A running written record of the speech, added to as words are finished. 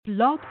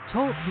Blog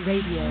Talk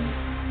Radio.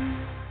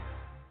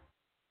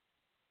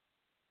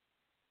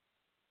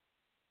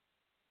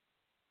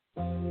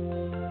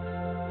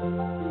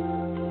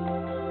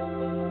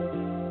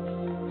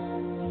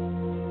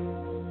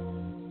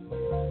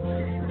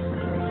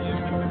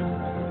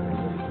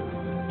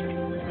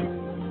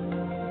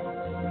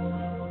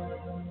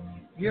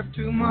 If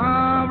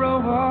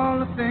tomorrow all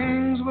the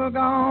things were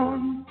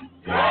gone,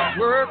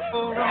 work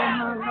for all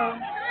my love,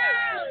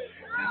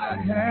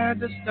 and I had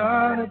to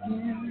start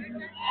again,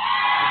 and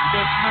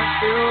just my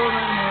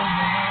children and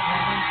my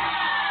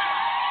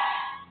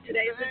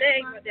Today's the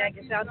day. My dad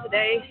gets out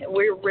today, and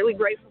we're really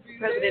grateful for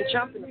President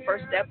Trump and the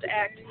first step to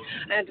act.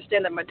 I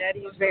understand that my daddy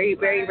is very,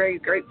 very, very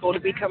grateful to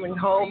be coming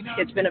home.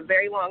 It's been a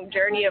very long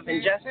journey of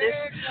injustice,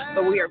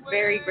 but we are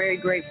very, very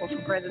grateful for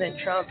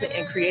President Trump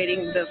and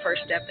creating the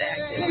first step to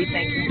act, and we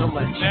thank you so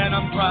much. And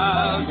I'm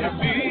proud to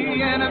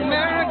be an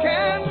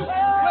American,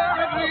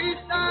 where at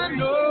least I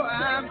know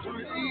I'm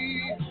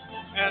free,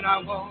 and I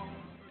won't.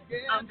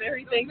 I'm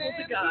very thankful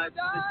to God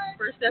for this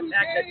first step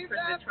act that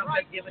President Trump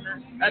has given us.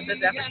 Us as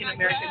African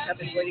Americans have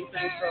been waiting for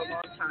this for a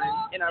long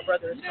time, and our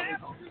brother is coming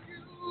home.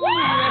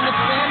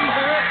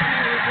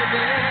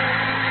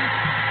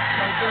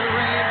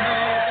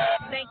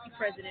 Thank you,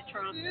 President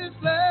Trump.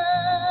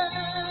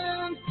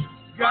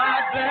 God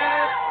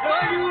bless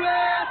the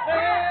USA.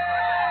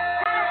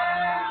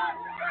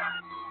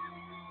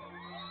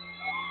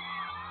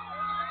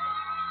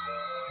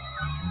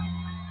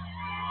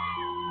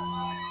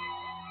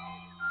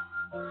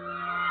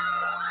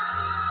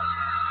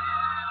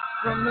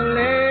 From the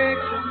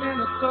lakes of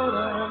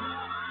Minnesota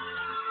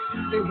to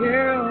the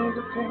hills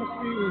of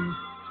Tennessee,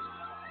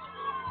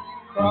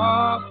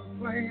 across the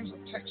plains of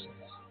Texas,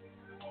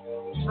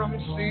 from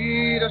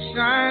sea to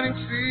shining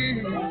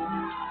sea,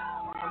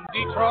 from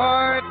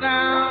Detroit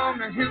down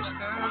to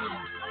Houston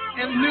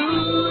and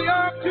New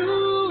York to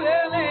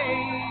LA.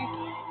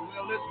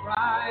 Well, it's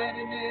pride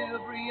in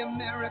every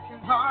American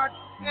heart,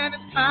 and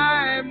it's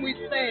time we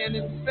stand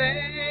and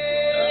say.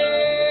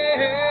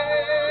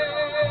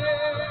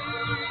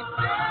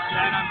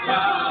 And I'm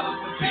proud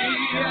to be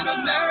an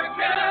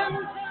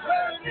American,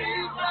 where at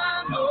least I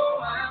know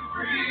I'm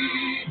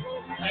free,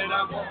 and I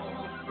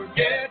won't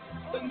forget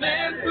the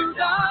men who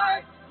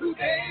died, who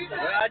gave us.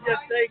 Well, I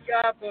just thank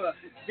God for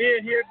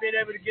being here, being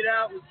able to get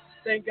out.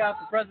 Thank God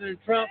for President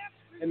Trump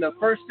and the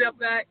First Step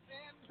Act.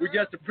 We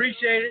just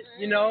appreciate it,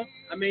 you know.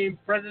 I mean,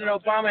 President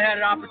Obama had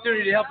an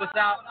opportunity to help us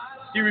out.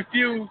 He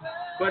refused.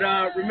 But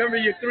remember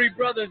your three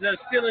brothers that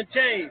are still in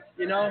chains,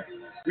 you know.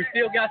 We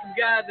still got some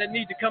guys that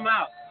need to come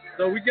out.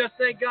 So we just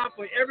thank God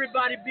for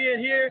everybody being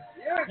here.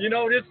 You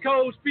know, this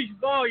code speaks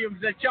volumes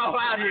that y'all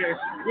out here.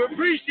 We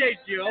appreciate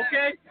you,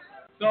 okay?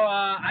 So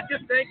I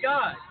just thank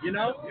God, you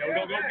know. Yo,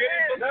 go get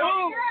it.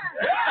 All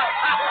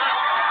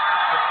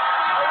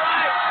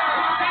right.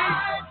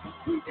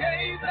 Who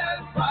gave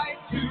that right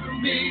to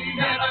me,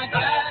 and I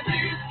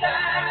gladly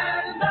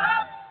stand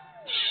up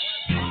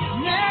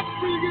next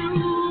to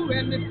you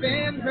and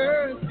defend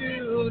her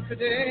still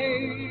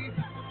today.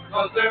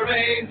 'Cause there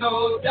ain't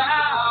no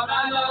doubt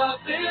I love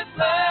this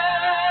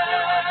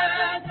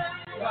land.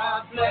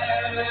 God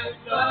bless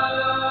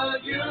the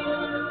USA.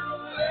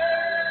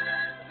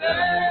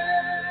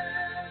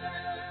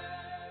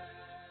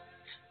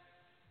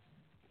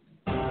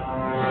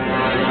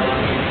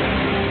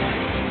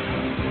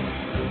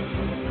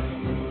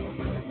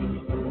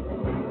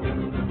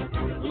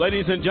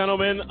 Ladies and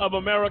gentlemen of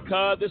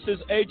America, this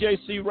is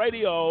AJC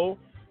Radio,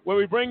 where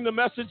we bring the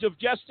message of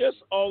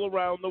justice all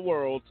around the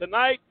world.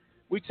 Tonight,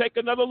 we take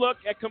another look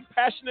at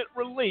compassionate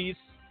release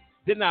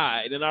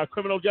denied in our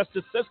criminal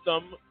justice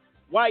system.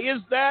 Why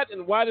is that,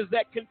 and why does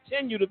that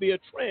continue to be a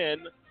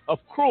trend of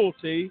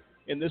cruelty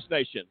in this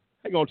nation?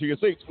 Hang on to your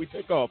seats. We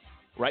take off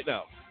right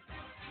now.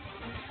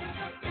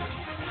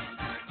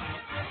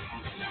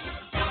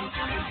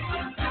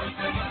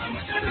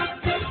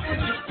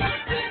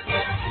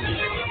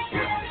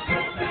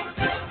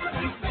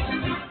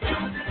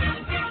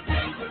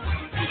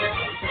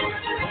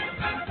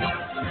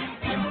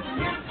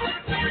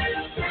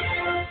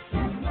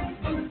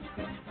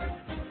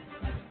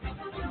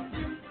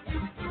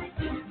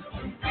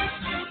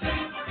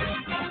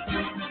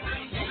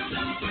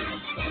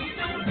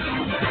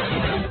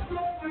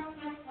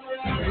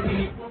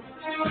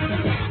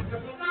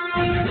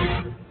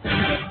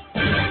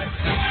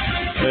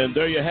 And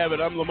there you have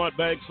it. I'm Lamont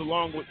Banks,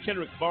 along with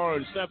Kendrick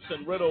Barnes,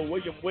 Sampson Riddle,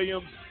 William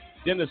Williams,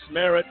 Dennis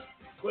Merritt.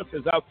 Cliff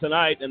is out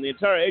tonight, and the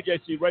entire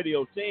AJC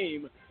Radio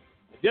team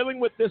dealing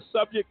with this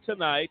subject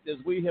tonight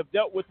as we have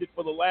dealt with it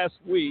for the last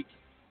week.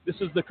 This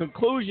is the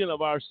conclusion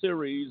of our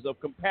series of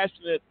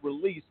compassionate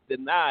release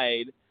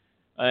denied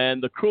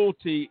and the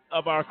cruelty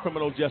of our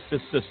criminal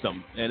justice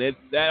system. And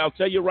I'll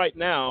tell you right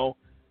now,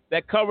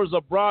 that covers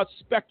a broad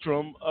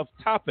spectrum of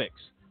topics,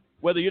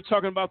 whether you're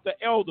talking about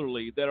the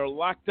elderly that are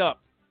locked up,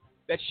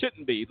 that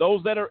shouldn't be,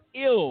 those that are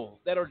ill,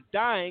 that are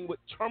dying with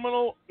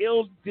terminal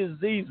ill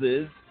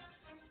diseases,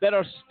 that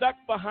are stuck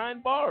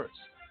behind bars.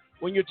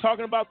 When you're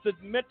talking about the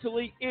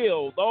mentally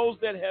ill, those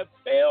that have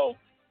failed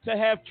to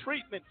have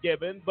treatment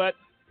given, but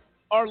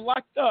are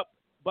locked up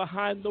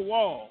behind the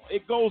wall.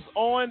 It goes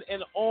on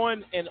and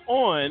on and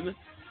on.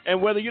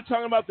 And whether you're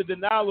talking about the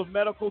denial of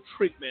medical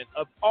treatment,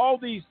 of all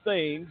these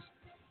things,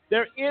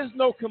 there is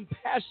no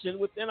compassion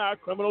within our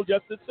criminal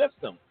justice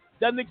system.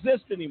 Doesn't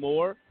exist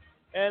anymore.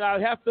 And I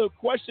have to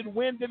question,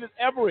 when did it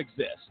ever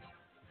exist?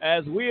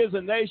 As we as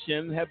a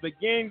nation have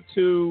begun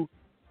to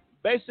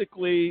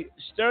basically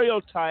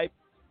stereotype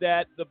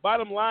that the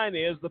bottom line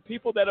is the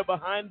people that are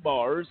behind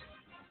bars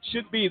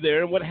should be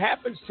there, and what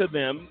happens to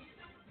them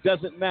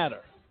doesn't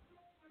matter.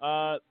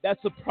 That's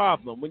a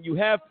problem. When you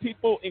have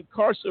people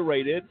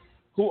incarcerated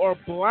who are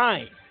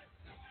blind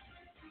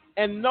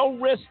and no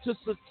risk to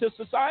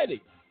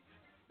society,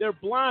 they're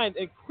blind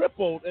and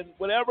crippled and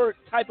whatever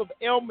type of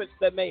ailments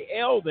that may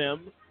ail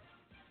them,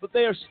 but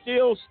they are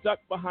still stuck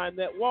behind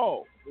that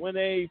wall. When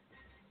a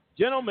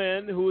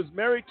gentleman who is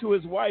married to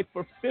his wife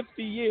for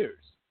 50 years,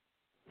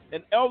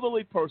 an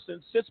elderly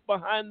person, sits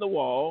behind the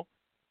wall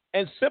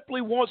and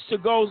simply wants to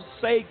go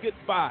say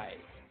goodbye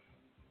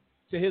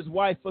to his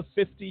wife for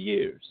 50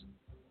 years,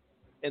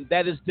 and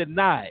that is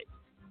denied,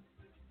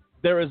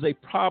 there is a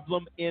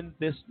problem in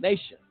this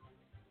nation.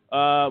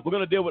 We're going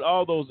to deal with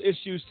all those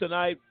issues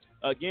tonight.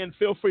 Again,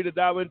 feel free to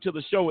dial into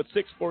the show at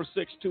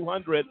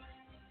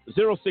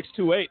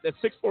 646-200-0628. That's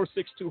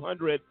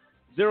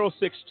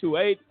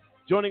 646-200-0628.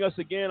 Joining us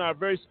again, our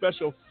very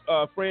special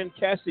friend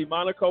Cassie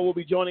Monaco will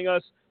be joining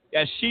us,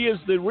 as she is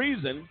the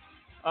reason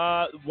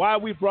why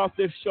we brought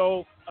this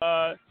show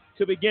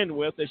to begin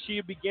with. As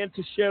she began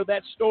to share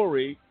that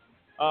story,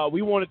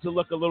 we wanted to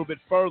look a little bit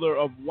further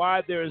of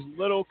why there is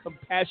little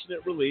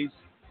compassionate release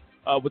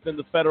within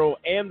the federal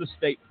and the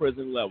state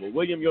prison level.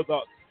 William, your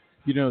thoughts?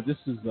 You know, this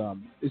is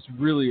it's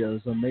really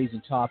an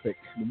amazing topic.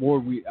 The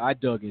more I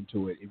dug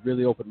into it, it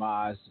really opened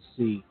my eyes to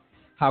see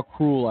how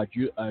cruel our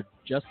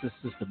justice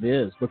system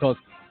is. Because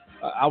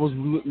I was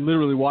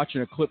literally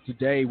watching a clip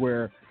today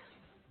where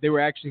they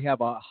were actually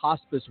have a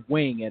hospice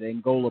wing at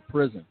Angola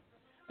prison,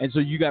 and so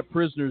you got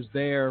prisoners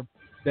there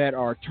that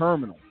are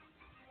terminal,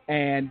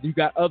 and you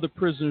got other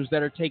prisoners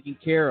that are taking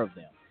care of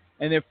them,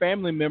 and their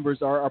family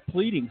members are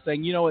pleading,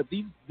 saying, you know what,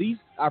 these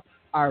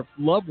our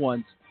loved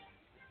ones.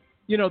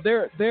 You know,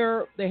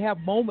 they have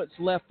moments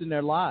left in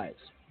their lives.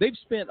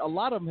 A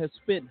lot of them have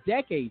spent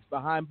decades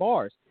behind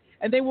bars,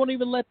 and they won't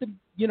even let them,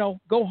 you know,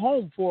 go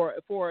home for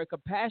a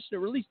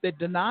compassionate release. They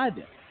deny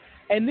them.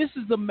 And this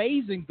is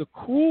amazing, the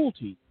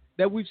cruelty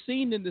that we've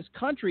seen in this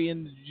country,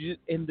 in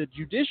the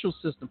judicial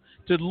system,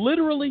 to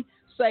literally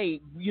say,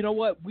 you know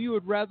what, we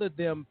would rather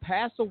them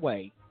pass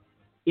away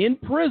in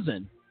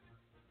prison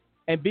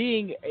and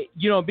being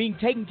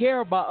taken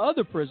care of by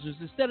other prisoners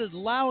instead of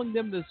allowing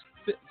them to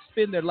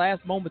spend their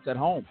last moments at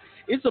home.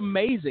 It's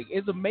amazing.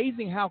 It's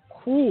amazing how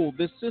cruel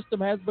this system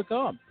has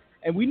become,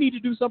 and we need to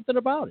do something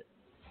about it.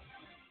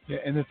 Yeah,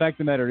 and the fact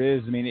of the matter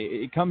is, I mean,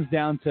 it comes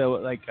down to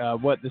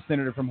what the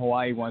senator from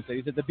Hawaii once said.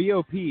 He said the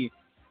BOP,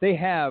 they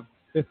have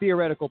the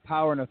theoretical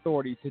power and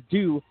authority to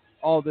do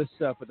all this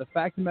stuff, but the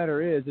fact of the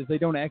matter is they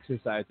don't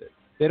exercise it.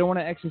 They don't want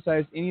to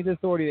exercise any of the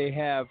authority they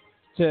have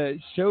to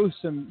show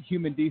some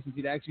human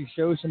decency, to actually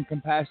show some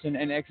compassion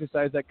and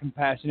exercise that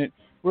compassionate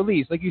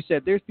release. Like you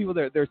said, there's people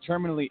that they're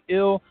terminally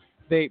ill.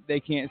 They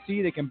can't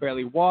see. They can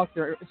barely walk.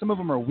 Some of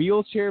them are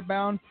wheelchair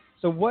bound.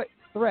 So what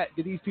threat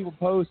do these people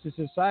pose to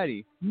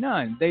society?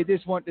 None. They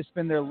just want to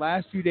spend their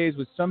last few days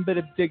with some bit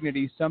of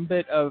dignity, some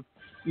bit of,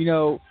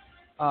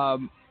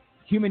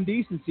 human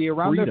decency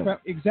around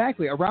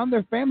around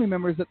their family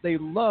members that they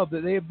love,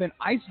 that they have been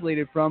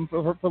isolated from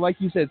for like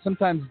you said,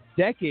 sometimes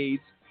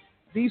decades.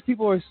 These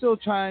people are still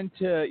trying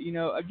to,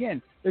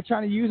 they're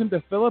trying to use them to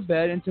fill a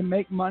bed and to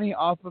make money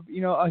off of,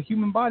 a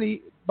human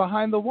body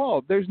behind the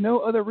wall. There's no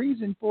other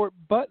reason for it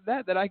but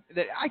that I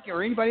can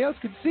or anybody else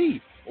could see.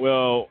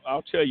 Well,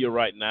 I'll tell you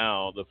right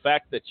now, the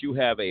fact that you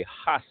have a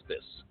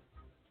hospice.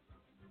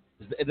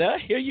 Did I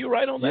hear you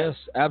right on that? Yes,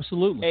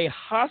 absolutely. A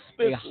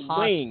hospice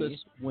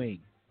wing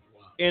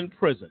in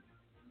prison.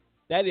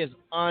 That is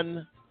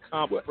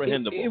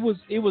incomprehensible.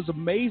 It was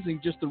amazing,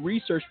 just the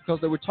research,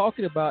 because they were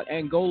talking about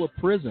Angola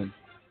prison.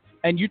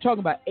 And you're talking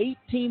about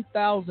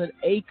 18,000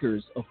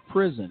 acres of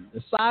prison,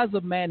 the size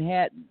of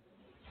Manhattan,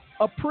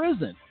 a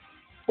prison,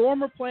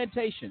 former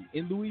plantation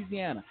in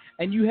Louisiana.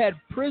 And you had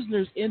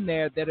prisoners in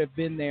there that have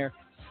been there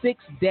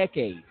 6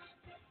 decades.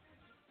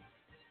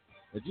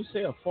 Did you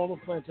say a former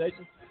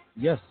plantation?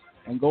 Yes,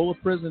 Angola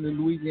prison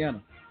in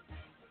Louisiana.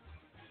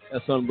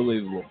 That's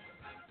unbelievable.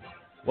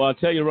 Well, I'll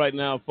tell you right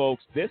now,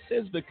 folks, this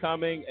is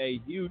becoming a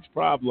huge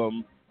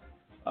problem.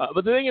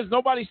 But the thing is,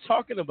 nobody's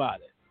talking about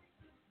it.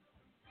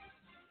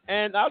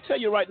 And I'll tell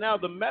you right now,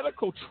 the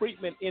medical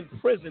treatment in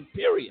prison,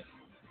 period,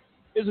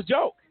 is a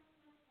joke.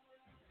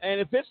 And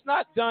if it's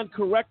not done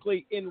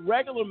correctly in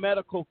regular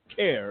medical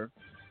care,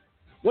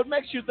 what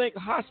makes you think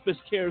hospice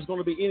care is going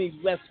to be any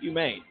less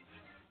humane?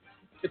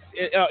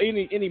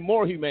 Any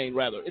more humane,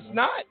 rather. It's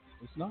not.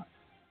 It's not.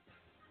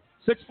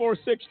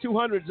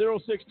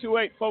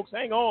 646-200-0628. Folks,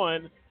 hang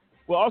on.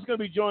 We're also going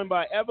to be joined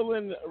by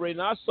Evelyn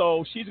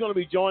Reynoso. She's going to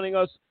be joining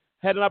us.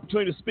 Had an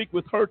opportunity to speak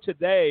with her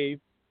today.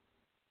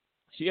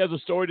 She has a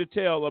story to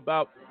tell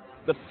about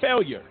the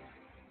failure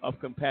of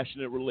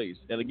compassionate release.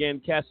 And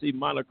again, Cassie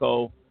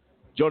Monaco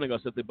joining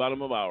us at the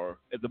bottom of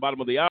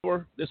the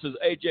hour. This is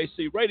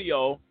AJC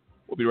Radio.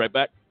 We'll be right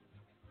back.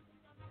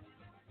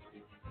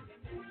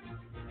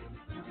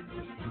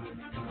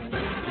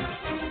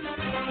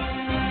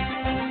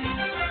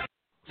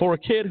 For a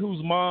kid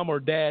whose mom or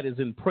dad is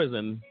in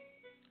prison,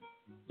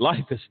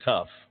 life is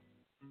tough.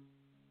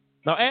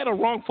 Now add a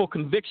wrongful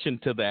conviction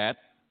to that.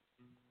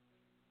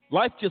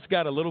 Life just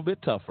got a little bit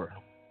tougher.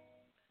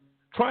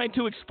 Trying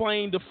to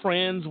explain to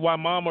friends why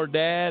mom or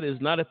dad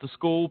is not at the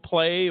school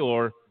play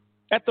or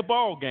at the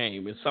ball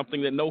game is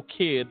something that no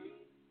kid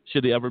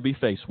should ever be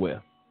faced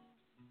with.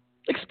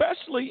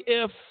 Especially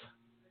if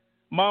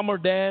mom or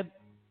dad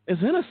is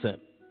innocent.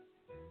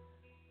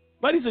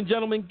 Ladies and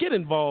gentlemen, get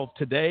involved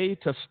today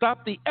to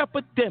stop the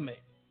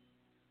epidemic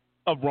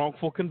of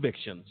wrongful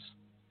convictions.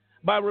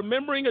 By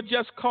remembering a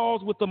Just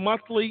Cause with a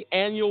monthly,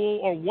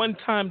 annual, or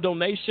one-time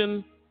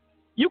donation,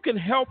 you can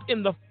help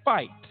in the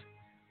fight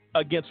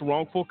against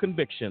wrongful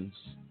convictions.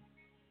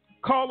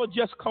 Call a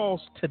Just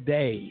Cause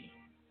today.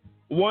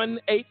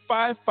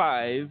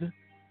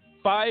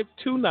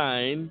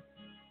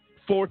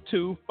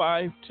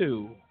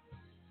 1-855-529-4252.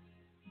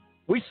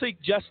 We seek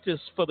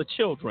justice for the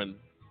children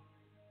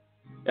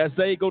as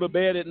they go to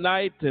bed at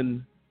night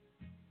and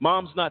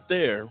mom's not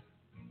there,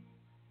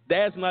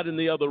 dad's not in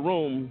the other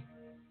room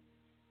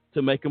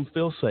to make them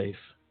feel safe.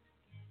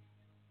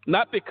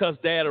 Not because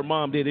dad or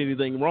mom did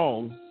anything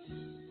wrong,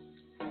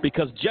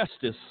 because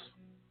justice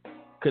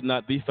could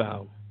not be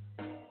found.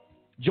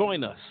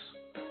 Join us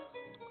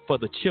for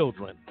the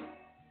children,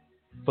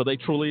 for they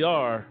truly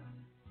are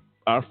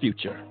our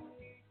future.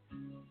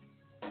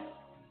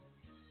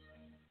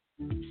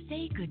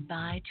 Say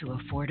goodbye to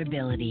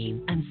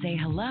affordability and say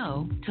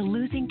hello to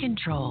losing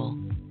control.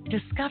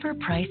 Discover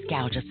Price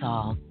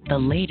Gougasol, the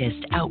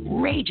latest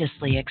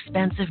outrageously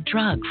expensive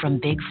drug from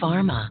Big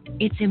Pharma.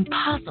 It's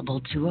impossible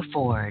to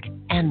afford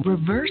and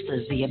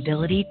reverses the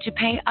ability to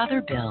pay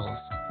other bills.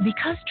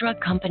 Because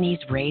drug companies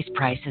raise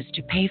prices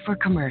to pay for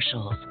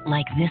commercials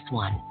like this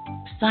one,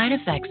 side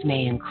effects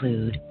may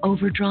include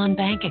overdrawn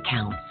bank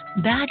accounts,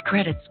 bad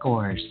credit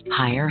scores,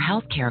 higher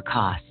healthcare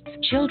costs,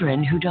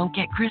 children who don't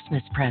get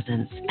Christmas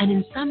presents, and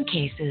in some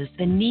cases,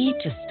 the need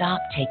to stop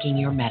taking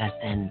your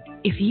medicine.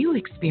 If you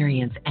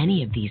experience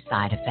any of these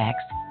side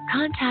effects,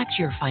 contact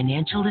your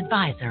financial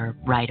advisor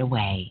right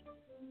away.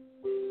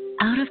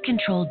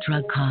 Out-of-control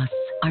drug costs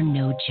are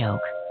no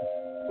joke.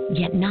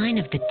 Yet 9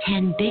 of the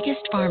 10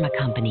 biggest pharma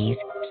companies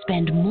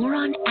spend more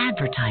on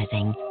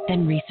advertising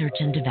than research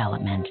and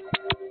development.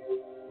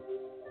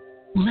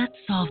 Let's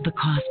solve the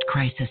cost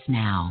crisis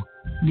now.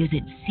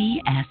 Visit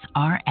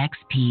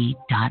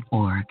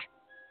csrxp.org.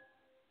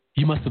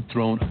 You must have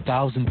thrown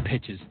 1,000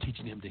 pitches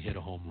teaching him to hit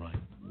a home run.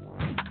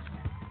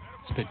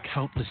 Spent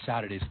countless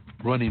Saturdays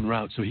running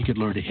routes so he could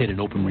learn to hit an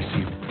open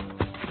receiver.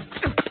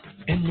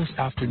 Endless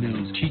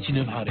afternoons teaching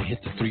him how to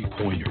hit the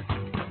three-pointer.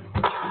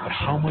 But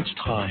how much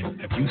time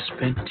have you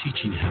spent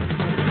teaching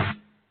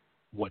him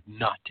what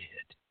not to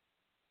hit?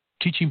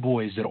 Teaching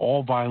boys that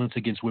all violence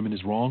against women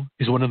is wrong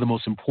is one of the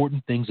most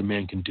important things a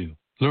man can do.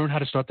 Learn how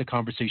to start the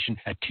conversation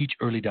at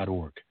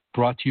teachearly.org.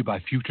 Brought to you by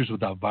Futures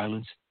Without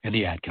Violence and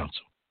the Ad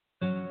Council.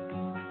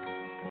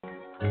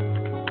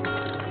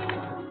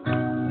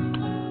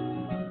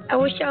 I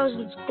wish I was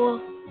in school.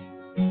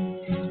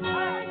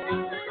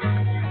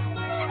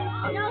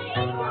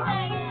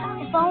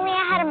 If only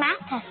I had a math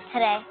test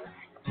today.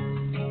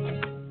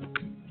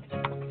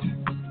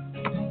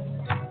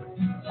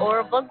 Or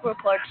a book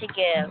report to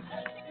give.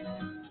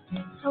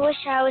 I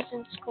wish I was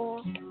in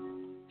school.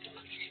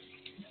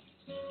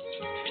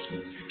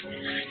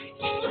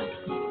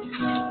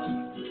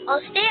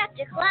 I'll stay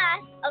after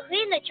class. I'll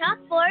clean the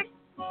chalkboard.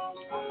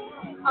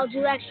 I'll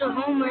do extra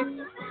homework.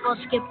 I'll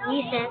skip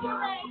recess.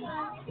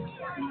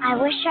 I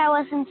wish I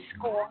was in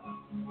school.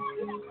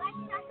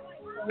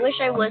 I wish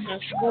I was in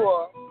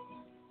school.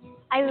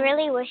 I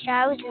really wish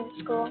I was in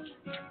school.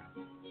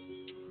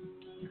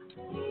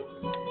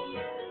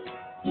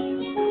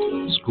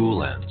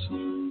 School ends,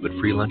 but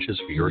free lunches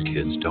for your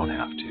kids don't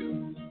have to.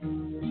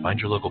 Find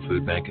your local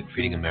food bank at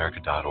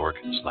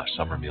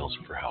feedingamerica.org/summer meals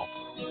for help.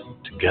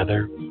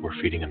 Together, we're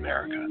feeding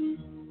America.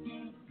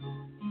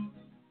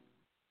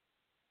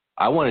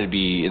 I wanted to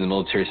be in the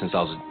military since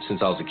I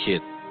was a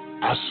kid.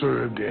 I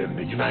served in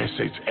the United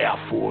States Air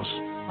Force.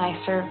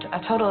 I served a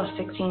total of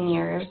 16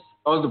 years.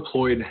 I was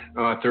deployed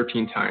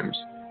 13 times.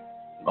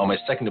 On my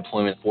second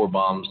deployment, 4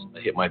 bombs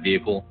hit my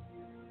vehicle.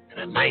 And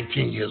at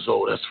 19 years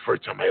old, that's the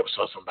first time I ever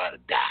saw somebody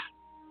die.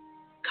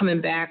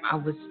 Coming back, I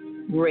was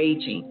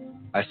raging.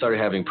 I started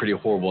having pretty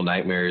horrible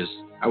nightmares.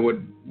 I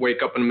would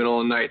wake up in the middle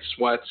of the night,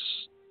 sweats.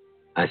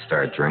 I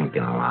started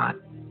drinking a lot.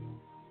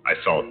 I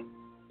felt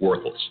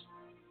worthless.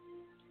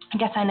 I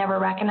guess I never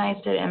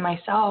recognized it in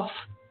myself.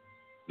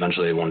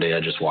 Eventually, one day I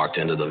just walked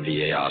into the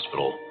VA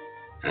hospital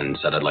and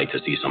said I'd like to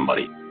see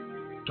somebody.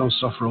 Don't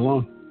suffer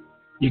alone.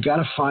 You got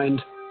to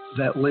find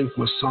that link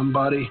with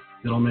somebody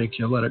that'll make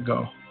you let it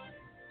go.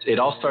 It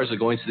all starts with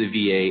going to the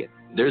VA.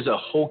 There's a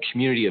whole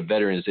community of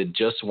veterans that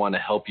just want to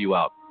help you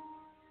out.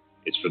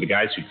 It's for the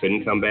guys who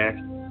couldn't come back,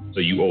 so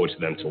you owe it to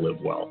them to live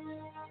well,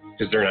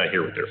 because they're not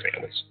here with their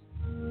families.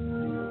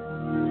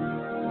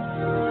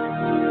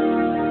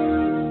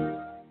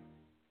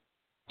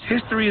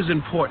 History is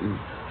important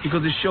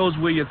because it shows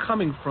where you're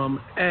coming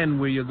from and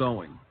where you're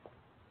going.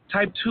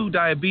 Type 2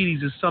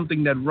 diabetes is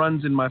something that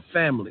runs in my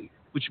family,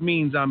 which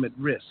means I'm at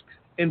risk.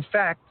 In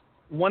fact,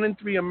 1 in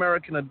 3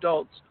 American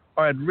adults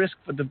are at risk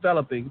for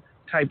developing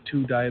type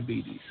 2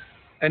 diabetes.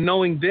 And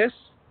knowing this,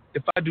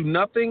 if I do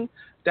nothing,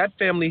 that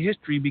family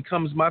history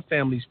becomes my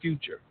family's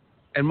future.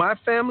 And my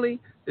family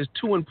is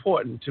too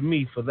important to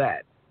me for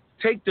that.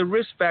 Take the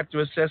risk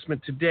factor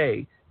assessment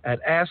today at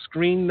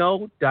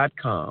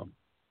AskScreenKnow.com.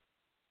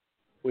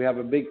 We have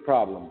a big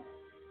problem,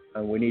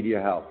 and we need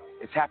your help.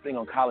 It's happening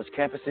on college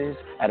campuses,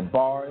 at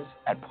bars,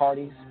 at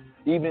parties,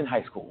 even in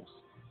high schools.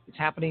 It's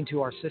happening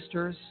to our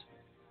sisters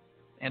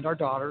and our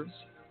daughters,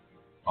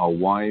 our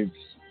wives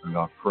and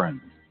our friends.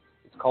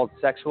 It's called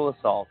sexual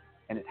assault,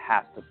 and it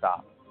has to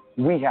stop.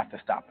 We have to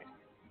stop it.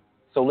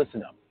 So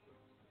listen up.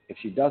 If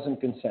she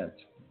doesn't consent,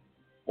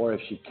 or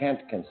if she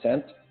can't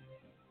consent,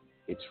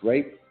 it's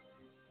rape,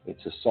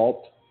 it's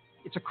assault.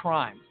 It's a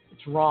crime.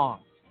 It's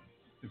wrong.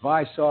 If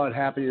I saw it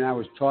happening, I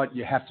was taught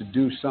you have to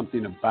do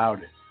something about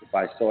it. If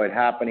I saw it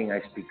happening,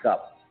 I speak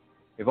up.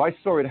 If I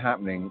saw it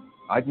happening,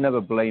 I'd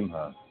never blame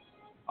her.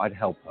 I'd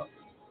help her.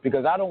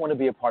 Because I don't want to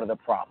be a part of the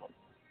problem.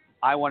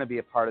 I want to be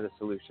a part of the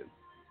solution.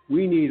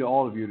 We need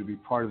all of you to be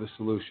part of the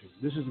solution.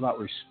 This is about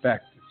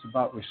respect. It's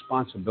about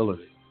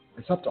responsibility.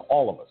 It's up to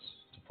all of us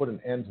to put an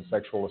end to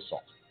sexual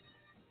assault.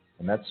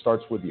 And that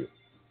starts with you.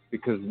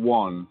 Because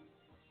one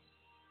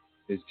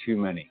is too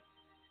many.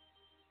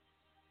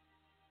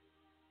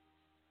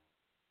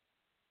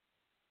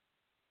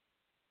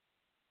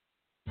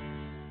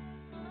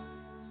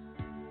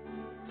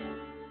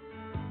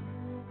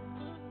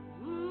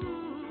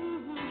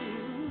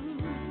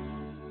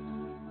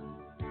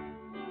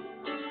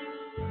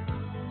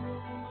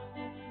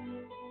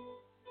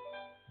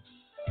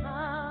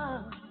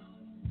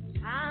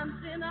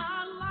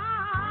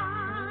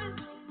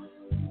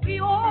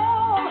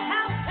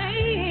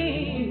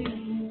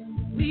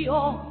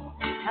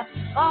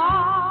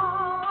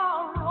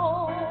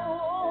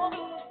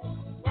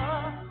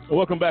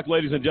 Welcome back,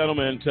 ladies and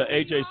gentlemen, to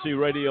AJC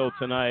Radio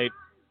tonight.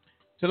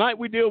 Tonight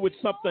we deal with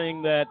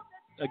something that,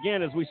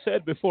 again, as we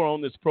said before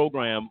on this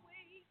program,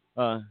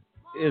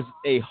 is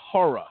a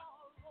horror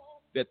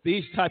that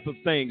these type of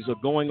things are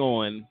going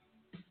on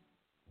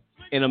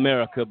in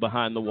America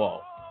behind the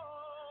wall.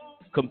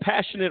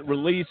 Compassionate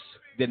release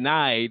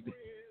denied,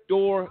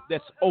 door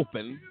that's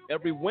open,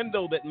 every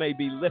window that may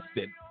be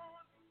lifted,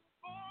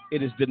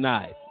 it is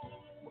denied.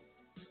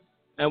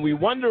 And we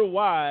wonder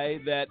why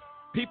that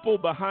people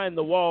behind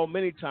the wall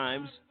many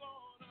times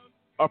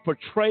are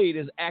portrayed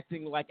as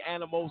acting like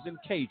animals in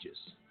cages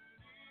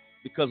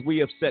because we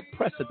have set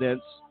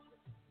precedents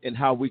in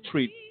how we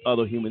treat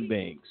other human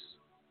beings.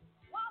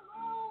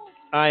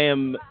 I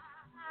am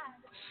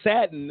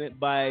saddened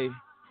by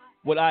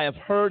what I have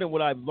heard and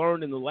what I've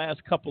learned in the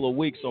last couple of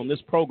weeks on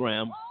this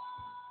program,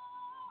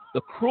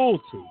 the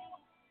cruelty,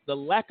 the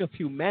lack of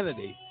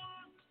humanity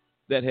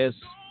that has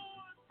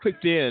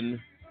creeped in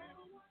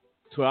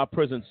to our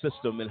prison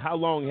system, and how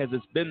long has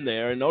it been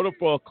there? In order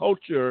for a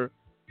culture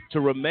to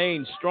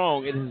remain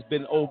strong, it has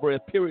been over a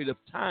period of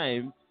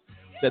time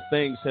that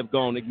things have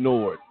gone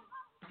ignored.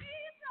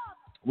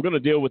 We're going to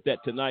deal with that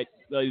tonight,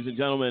 ladies and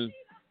gentlemen.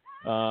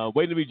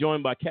 Waiting to be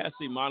joined by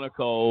Cassie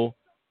Monaco,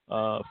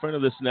 friend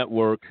of this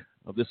network,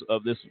 of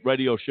this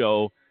radio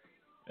show,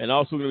 and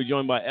also going to be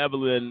joined by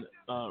Evelyn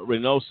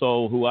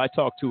Reynoso, who I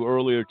talked to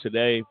earlier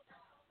today,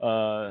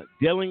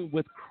 dealing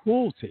with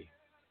cruelty.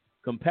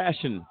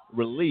 Compassion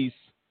release,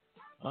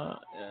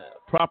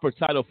 proper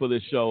title for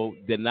this show,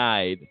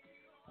 denied.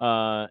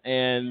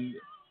 And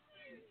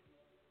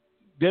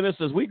Dennis,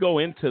 as we go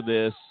into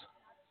this,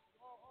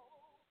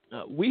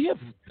 we have,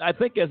 I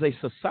think as a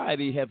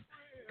society, have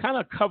kind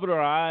of covered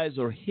our eyes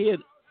or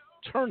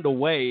turned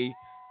away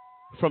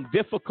from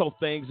difficult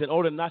things in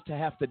order not to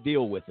have to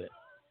deal with it.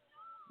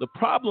 The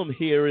problem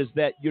here is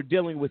that you're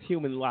dealing with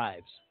human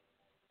lives.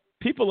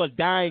 People are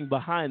dying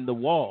behind the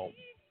wall.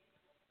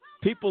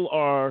 People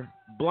are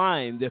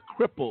blind, they're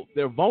crippled,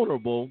 they're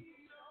vulnerable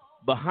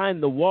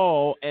behind the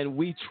wall, and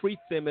we treat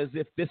them as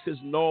if this is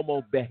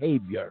normal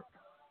behavior.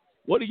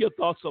 What are your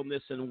thoughts on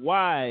this, and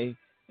why,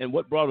 and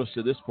what brought us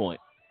to this point?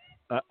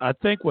 I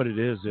think what it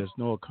is, there's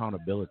no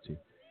accountability.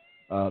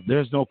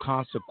 There's no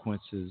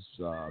consequences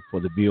for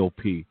the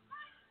BOP.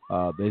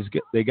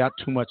 They got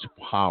too much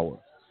power.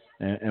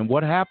 And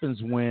what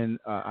happens when,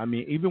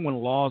 even when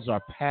laws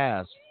are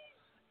passed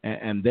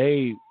and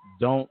they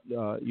don't,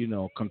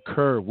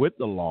 concur with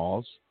the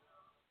laws,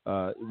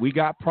 we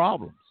got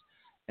problems.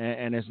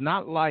 And it's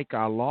not like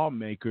our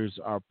lawmakers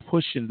are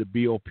pushing the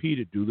BOP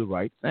to do the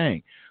right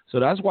thing. So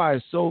that's why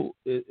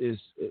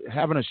it's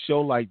having a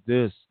show like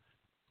this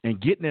and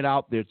getting it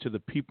out there to the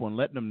people and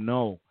letting them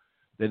know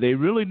that they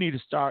really need to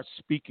start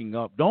speaking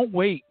up. Don't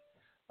wait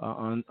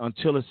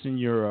until it's in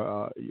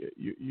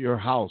your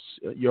house,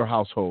 your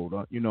household.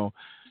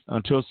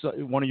 until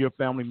one of your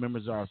family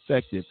members are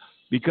affected.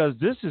 Because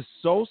this is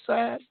so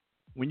sad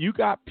when you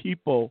got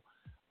people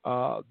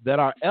that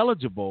are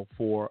eligible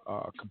for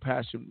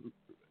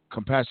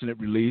compassionate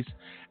release,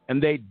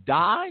 and they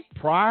die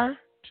prior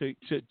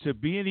to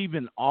being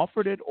even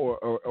offered it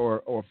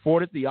or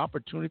afforded the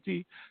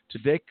opportunity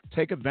to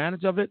take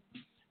advantage of it.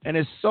 And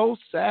it's so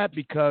sad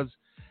because,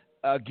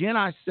 again,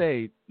 I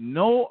say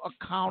no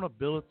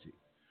accountability.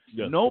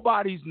 Yes.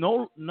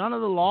 None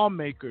of the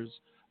lawmakers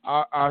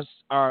are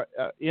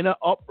in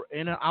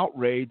an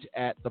outrage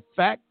at the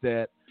fact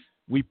that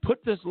we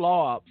put this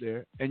law out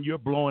there and you're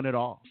blowing it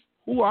off.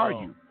 Who are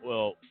you?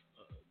 Well,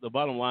 the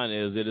bottom line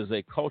is it is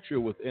a culture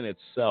within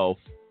itself,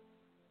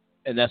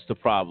 and that's the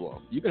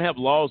problem. You can have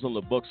laws on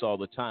the books all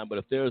the time, but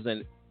if there's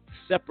a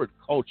separate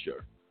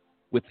culture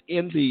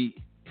within the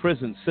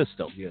prison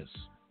system, yes,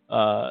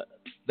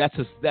 that's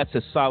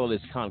as solid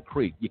as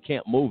concrete. You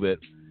can't move it.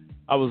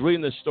 I was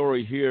reading this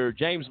story here.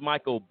 James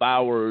Michael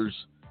Bowers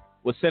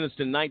was sentenced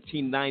in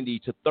 1990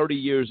 to 30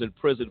 years in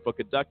prison for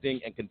conducting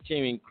and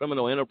continuing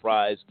criminal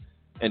enterprise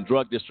and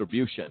drug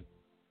distribution.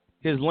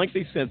 His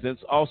lengthy sentence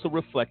also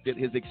reflected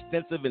his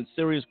extensive and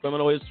serious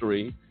criminal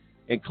history,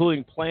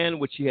 including plan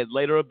which he had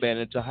later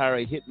abandoned to hire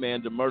a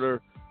hitman to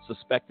murder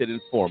suspected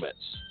informants.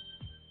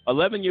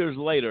 11 years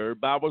later,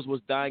 Bowers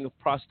was dying of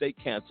prostate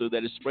cancer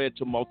that had spread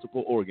to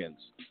multiple organs.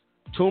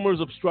 Tumors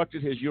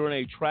obstructed his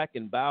urinary tract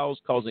and bowels,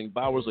 causing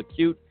Bowers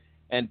acute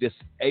and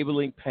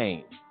disabling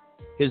pain.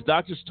 His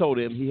doctors told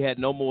him he had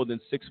no more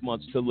than 6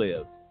 months to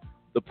live.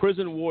 The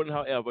prison warden,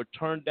 however,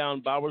 turned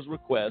down Bowers'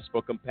 request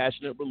for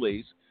compassionate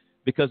release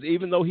because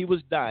even though he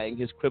was dying,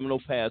 his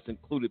criminal past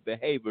included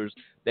behaviors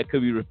that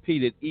could be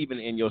repeated even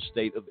in your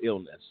state of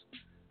illness.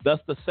 Thus,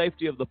 the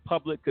safety of the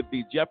public could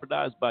be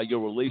jeopardized by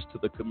your release to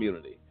the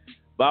community.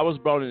 Bowers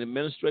brought an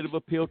administrative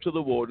appeal to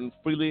the warden,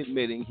 freely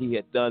admitting he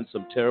had done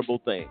some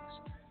terrible things.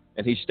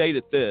 And he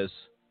stated this: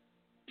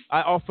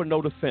 I offer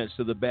no defense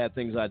to the bad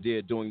things I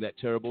did during that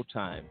terrible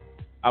time.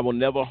 I will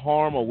never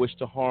harm or wish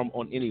to harm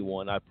on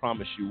anyone, I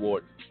promise you,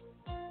 warden.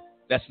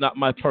 That's not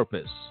my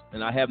purpose,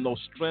 and I have no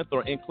strength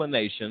or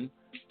inclination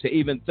to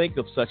even think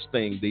of such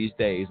thing these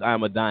days. I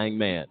am a dying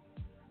man.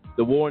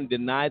 The warden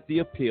denied the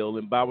appeal,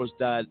 and Bowers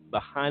died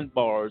behind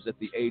bars at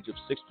the age of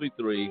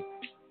 63,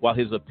 while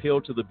his appeal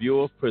to the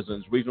Bureau of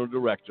Prisons regional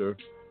director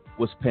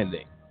was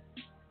pending.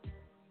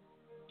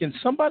 Can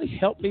somebody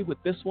help me with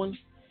this one?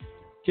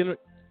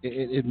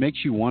 It makes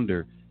you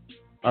wonder,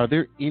 are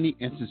there any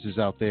instances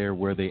out there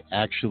where they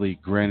actually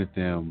granted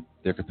them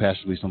their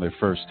compassionate release on their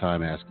first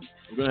time asking?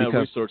 We're going to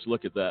have research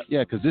look at that.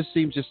 Yeah, because this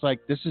seems just like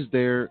this is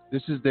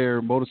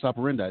their modus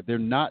operandi.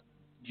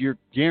 You're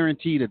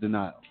guaranteed a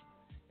denial.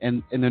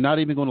 And they're not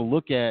even going to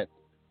look at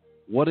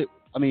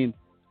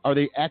are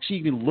they actually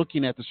even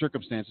looking at the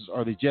circumstances?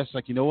 Are they just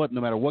like, you know what,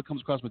 no matter what comes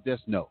across my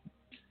desk, no.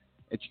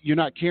 You're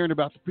not caring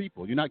about the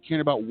people. You're not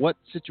caring about what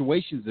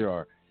situations there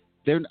are.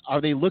 Are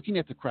they looking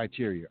at the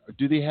criteria? Or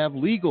do they have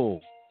legal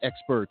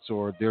experts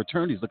or their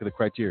attorneys look at the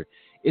criteria?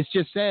 It's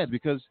just sad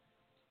because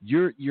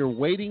you're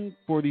waiting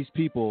for these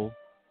people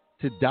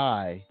to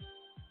die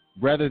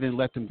rather than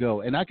let them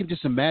go. And I can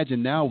just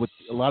imagine now with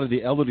a lot of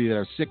the elderly that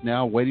are sick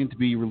now waiting to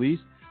be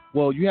released,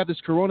 well, you have this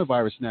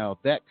coronavirus now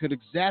that could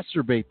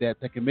exacerbate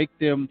that can make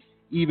them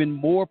even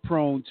more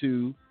prone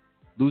to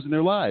losing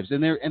their lives.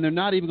 And they're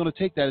not even going to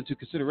take that into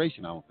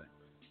consideration, I don't think.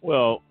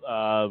 Well,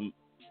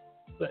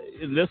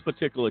 in this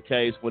particular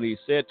case, when he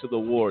said to the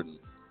warden,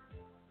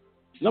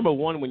 number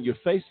one, when you're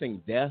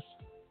facing death,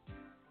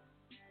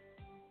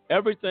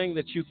 everything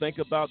that you think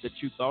about, that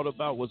you thought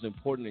about was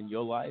important in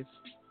your life,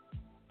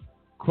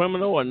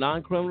 criminal or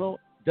non-criminal,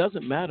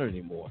 doesn't matter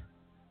anymore.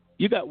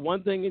 You got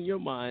one thing in your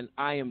mind: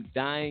 I am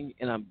dying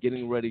and I'm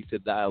getting ready to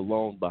die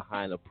alone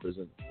behind a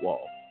prison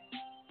wall.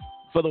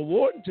 For the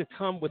warden to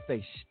come with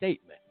a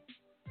statement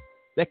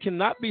that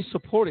cannot be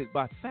supported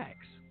by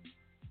facts,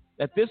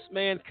 that this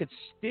man could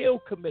still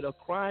commit a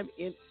crime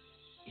in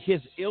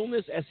his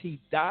illness as he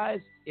dies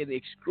in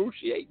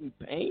excruciating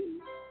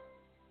pain.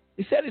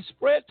 He said it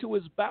spread to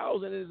his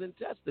bowels and his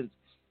intestines.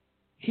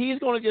 He's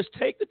going to just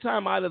take the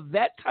time out of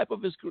that type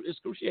of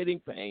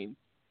excruciating pain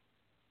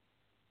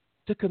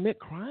to commit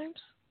crimes?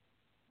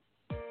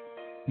 No.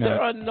 There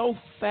are no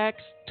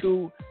facts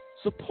to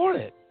support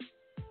it.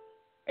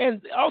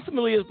 And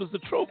ultimately it was the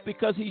truth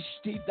because he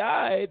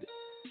died.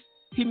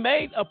 He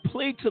made a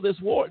plea to this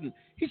warden.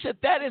 He said,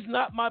 that is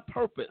not my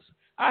purpose.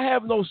 I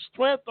have no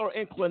strength or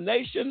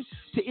inclination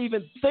to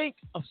even think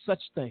of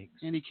such things.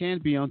 And he can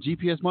be on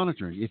GPS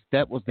monitoring if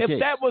that was the case. If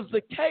that was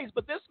the case.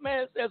 But this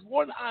man says,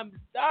 warden, I'm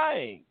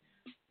dying.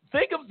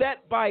 Think of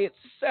that by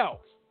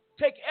itself.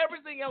 Take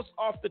everything else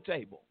off the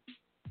table.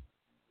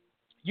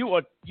 You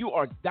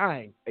are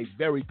dying a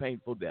very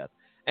painful death.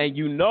 And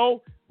you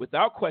know,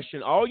 without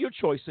question, all your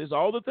choices,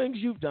 all the things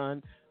you've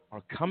done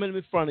are coming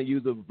in front of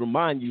you to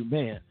remind you,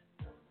 man,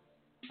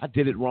 I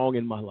did it wrong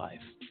in my life.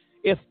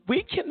 If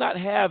we cannot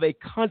have a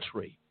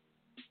country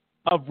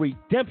of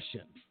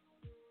redemption,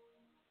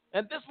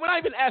 and this, we're not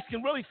even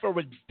asking really for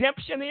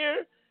redemption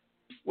here,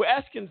 we're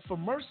asking for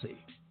mercy.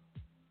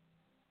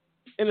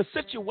 in a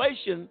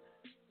situation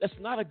that's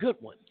not a good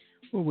one.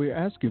 Well, we're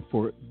asking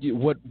for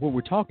what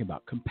we're talking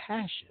about,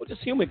 compassion. Well,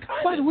 just human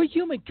kindness. But we're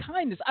human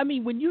kindness. I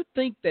mean, when you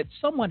think that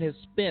someone has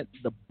spent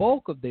the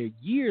bulk of their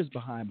years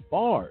behind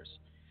bars,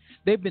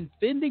 they've been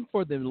fending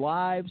for their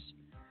lives,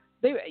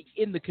 they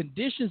in the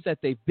conditions that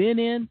they've been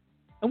in,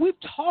 and we've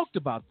talked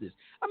about this.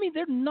 I mean,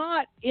 they're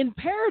not in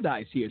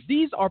paradise here.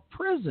 These are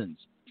prisons.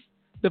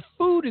 The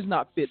food is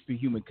not fit for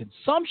human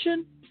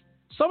consumption.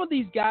 Some of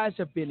these guys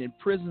have been in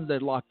prisons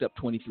that are locked up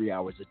 23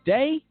 hours a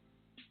day.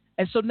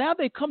 And so now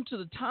they come to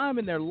the time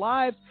in their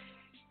lives,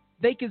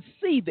 they can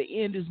see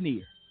the end is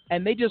near.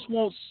 And they just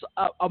want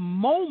a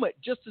moment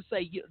just to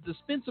say, to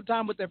spend some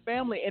time with their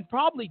family and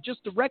probably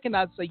just to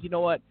recognize and say, you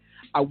know what,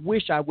 I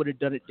wish I would have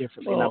done it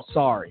differently, and I'm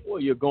sorry.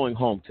 Well, you're going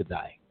home to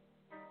die.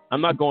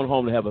 I'm not going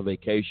home to have a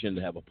vacation,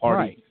 to have a party.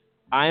 Right.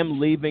 I am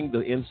leaving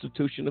the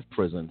institution of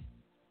prison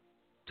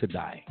to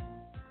die.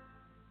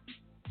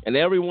 And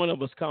every one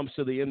of us comes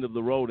to the end of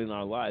the road in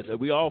our lives. And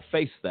we all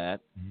face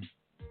that. Mm-hmm.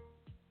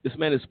 This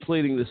man is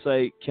pleading to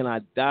say, can I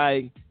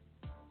die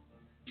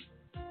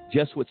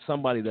just with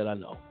somebody that I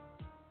know?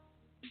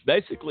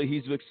 Basically,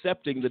 he's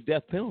accepting the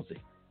death penalty,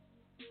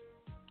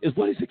 is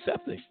what he's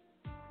accepting.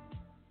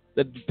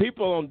 The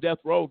people on death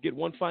row get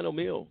one final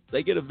meal.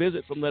 They get a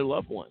visit from their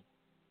loved one.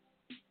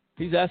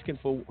 He's asking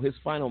for his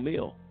final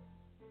meal,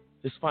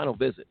 his final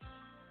visit.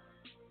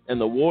 And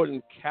the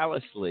warden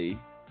callously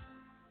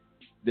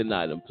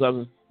denied him.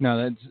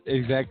 No, that's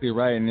exactly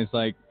right. And it's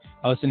like,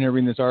 I was sitting here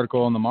reading this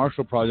article on the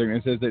Marshall Project, and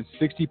it says that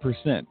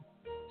 60%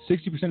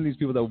 of these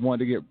people that want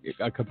to get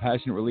a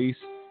compassionate release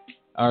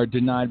are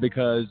denied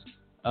because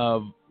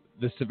of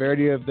the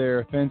severity of their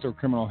offense or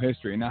criminal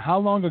history. Now, how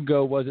long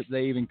ago was it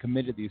they even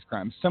committed these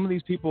crimes? Some of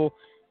these people,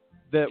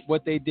 that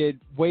what they did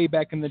way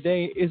back in the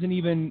day isn't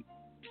even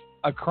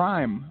a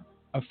crime,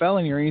 a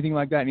felony or anything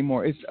like that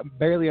anymore. It's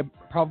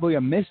probably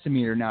a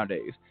misdemeanor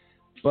nowadays.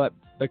 But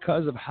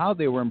because of how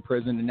they were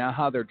imprisoned and now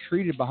how they're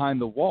treated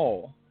behind the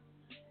wall,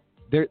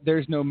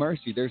 there's no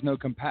mercy, there's no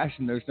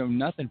compassion, there's no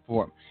nothing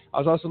for them. I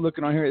was also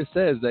looking on here, it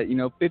says that,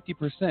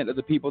 50% of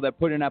the people that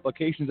put in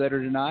applications that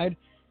are denied,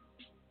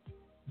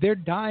 they're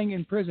dying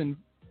in prison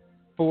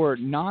for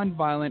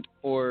nonviolent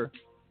or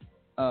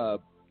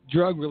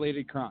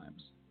drug-related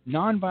crimes.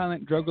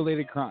 Nonviolent,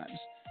 drug-related crimes.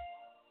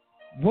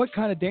 What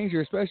kind of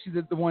danger, especially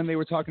the one they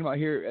were talking about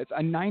here, it's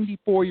a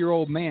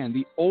 94-year-old man,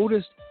 the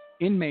oldest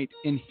inmate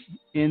in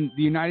the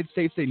United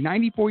States,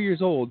 94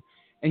 years old,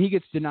 and he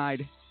gets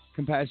denied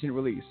compassionate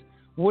release.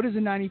 What is a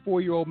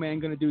 94-year-old man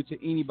going to do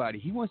to anybody?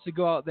 He wants to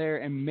go out there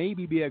and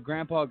maybe be a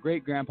grandpa,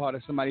 great-grandpa to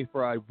somebody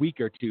for a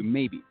week or two,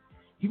 maybe.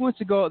 He wants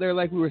to go out there,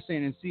 like we were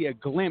saying, and see a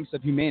glimpse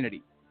of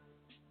humanity.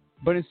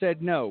 But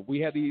instead, no. We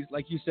have these,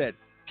 like you said,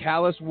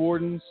 callous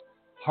wardens,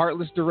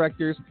 heartless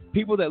directors,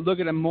 people that look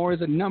at him more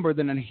as a number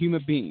than a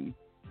human being,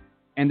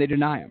 and they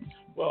deny him.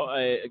 Well,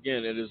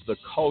 again, it is the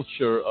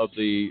culture of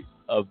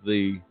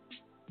the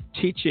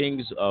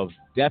teachings of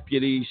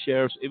deputies,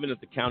 sheriffs, even at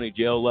the county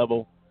jail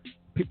level.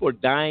 People are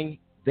dying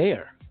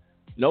there.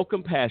 No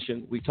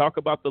compassion. We talk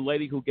about the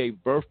lady who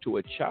gave birth to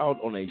a child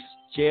on a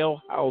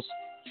jailhouse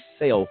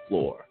cell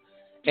floor.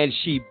 And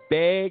she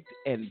begged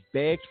and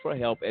begged for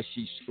help as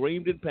she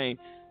screamed in pain.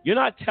 You're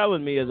not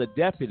telling me as a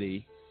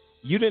deputy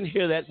you didn't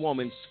hear that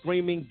woman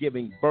screaming,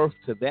 giving birth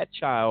to that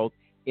child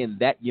in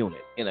that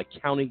unit, in a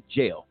county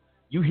jail.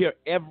 You hear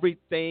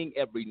everything,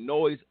 every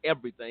noise,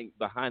 everything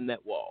behind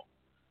that wall.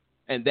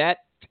 And that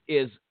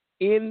is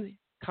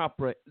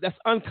that's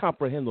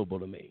incomprehensible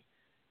to me.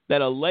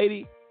 That a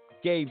lady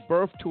gave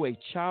birth to a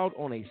child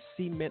on a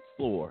cement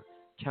floor,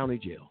 county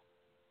jail.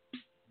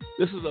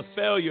 This is a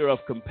failure of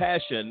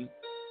compassion.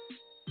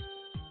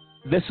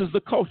 This is the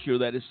culture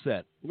that is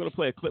set. We're going to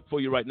play a clip for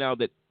you right now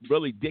that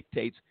really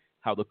dictates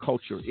how the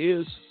culture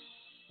is,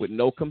 with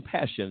no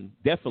compassion,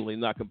 definitely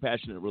not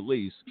compassionate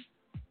release,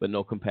 but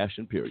no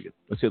compassion, period.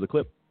 Let's hear the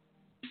clip.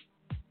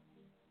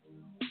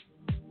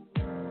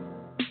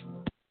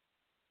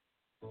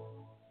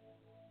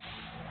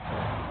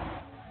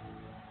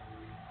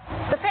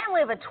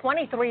 Of a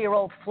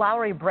 23-year-old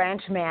Flowery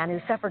Branch man who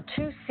suffered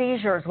 2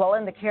 seizures while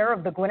in the care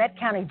of the Gwinnett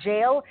County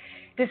Jail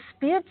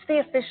disputes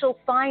the official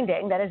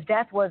finding that his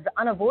death was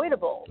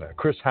unavoidable.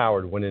 Chris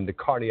Howard went into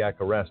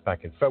cardiac arrest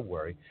back in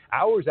February,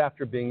 hours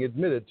after being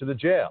admitted to the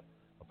jail.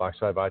 Fox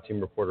 5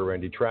 I-Team reporter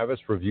Randy Travis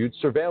reviewed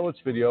surveillance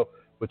video,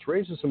 which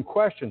raises some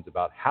questions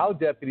about how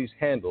deputies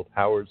handled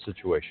Howard's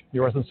situation.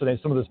 Your residents today,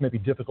 some of this may be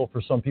difficult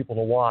for some people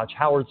to watch.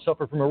 Howard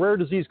suffered from a rare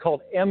disease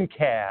called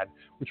MCAD,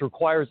 which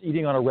requires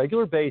eating on a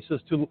regular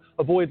basis to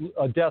avoid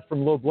death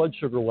from low blood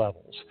sugar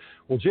levels.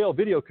 Well, jail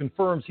video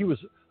confirms he was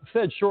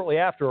fed shortly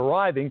after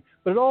arriving,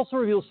 but it also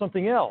reveals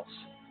something else,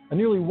 a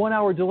nearly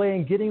 1-hour delay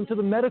in getting him to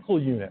the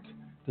medical unit,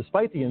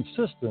 despite the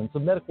insistence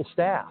of medical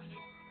staff.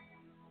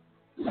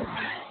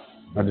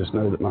 I just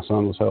know that my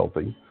son was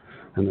healthy.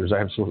 And there's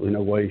absolutely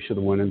no way he should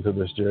have went into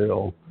this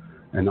jail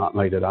and not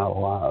made it out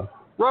alive.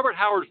 Robert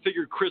Howard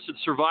figured Chris had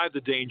survived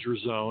the danger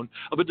zone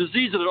of a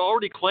disease that had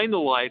already claimed the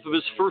life of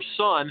his first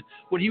son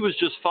when he was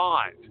just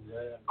 5.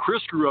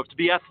 Chris grew up to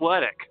be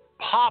athletic,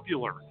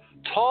 popular,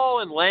 tall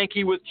and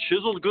lanky with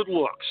chiseled good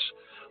looks,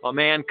 a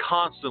man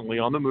constantly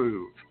on the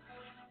move.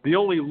 The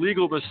only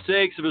legal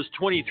mistakes of his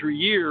 23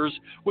 years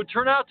would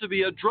turn out to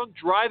be a drunk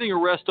driving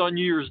arrest on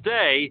New Year's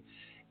Day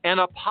and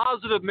a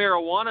positive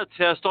marijuana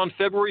test on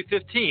February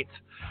 15th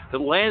that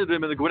landed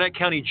him in the Gwinnett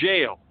County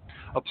Jail,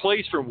 a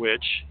place from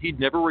which he'd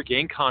never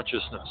regained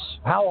consciousness.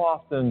 How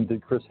often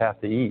did Chris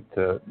have to eat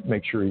to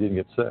make sure he didn't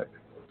get sick?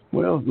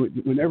 Well,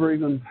 we never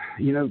even,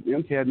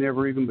 MCAD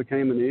never even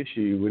became an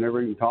issue. We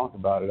never even talked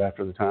about it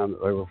after the time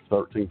that they were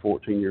 13,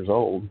 14 years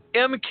old.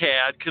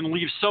 MCAD can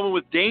leave someone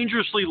with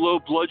dangerously low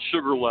blood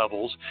sugar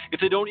levels if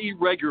they don't eat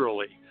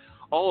regularly.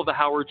 All of the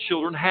Howard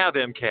children have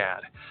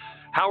MCAD.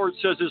 Howard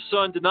says his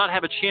son did not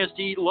have a chance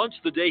to eat lunch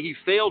the day he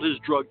failed his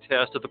drug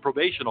test at the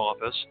probation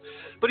office,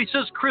 but he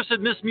says Chris had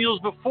missed meals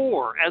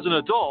before as an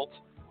adult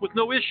with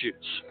no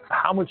issues.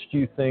 How much do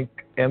you think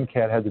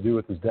MCAD had to do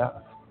with his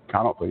death?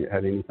 I don't think it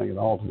had anything at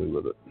all to do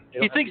with it.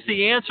 He thinks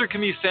the answer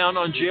can be found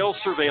on jail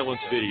surveillance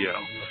video.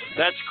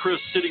 That's Chris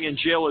sitting in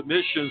jail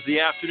admissions the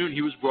afternoon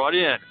he was brought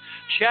in,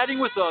 chatting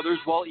with others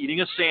while eating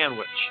a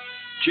sandwich.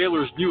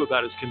 Jailers knew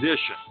about his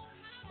condition.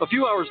 A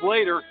few hours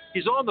later,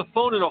 he's on the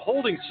phone in a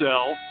holding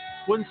cell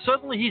when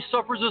suddenly he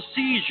suffers a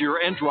seizure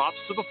and drops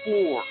to the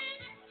floor.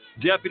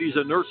 Deputies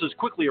and nurses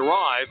quickly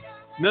arrive,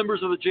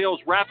 members of the jail's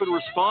rapid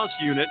response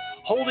unit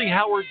holding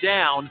Howard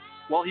down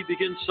while he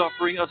begins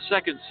suffering a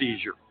second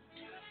seizure.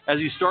 As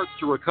he starts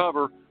to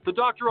recover, the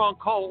doctor on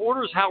call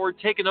orders Howard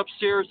taken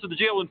upstairs to the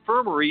jail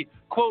infirmary,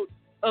 quote,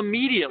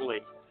 immediately.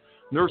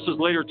 Nurses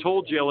later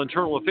told jail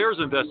internal affairs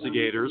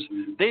investigators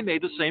they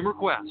made the same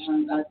request.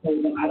 I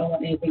told them I don't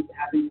want anything to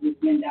happen to this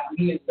man down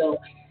here, so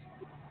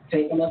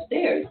take him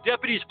upstairs.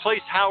 Deputies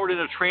placed Howard in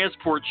a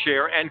transport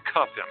chair and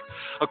cuffed him.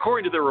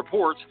 According to their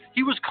reports,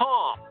 he was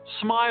calm,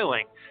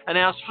 smiling, and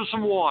asked for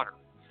some water.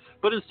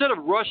 But instead of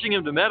rushing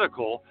him to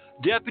medical,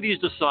 deputies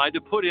decide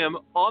to put him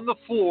on the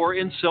floor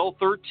in cell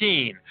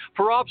 13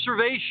 for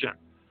observation,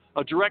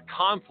 a direct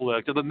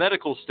conflict of the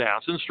medical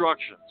staff's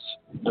instructions.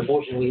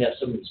 Unfortunately, we have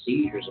so many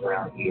seizures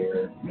around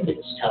here, and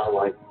it's kind of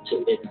like,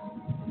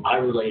 I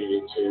related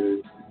it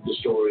to the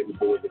story of the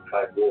boy that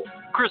cried wolf.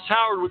 Chris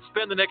Howard would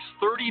spend the next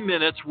 30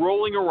 minutes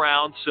rolling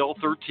around cell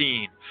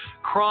 13,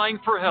 crying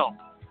for help,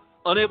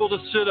 unable to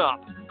sit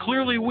up,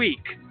 clearly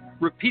weak,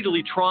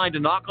 repeatedly trying to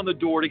knock on the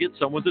door to get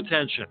someone's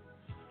attention.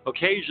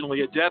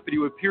 Occasionally, a deputy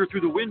would peer through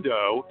the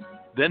window,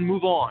 then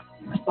move on.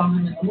 I saw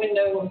him in the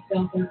window of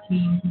cell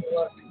 13. He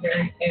looked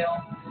very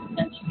pale, and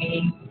to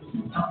me,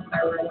 I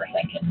remember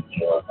thinking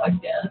he looked like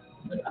death.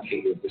 I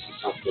figured this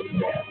is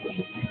something that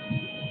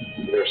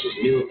the nurses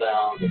knew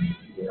about, and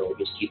we'll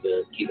just keep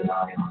an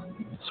eye on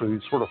it. So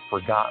he's sort of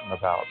forgotten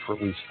about for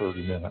at least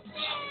 30 minutes.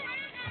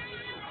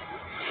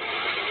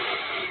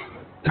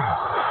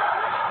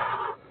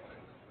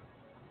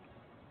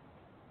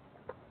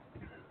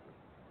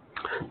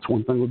 It's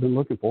one thing we've been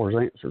looking for is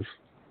answers.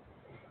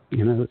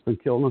 It's been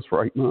killing us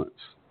for 8 months.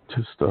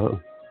 Just,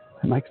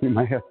 it makes me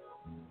mad. It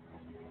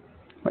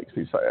makes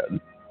me sad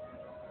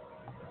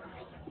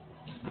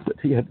that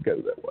he had to go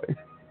that way.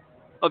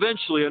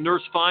 Eventually, a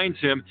nurse finds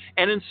him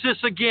and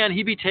insists again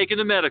he be taken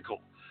to medical.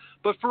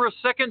 But for a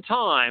second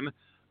time,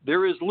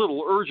 there is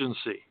little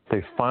urgency.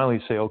 They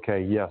finally say,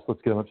 okay, yes,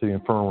 let's get him up to the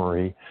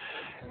infirmary.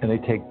 And they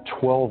take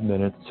 12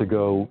 minutes to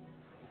go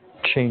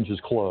change his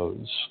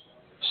clothes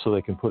so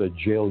they can put a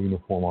jail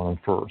uniform on him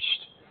first.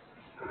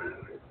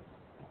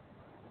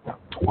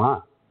 Why?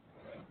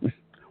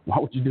 Why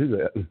would you do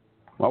that?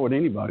 Why would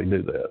anybody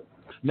do that?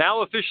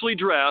 Now officially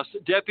dressed,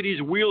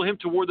 deputies wheel him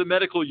toward the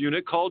medical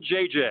unit called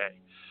JJ.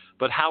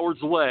 But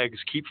Howard's legs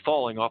keep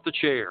falling off the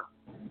chair.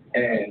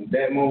 And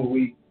that moment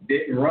we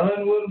didn't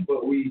run with him,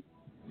 but we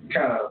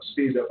kind of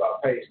speeded up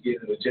our pace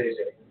getting to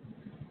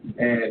JJ.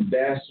 And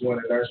that's when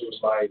the nurse was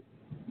like,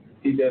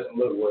 he doesn't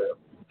look well.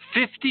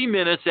 50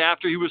 minutes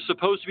after he was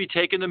supposed to be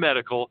taken to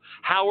medical,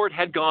 Howard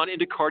had gone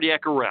into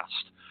cardiac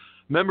arrest.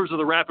 Members of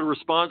the rapid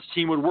response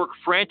team would work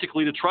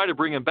frantically to try to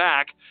bring him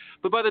back,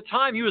 but by the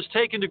time he was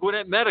taken to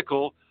Gwinnett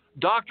Medical,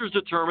 doctors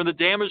determined the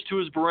damage to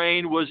his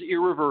brain was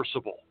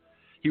irreversible.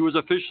 He was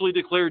officially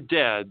declared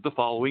dead the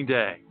following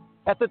day.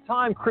 At the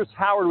time Chris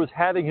Howard was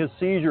having his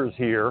seizures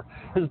here,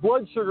 his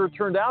blood sugar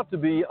turned out to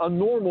be a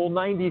normal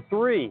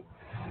 93.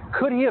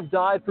 Could he have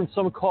died from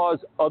some cause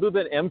other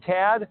than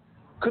MCAD?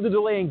 Could the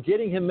delay in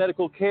getting him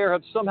medical care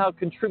have somehow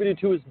contributed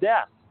to his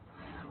death?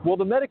 Well,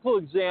 the medical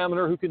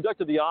examiner who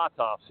conducted the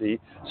autopsy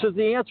says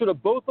the answer to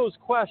both those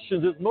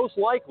questions is most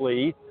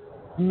likely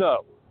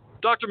no.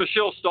 Dr.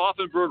 Michelle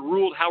Stauffenberg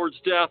ruled Howard's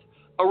death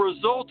a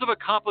result of a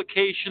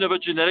complication of a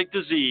genetic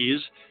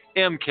disease,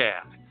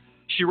 MCAD.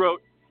 She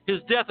wrote, his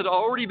death had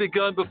already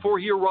begun before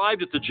he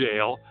arrived at the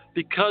jail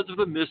because of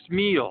the missed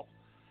meal.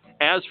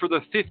 As for the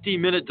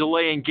 50-minute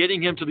delay in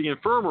getting him to the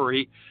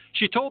infirmary,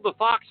 she told the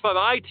Fox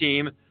 5i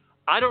team,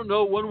 I don't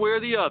know one way or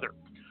the other.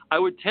 I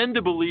would tend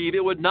to believe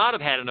it would not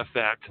have had an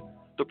effect.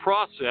 The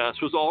process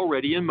was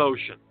already in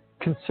motion.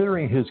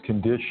 Considering his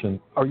condition,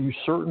 are you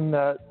certain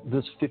that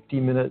this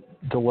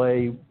 50-minute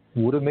delay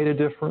would have made a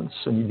difference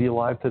and you'd be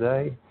alive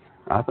today?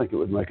 I think it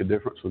would make a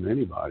difference with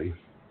anybody.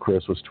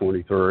 Chris was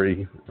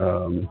 23,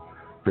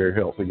 very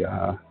healthy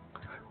guy,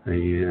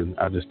 and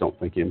I just don't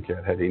think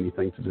MCAT had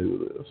anything to do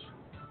with this.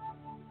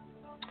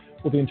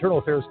 Well, the internal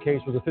affairs case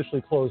was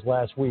officially closed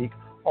last week.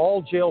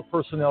 All jail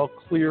personnel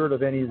cleared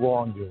of any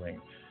wrongdoing.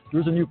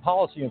 There's a new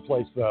policy in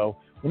place, though.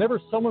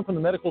 Whenever someone from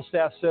the medical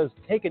staff says,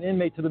 take an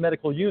inmate to the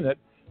medical unit,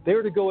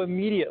 they're to go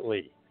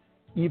immediately,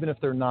 even if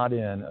they're not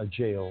in a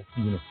jail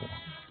uniform.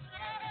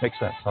 Makes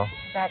sense, huh?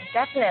 That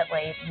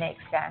definitely makes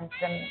sense.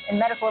 And in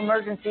medical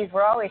emergencies,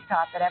 we're always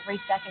taught that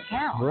every second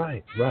counts.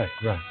 Right.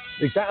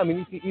 Exactly. I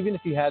mean, even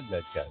if he had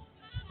MedCat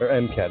or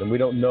MCAT, and we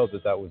don't know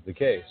that was the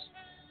case,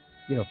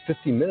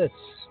 50 minutes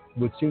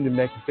would seem to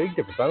make a big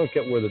difference. I don't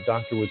get where the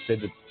doctor would say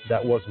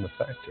that wasn't a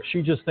factor.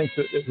 She just thinks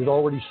that it had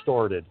already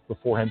started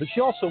beforehand. But she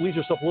also leaves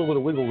herself a little bit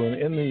of wiggle room.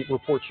 In the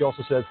report, she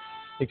also says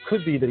it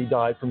could be that he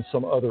died from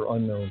some other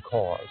unknown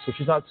cause. So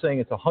she's not saying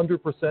it's 100%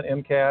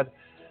 MCAD.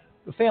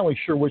 The family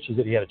sure wishes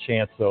that he had a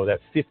chance, though, that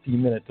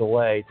 50-minute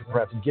delay to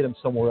perhaps get him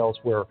somewhere else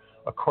where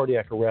a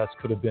cardiac arrest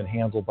could have been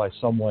handled by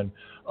someone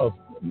of,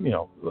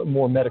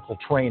 more medical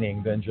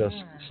training than just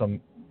some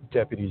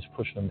deputies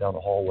pushing him down the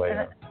hallway in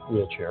a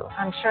wheelchair.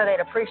 I'm sure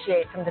they'd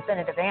appreciate some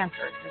definitive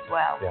answers as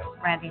well. Yeah.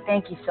 Randy,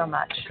 thank you so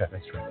much. Okay,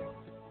 thanks, Randy.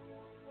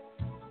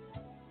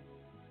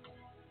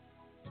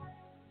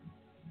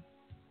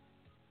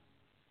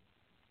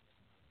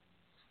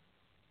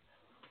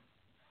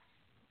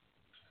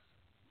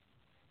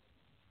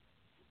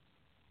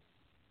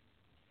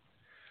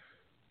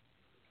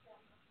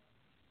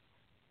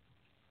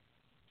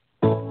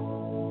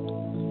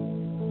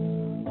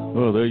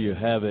 Well, there you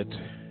have it.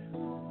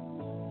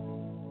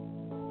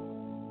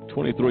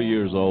 23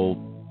 years old.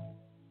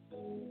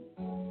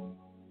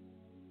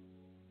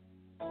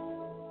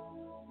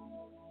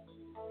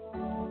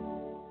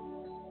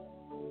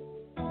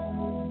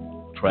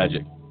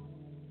 Tragic.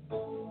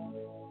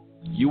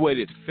 You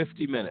waited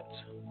 50 minutes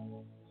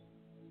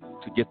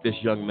to get this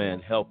young man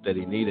help that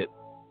he needed.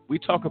 We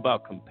talk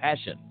about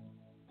compassion.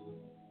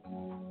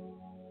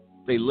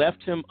 They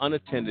left him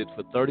unattended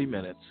for 30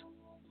 minutes.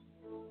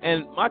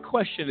 And my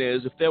question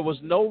is, if there was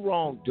no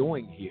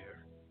wrongdoing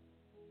here,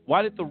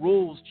 why did the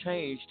rules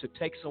change to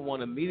take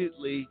someone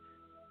immediately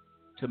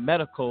to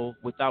medical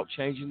without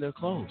changing their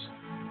clothes?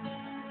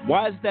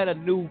 Why is that a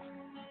new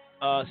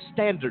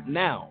standard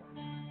now?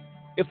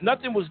 If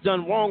nothing was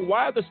done wrong,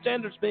 why are the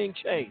standards being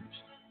changed?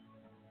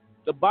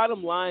 The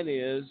bottom line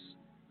is,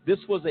 this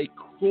was a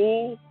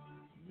cruel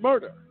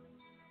murder,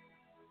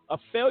 a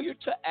failure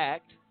to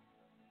act.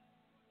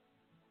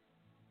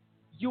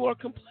 You are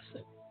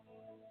complicit.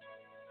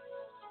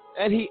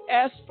 And he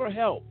asked for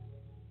help.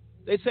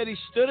 They said he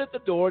stood at the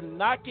door,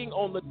 knocking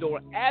on the door,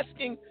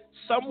 asking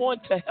someone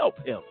to help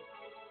him.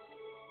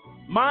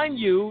 Mind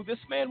you, this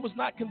man was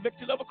not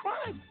convicted of a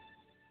crime.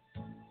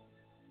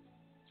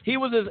 He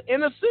was as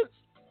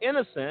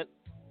innocent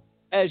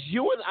as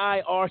you and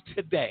I are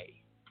today.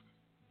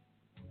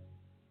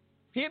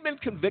 He had been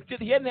convicted.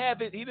 He didn't have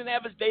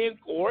his day in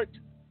court.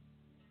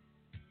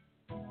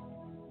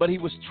 But he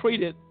was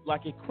treated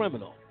like a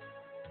criminal.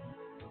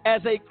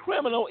 As a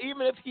criminal,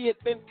 even if he had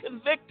been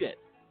convicted.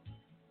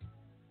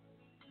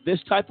 This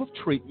type of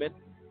treatment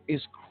is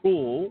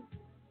cruel,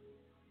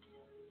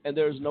 and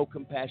there is no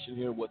compassion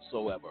here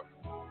whatsoever.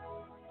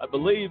 I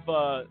believe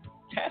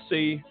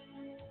Cassie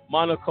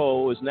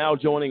Monaco is now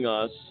joining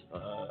us,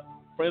 a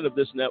friend of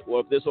this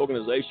network, this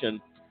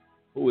organization,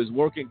 who is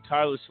working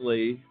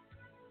tirelessly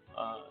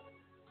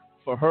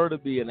for her to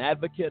be an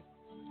advocate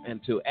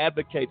and to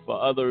advocate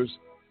for others.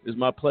 It is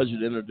my pleasure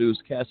to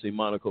introduce Cassie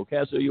Monaco.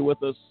 Cassie, are you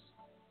with us?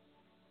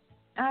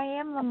 I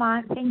am,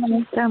 Lamont. Thank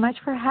you so much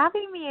for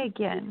having me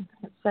again.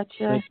 It's such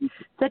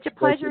a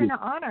pleasure and an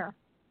honor.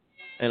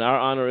 And our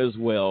honor as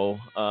well.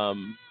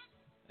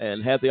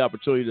 And had the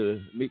opportunity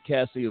to meet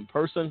Cassie in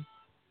person.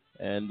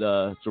 And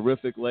a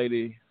terrific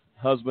lady,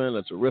 husband,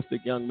 a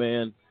terrific young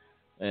man.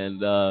 And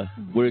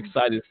we're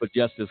excited for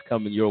justice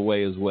coming your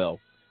way as well.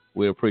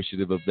 We're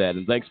appreciative of that.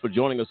 And thanks for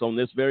joining us on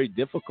this very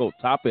difficult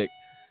topic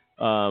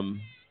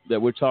that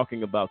we're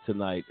talking about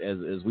tonight.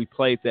 As we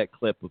played that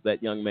clip of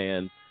that young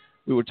man,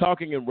 we were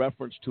talking in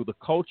reference to the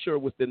culture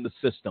within the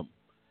system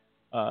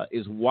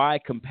is why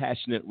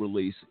compassionate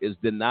release is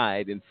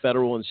denied in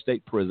federal and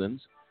state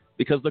prisons,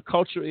 because the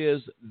culture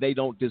is they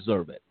don't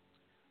deserve it.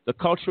 The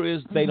culture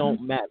is they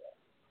don't matter.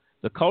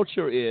 The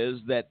culture is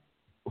that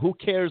who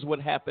cares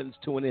what happens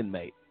to an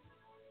inmate?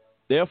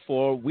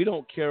 Therefore, we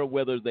don't care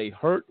whether they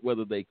hurt,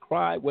 whether they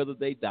cry, whether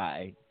they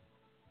die.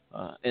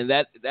 And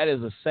that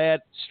is a sad,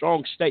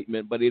 strong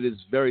statement, but it is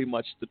very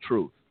much the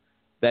truth.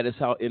 That is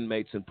how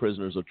inmates and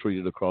prisoners are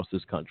treated across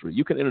this country.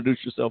 You can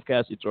introduce yourself,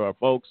 Cassie, to our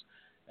folks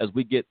as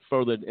we get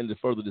further into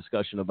further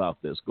discussion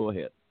about this. Go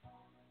ahead.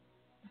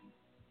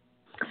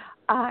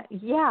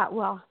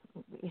 Well,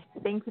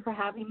 thank you for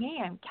having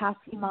me. I'm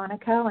Cassie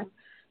Monaco,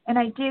 and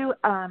I do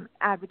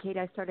advocate.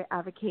 I started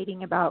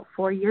advocating about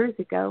 4 years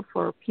ago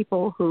for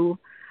people who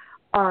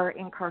are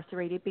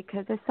incarcerated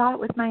because I saw it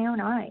with my own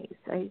eyes.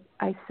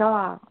 I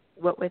saw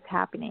what was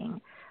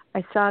happening.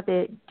 I saw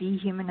the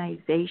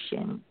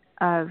dehumanization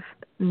of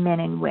men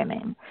and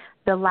women,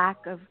 the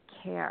lack of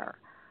care,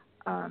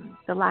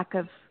 the lack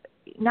of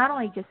not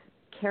only just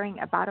caring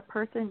about a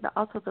person, but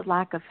also the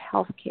lack of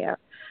health care,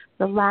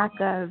 the lack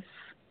of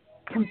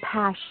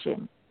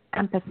compassion,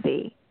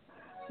 empathy.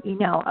 You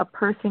know, a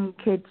person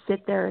could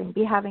sit there and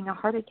be having a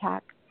heart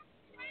attack,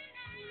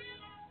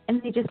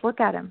 and they just look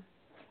at him.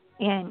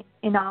 And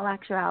in all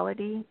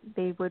actuality,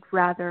 they would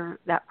rather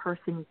that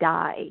person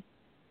die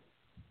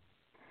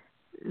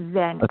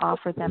than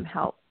offer them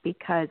help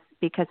because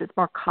it's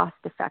more cost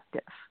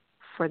effective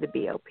for the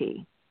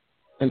BOP.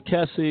 And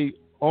Cassie,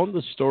 on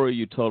the story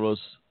you told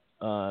us,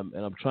 and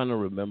I'm trying to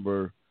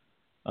remember,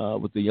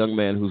 with the young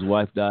man whose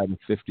wife died in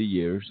 50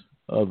 years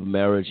of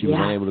marriage, he was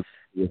unable to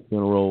go to a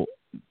funeral.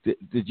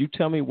 Did you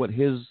tell me what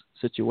his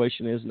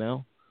situation is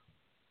now?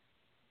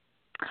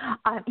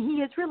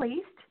 He is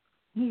released.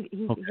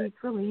 He's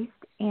released,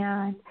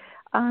 and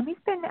he's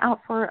been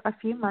out for a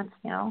few months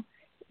now,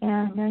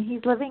 and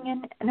he's living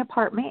in an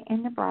apartment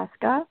in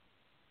Nebraska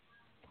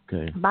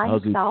by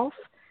himself.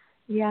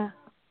 Yeah,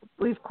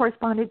 we've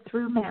corresponded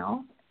through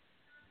mail,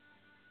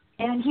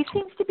 and he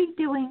seems to be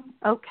doing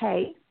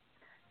okay.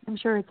 I'm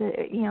sure it's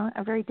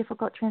a very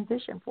difficult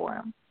transition for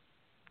him.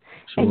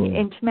 Sure.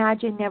 And to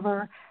imagine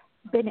never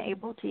been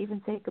able to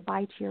even say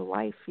goodbye to your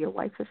wife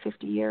of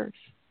 50 years.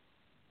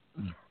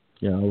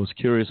 Yeah, I was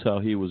curious how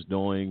he was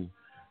doing.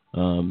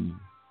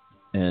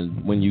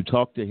 And when you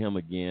talk to him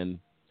again,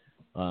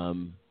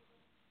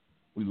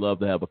 we'd love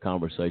to have a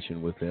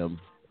conversation with him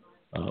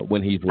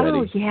when he's ready.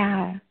 Oh,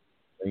 yeah.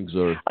 Things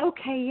are...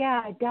 Okay,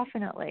 yeah,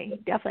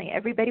 definitely.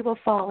 Everybody will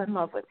fall in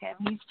love with him.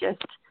 He's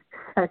just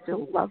such a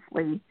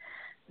lovely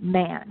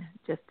man,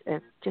 just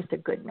a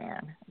good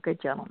man, a good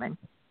gentleman.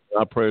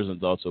 Our prayers and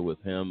thoughts are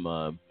with him.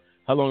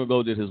 How long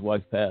ago did his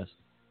wife pass?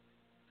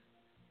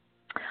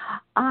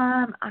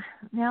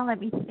 Now let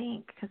me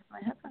think, because my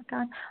husband's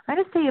gone. I'm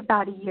going to say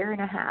about a year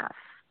and a half.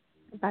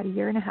 About a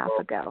year and a half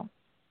ago.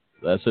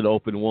 That's an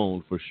open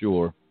wound for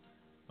sure.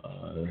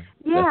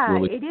 Yeah,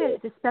 it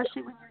is,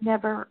 especially when you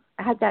never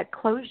had that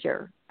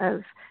closure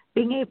of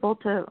being able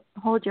to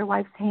hold your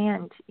wife's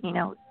hand,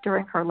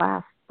 during her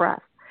last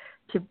breath,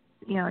 to,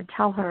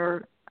 tell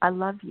her, I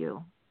love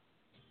you,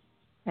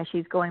 as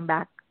she's going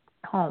back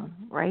home,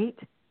 right?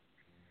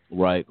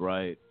 Right.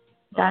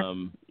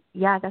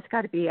 That's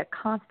got to be a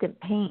constant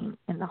pain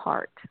in the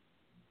heart.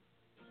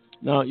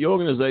 Now, your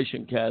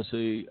organization,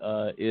 Cassie,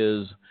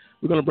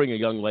 we're going to bring a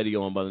young lady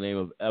on by the name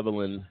of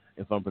Evelyn,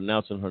 if I'm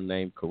pronouncing her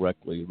name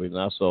correctly.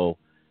 So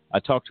I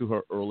talked to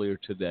her earlier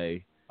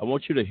today. I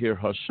want you to hear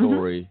her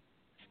story.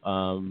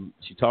 Mm-hmm.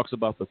 She talks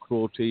about the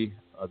cruelty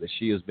that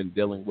she has been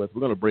dealing with. We're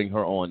going to bring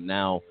her on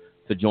now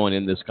to join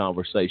in this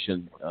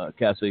conversation.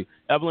 Cassie,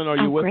 Evelyn, are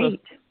you with us?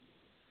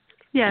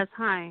 Yes,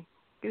 hi.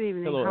 Good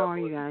evening. Hello, how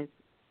Evelyn. Are you guys?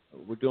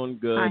 We're doing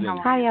good.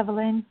 Hi,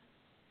 Evelyn.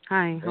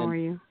 Hi, how are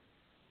you?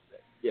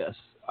 Yes,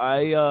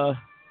 I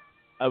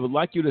would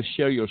like you to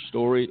share your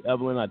story,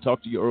 Evelyn. I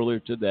talked to you earlier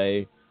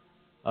today.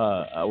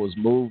 I was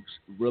moved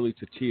really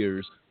to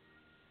tears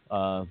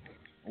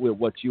with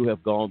what you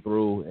have gone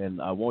through, and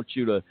I want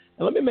you to, and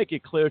let me make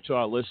it clear to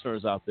our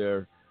listeners out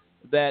there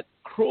that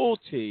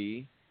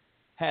cruelty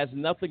has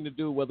nothing to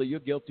do whether you're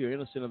guilty or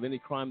innocent of any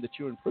crime that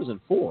you're in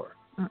prison for.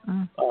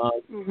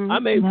 You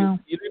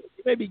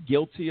may be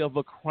guilty of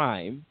a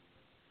crime,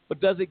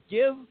 but does it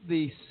give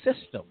the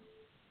system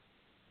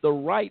the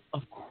right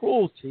of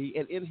cruelty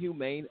and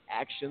inhumane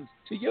actions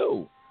to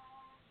you?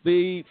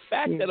 The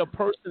fact that a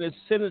person is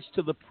sentenced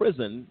to the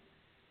prison,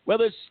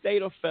 whether it's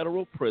state or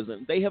federal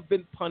prison, they have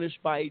been punished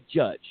by a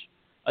judge.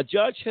 A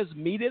judge has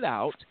meted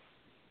out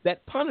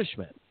that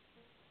punishment.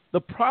 The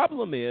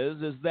problem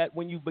is that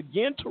when you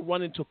begin to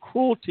run into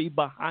cruelty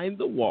behind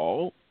the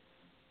wall,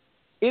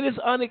 it is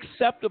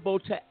unacceptable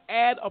to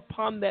add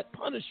upon that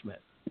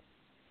punishment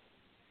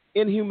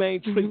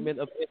inhumane treatment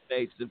of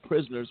inmates and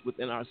prisoners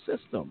within our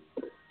system.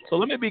 So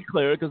let me be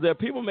clear, because there are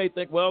people who may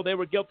think, well, they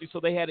were guilty, so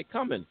they had it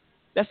coming.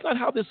 That's not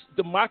how this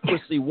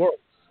democracy works.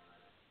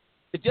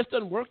 It just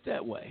doesn't work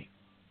that way.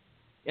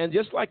 And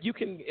just like you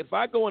can, if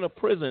I go in a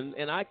prison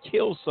and I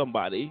kill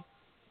somebody,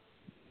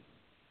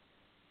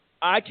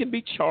 I can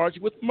be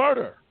charged with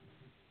murder.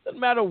 Doesn't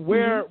matter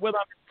whether I'm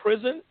in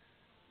prison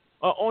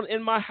or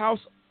in my house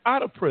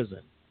out of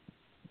prison.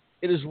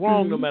 It is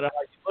wrong no matter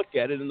how you look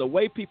at it. And the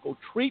way people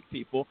treat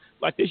people,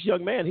 like this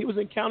young man, he was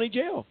in county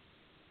jail.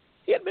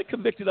 He had been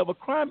convicted of a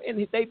crime,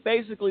 and they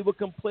basically were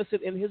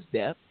complicit in his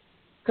death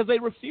because they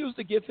refused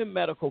to give him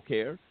medical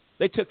care.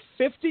 They took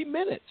 50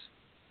 minutes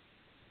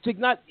to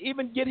not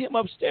even get him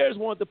upstairs,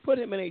 wanted to put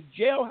him in a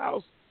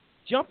jailhouse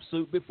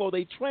jumpsuit before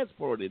they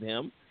transported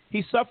him.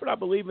 He suffered, I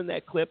believe in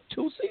that clip,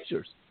 2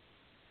 seizures,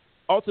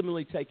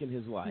 ultimately taking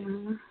his life.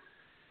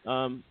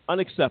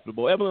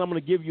 Unacceptable. Evelyn, I'm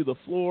going to give you the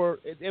floor.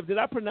 Did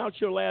I pronounce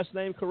your last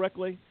name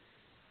correctly?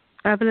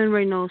 Evelyn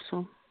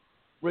Reynoso.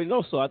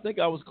 Reynoso. I think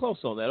I was close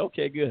on that.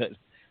 Okay, good.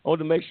 I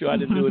wanted to make sure I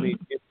didn't do any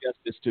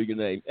injustice to your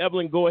name.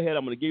 Evelyn, go ahead.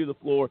 I'm going to give you the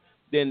floor.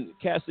 Then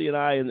Cassie and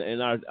I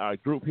and our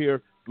group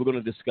here, we're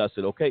going to discuss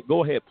it. Okay,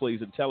 go ahead,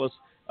 please, and tell us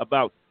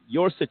about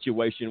your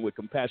situation with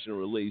compassionate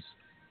release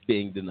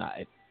being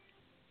denied.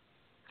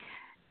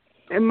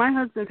 And my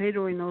husband,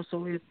 Pedro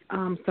Reynoso, is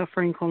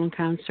suffering colon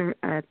cancer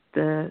at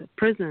the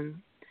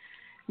prison.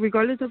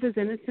 Regardless of his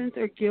innocence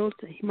or guilt,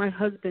 my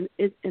husband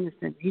is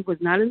innocent. He was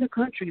not in the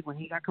country when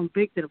he got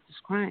convicted of this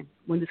crime,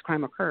 when this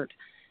crime occurred.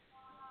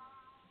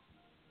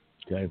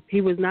 Okay. He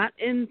was not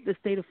in the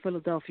state of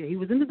Philadelphia. He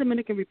was in the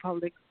Dominican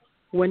Republic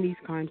when these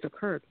crimes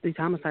occurred, these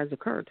homicides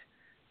occurred.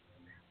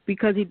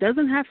 Because he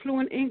doesn't have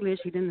fluent English,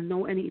 he didn't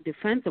know any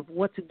defense of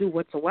what to do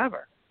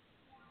whatsoever.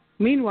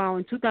 Meanwhile,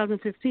 in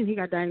 2015, he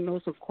got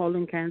diagnosed with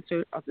colon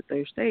cancer of the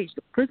third stage.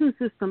 The prison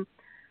system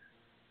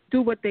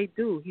do what they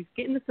do. He's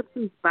getting the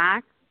symptoms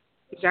back.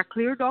 He got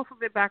cleared off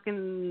of it back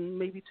in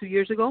maybe 2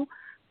 years ago,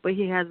 but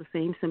he has the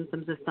same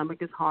symptoms. His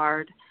stomach is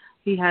hard.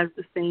 He has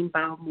the same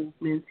bowel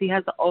movements. He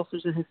has the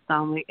ulcers in his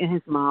stomach, in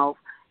his mouth.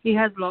 He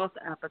has lost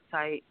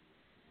appetite,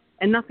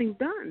 and nothing's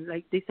done.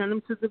 Like, they send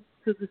him to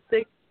the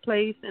sick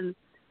place, and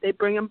they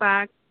bring him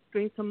back,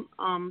 drink some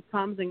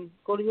Tums, and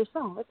go to your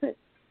cell. That's it.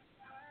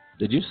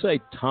 Did you say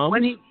Tums?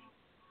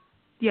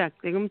 Yeah,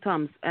 they give him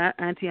Tums,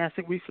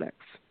 anti-acid reflux.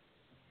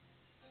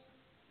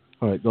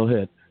 All right, go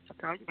ahead.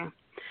 Okay.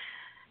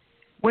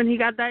 When he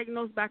got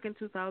diagnosed back in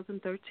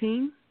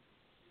 2013,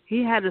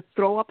 he had to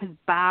throw up his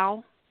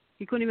bowel.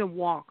 He couldn't even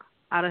walk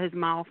out of his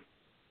mouth,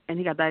 and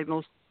he got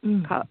diagnosed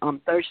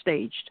third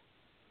staged.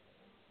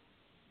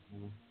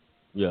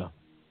 Yeah.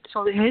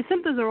 So his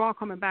symptoms are all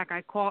coming back.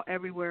 I call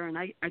everywhere, and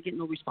I get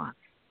no response.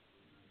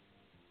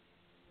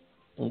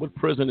 What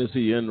prison is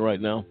he in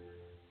right now?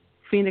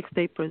 Phoenix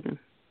State Prison.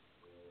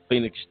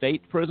 Phoenix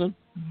State Prison?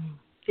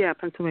 Yeah,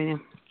 Pennsylvania.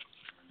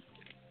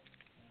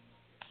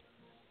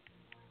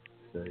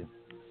 Okay.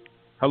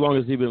 How long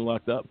has he been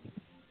locked up?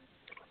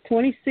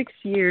 26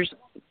 years.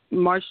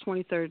 March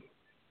 23rd,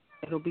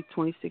 it'll be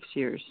 26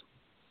 years.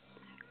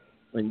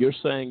 And you're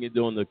saying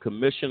during the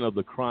commission of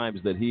the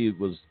crimes that he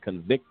was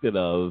convicted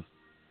of,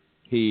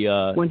 he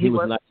was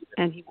not.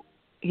 And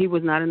he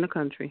was not in the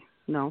country.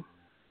 No.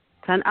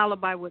 10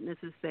 alibi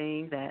witnesses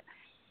saying that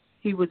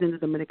he was in the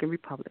Dominican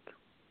Republic.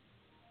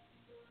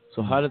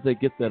 So how did they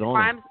get that on?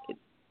 Crimes,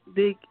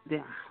 the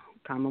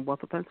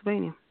Commonwealth of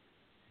Pennsylvania.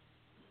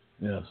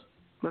 Yes.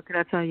 What could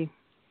I tell you?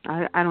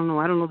 I don't know.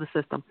 I don't know the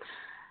system.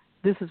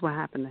 This is what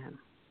happened to him.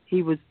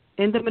 He was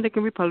in the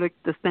Dominican Republic.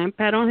 The stamp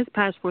pad on his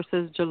passport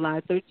says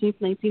July 13th,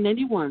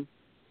 1991.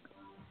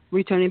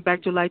 Returning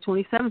back July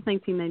 27th,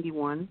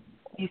 1991.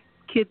 These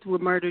kids were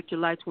murdered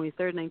July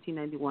 23rd,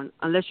 1991.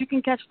 Unless you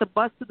can catch the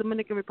bus to the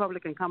Dominican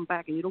Republic and come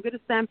back and you don't get a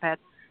stamp pad,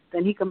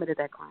 then he committed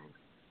that crime.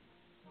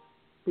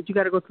 But you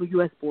got to go through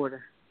U.S.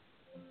 border.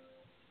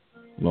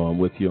 No, I'm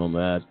with you on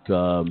that.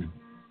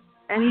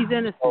 And he's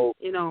innocent.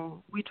 You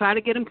know, we tried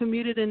to get him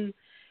commuted in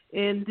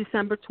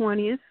December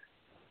 20th,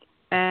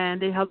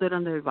 and they held it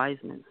under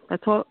advisement.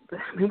 That's all.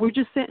 I mean, we're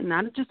just sitting.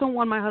 I just don't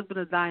want my husband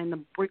to die in the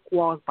brick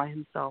walls by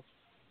himself.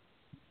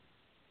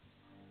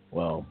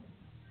 Well,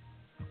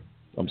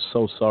 I'm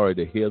so sorry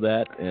to hear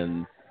that.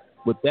 And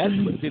with that,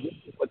 this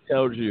is what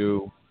tells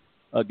you,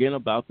 again,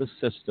 about the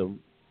system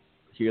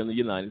here in the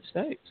United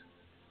States.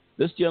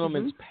 This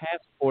gentleman's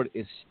passport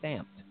is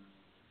stamped.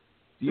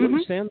 Do you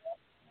understand that?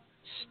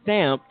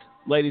 Stamped,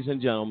 ladies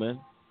and gentlemen.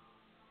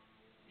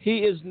 He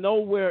is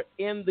nowhere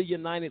in the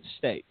United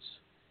States.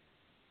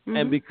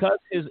 And because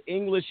his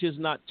English is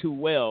not too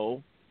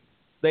well,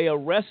 they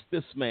arrest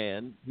this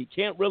man. He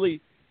can't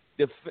really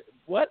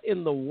what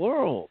in the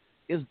world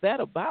is that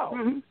about?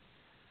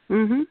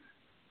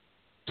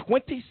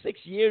 26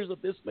 years of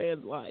this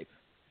man's life.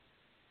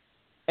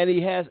 And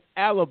he has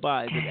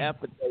alibis and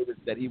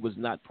affidavits that he was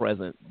not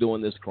present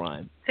during this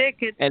crime.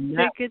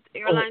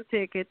 Airline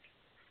tickets.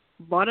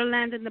 Bought a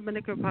land in the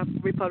Dominican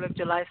Republic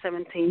July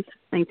 17th,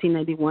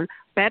 1991.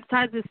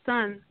 Baptized his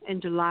son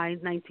in July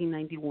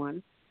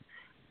 1991.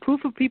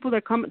 Proof of people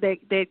that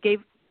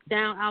gave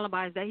down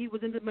alibis that he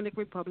was in the Dominican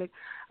Republic.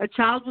 A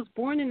child was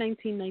born in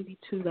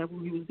 1992 that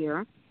he was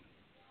there.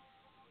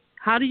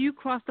 How do you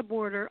cross the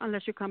border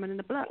unless you're coming in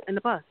the bus?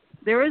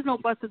 There is no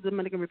bus to the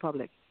Dominican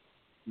Republic.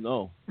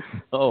 No.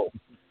 Oh,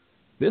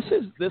 this.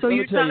 So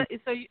you're telling.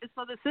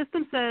 So the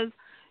system says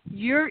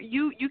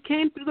you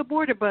came through the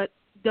border, but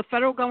the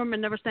federal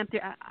government never stamped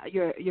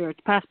your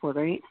passport,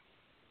 right?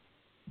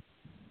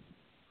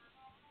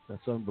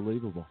 That's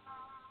unbelievable.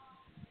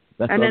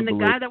 And then the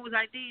guy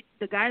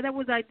that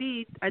was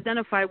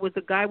identified was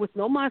the guy with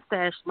no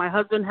mustache. My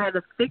husband had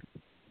a thick,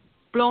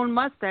 blown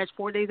mustache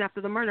 4 days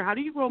after the murder. How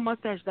do you grow a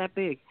mustache that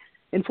big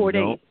in 4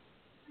 days?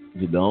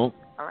 You don't.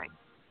 All right.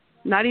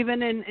 Not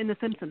even in The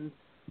Simpsons.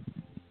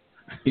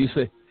 You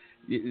say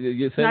not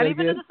that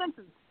even again? in The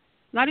Simpsons.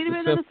 Not even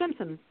in The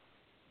Simpsons.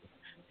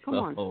 Come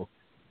on.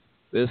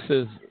 This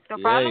is the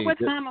problem with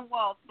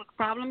Commonwealth. The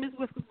problem is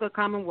with the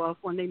Commonwealth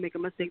when they make a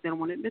mistake, they don't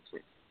want to admit to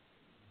it.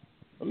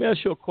 Let me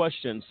ask you a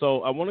question.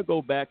 So I want to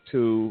go back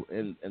to,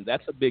 and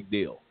that's a big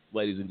deal,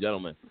 ladies and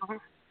gentlemen.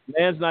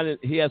 Man's not.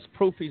 He has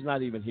proof he's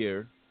not even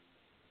here.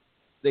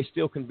 They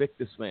still convict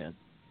this man.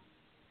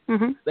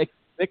 They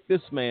convict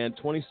this man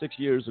 26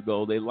 years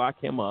ago. They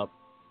lock him up.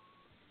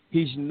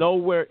 He's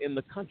nowhere in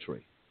the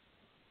country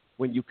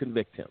when you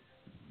convict him.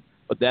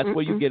 But that's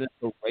where you get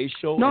into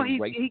racial. No, and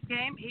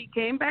he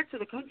came back to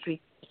the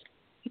country.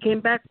 He came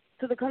back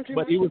to the country.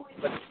 But he was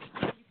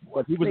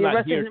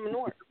not here. Him in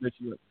Newark.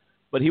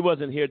 But he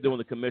wasn't here doing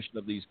the commission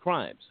of these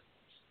crimes.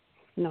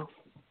 No.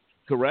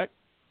 Correct?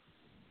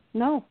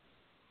 No.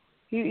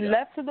 He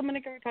left the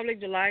Dominican Republic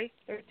July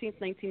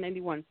 13th,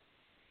 1991.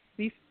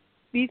 These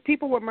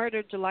people were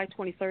murdered July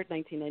 23rd,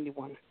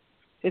 1991.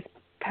 His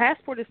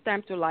passport is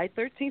stamped July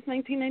 13th,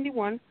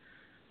 1991,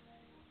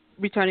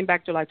 returning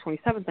back July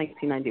 27th,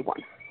 1991.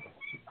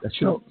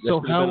 So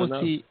how was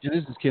he? And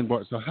this is Ken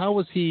Bart. So how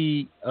was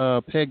he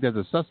pegged as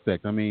a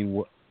suspect? I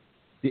mean,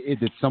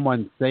 did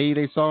someone say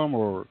they saw him,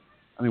 or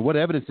I mean, what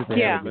evidence did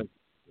they have?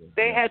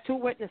 They had two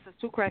witnesses,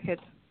 two crackheads,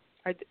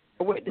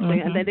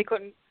 witnessing, and then they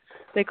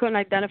couldn't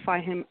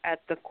identify him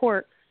at the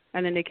court,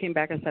 and then they came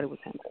back and said it was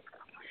him.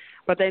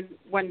 But then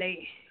when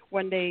they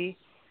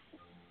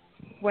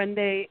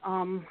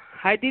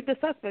ID'd the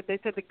suspect, they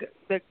said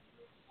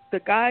the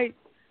guy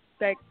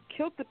that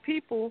killed the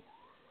people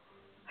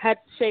had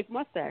shaved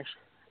mustache.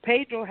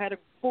 Pedro had a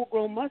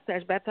full-grown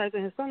mustache,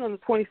 baptizing his son on the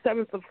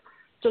 27th of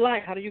July.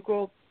 How do you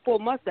grow a full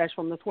mustache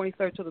from the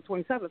 23rd to the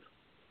 27th?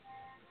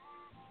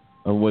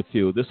 I'm with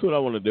you. This is what I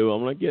want to do.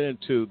 I'm going to get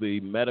into the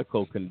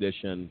medical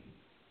condition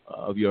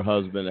of your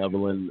husband,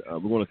 Evelyn. We're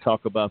going to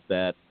talk about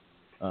that.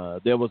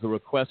 There was a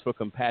request for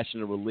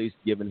compassionate release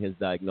given his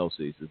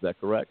diagnosis. Is that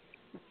correct?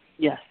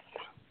 Yes.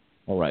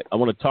 All right. I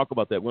want to talk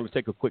about that. We're going to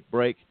take a quick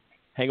break.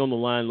 Hang on the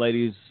line,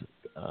 ladies.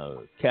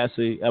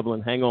 Cassie,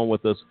 Evelyn, hang on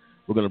with us.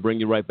 We're going to bring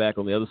you right back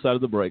on the other side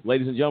of the break.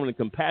 Ladies and gentlemen,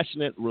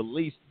 compassionate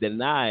release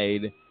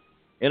denied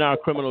in our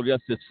criminal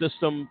justice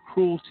system.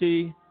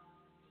 Cruelty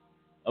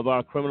of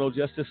our criminal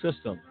justice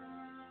system.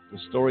 The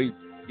story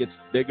gets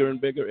bigger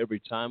and bigger every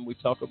time we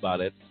talk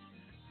about it.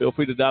 Feel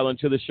free to dial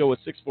into the show at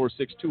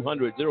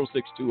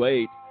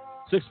 646-200-0628,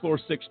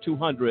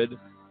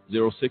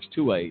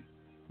 646-200-0628.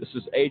 This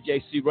is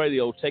AJC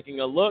Radio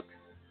taking a look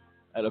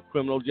at a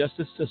criminal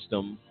justice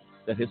system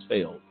that has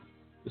failed.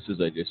 This is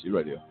AJC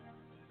Radio.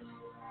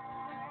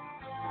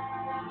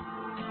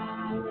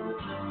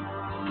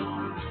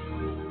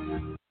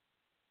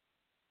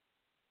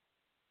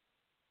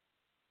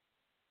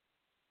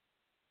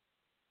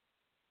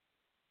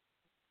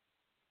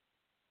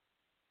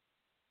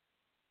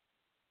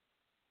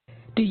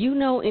 Do you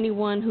know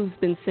anyone who's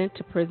been sent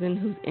to prison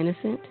who's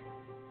innocent?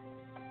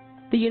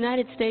 The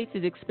United States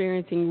is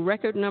experiencing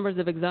record numbers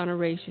of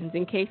exonerations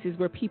in cases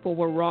where people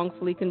were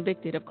wrongfully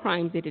convicted of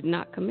crimes they did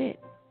not commit.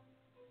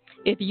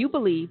 If you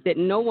believe that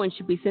no one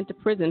should be sent to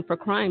prison for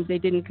crimes they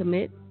didn't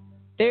commit,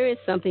 there is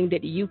something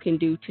that you can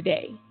do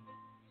today.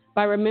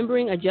 By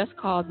remembering a just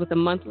cause with a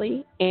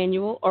monthly,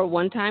 annual, or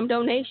one-time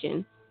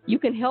donation, you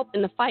can help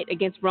in the fight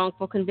against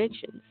wrongful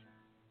convictions.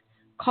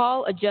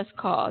 Call a just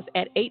cause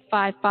at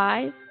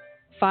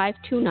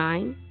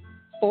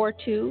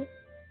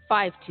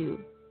 855-529-4252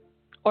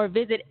 or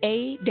visit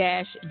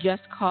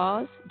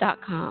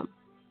a-justcause.com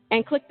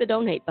and click the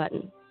donate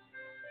button.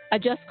 A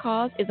Just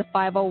Cause is a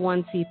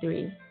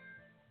 501c3.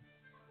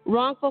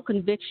 Wrongful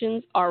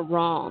convictions are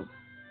wrong.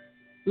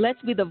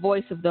 Let's be the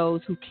voice of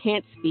those who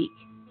can't speak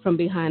from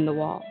behind the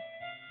wall.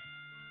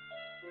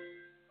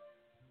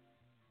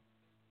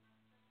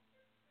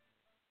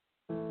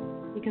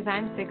 Because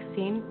I'm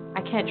 16,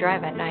 I can't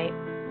drive at night.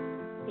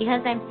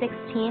 Because I'm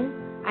 16,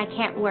 I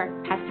can't work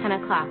past 10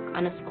 o'clock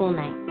on a school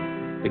night.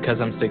 Because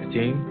I'm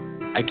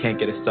 16, I can't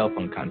get a cell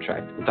phone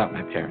contract without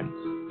my parents.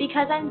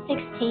 Because I'm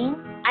 16,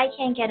 I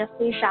can't get a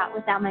flu shot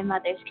without my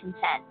mother's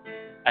consent.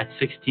 At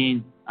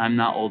 16, I'm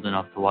not old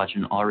enough to watch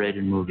an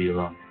R-rated movie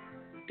alone.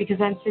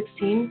 Because I'm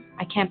 16,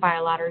 I can't buy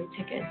a lottery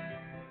ticket.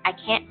 I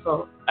can't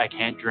vote. I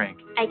can't drink.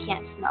 I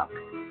can't smoke.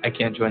 I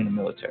can't join the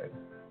military.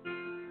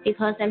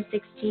 Because I'm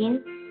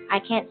 16, I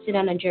can't sit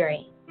on a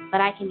jury,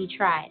 but I can be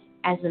tried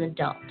as an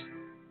adult.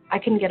 I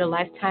can get a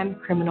lifetime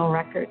criminal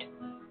record.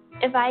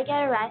 If I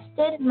get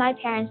arrested, my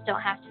parents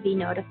don't have to be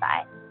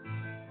notified.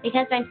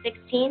 Because I'm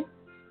 16,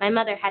 my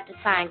mother had to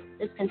sign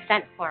this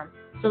consent form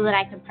so that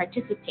I can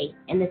participate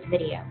in this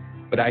video.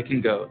 But I can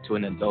go to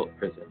an adult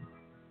prison.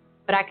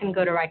 But I can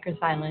go to Rikers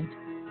Island.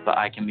 But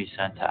I can be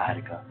sent to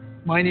Attica.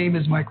 My name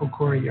is Michael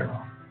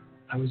Corriero.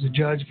 I was a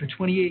judge for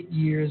 28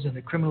 years in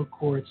the criminal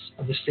courts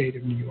of the state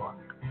of New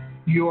York.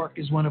 New York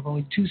is one of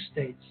only 2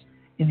 states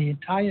in the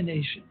entire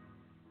nation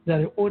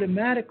that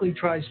automatically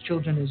tries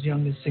children as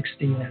young as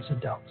 16 as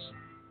adults.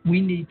 We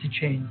need to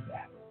change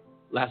that.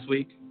 Last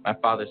week, my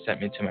father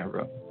sent me to my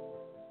room.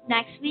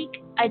 Next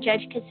week, a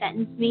judge could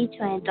sentence me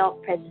to an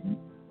adult prison.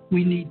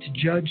 We need to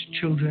judge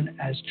children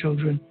as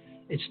children.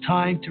 It's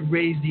time to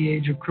raise the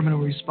age of criminal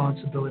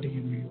responsibility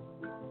in New York.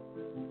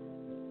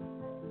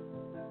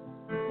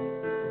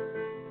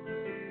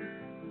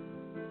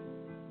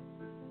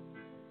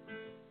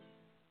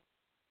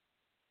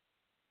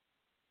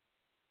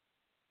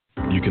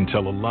 You can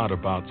tell a lot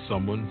about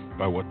someone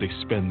by what they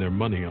spend their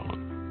money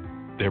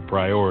on, their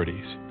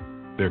priorities,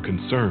 their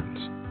concerns,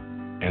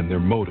 and their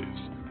motives.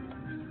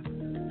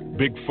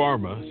 Big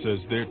Pharma says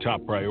their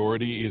top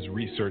priority is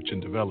research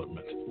and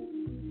development.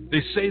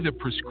 They say that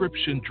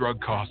prescription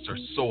drug costs are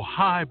so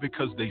high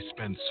because they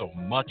spend so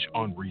much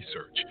on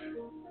research.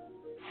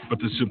 But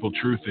the simple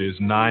truth is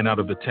 9 out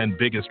of the 10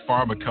 biggest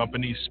pharma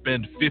companies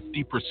spend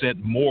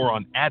 50% more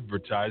on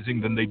advertising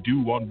than they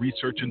do on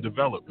research and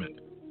development.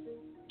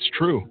 It's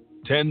true,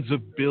 tens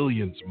of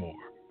billions more.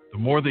 The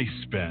more they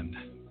spend,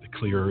 the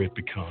clearer it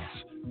becomes.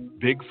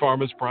 Big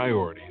Pharma's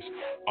priorities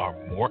are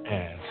more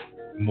ads,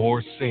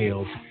 more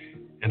sales,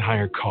 and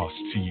higher costs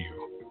to you.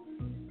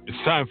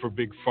 It's time for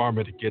Big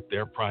Pharma to get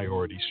their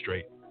priorities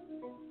straight.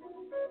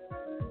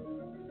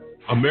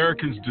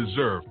 Americans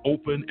deserve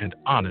open and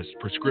honest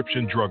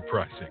prescription drug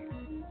pricing.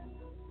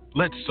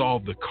 Let's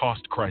solve the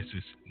cost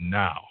crisis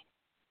now.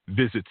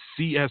 Visit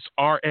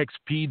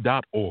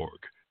csrxp.org.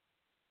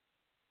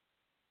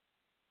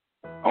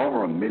 Over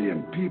 1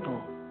 million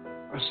people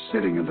are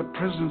sitting in the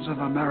prisons of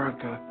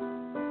America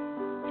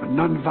for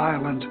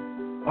nonviolent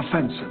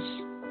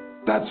offenses.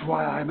 That's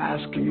why I'm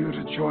asking you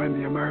to join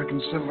the American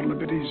Civil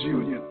Liberties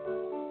Union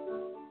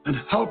and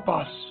help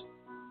us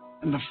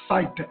in the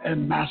fight to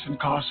end mass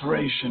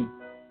incarceration.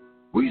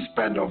 We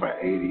spend over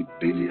 $80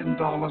 billion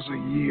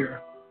a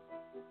year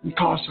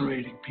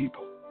incarcerating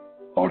people.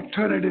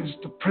 Alternatives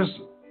to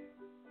prison,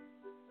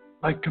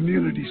 like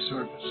community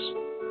service,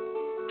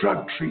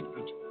 drug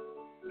treatment,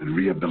 and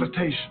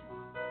rehabilitation,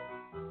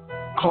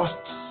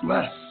 costs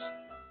less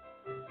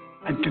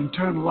and can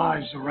turn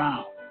lives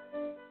around.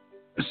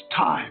 It's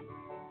time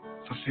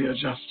for fair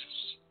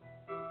justice.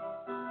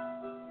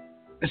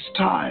 It's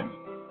time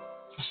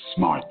for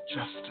smart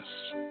justice.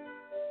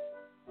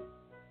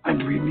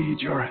 And we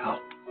need your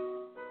help.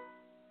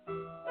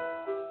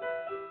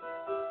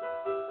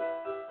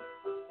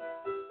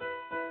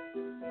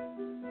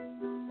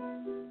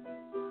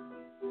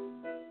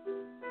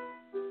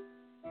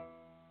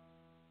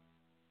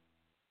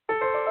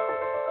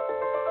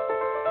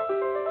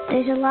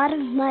 There's a lot of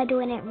mud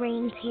when it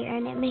rains here,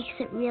 and it makes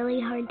it really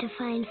hard to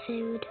find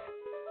food.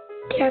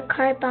 There are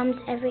car bombs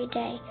every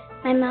day.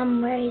 My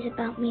mom worries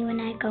about me when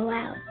I go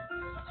out.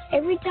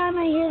 Every time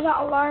I hear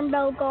the alarm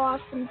bell go off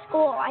in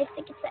school, I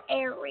think it's an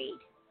air raid.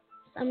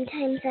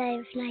 Sometimes I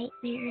have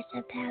nightmares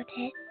about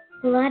it.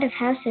 A lot of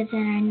houses in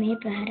our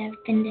neighborhood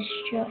have been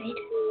destroyed.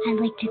 I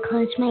like to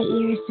close my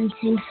ears and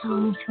sing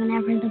songs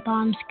whenever the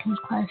bombs come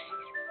close.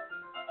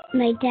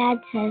 My dad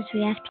says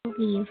we have to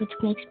leave, which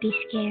makes me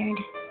scared.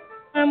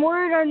 I'm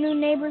worried our new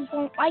neighbors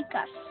won't like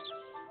us.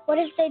 What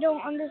if they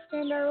don't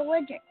understand our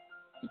religion?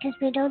 Because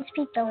we don't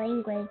speak the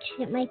language,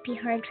 it might be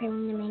hard for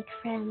them to make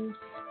friends.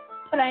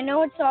 But I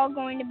know it's all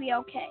going to be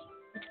okay.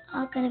 It's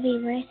all going to be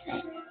worth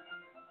it.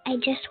 I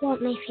just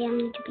want my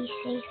family to be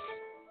safe.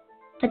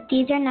 But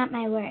these are not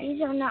my words.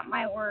 These are not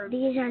my words.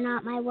 These are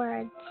not my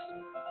words.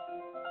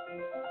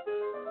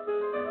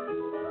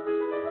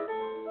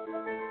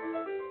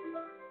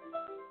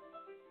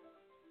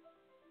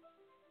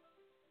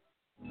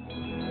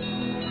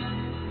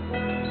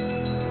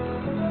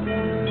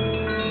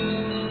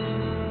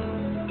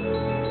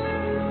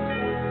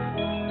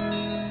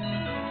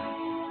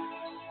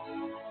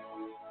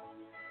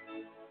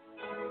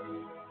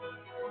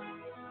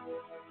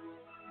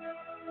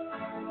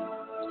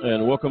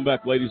 And welcome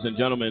back, ladies and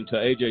gentlemen, to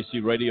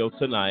AJC Radio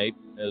tonight,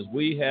 as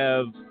we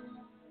have,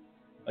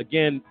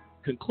 again,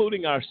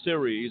 concluding our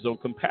series on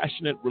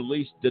compassionate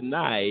release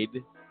denied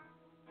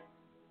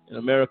in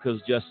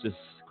America's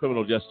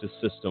criminal justice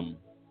system.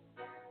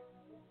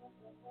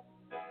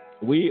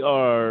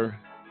 I'm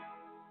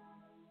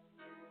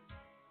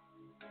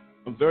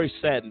very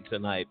saddened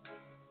tonight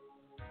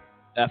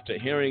after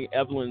hearing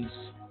Evelyn's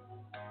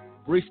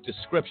brief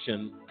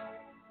description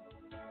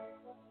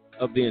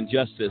of the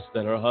injustice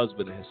that her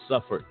husband has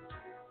suffered.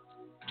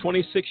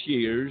 26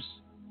 years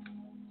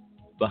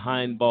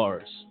behind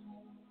bars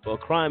for a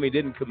crime he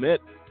didn't commit.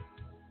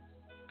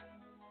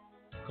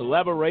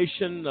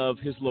 Collaboration of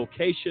his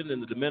location in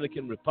the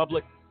Dominican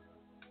Republic,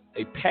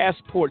 a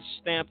passport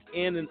stamped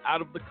in and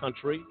out of the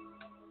country,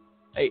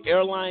 an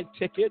airline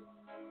ticket,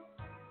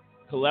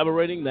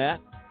 collaborating that.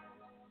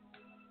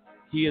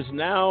 He is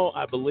now,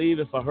 I believe,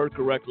 if I heard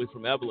correctly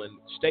from Evelyn,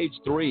 stage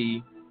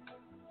 3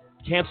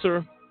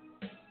 cancer,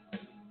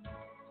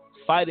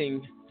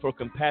 fighting for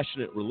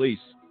compassionate release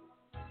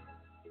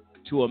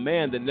to a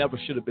man that never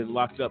should have been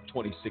locked up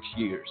 26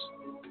 years.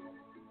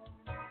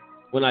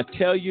 When I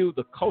tell you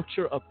the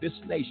culture of this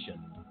nation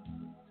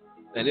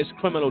and its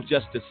criminal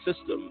justice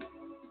system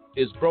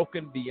is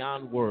broken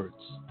beyond words.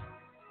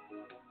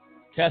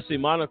 Cassie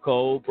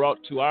Monaco brought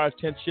to our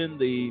attention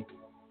the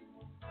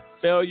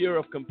failure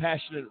of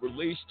compassionate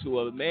release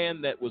to a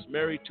man that was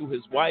married to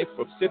his wife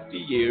for 50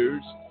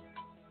 years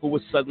who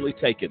was suddenly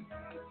taken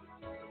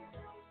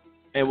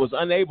and was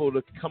unable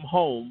to come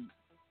home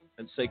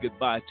and say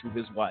goodbye to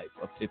his wife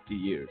of 50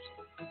 years.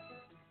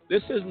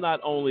 This is not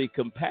only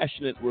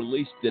compassionate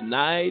release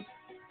denied,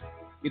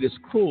 it is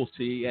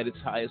cruelty at its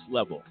highest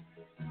level.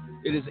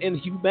 It is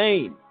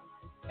inhumane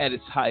at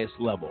its highest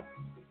level.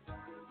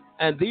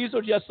 And these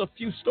are just a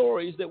few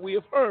stories that we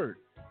have heard.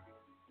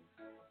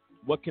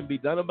 What can be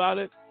done about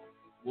it?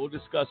 We'll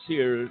discuss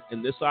here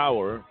in this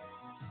hour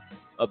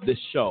of this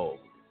show.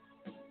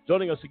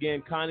 Joining us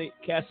again,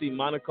 Cassie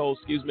Monaco,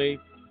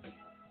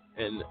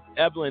 and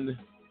Evelyn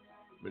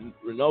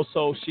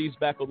Reynoso. She's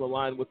back on the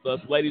line with us.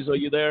 Ladies, are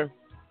you there?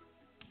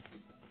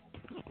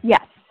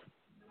 Yes.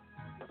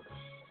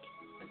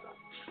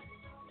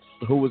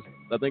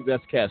 I think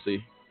that's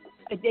Cassie.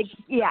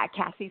 Yeah,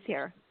 Cassie's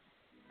here.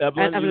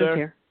 Evelyn, you there?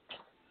 Here.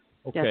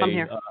 Okay. Yes, I'm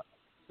here.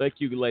 Thank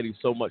you, ladies,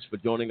 so much for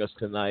joining us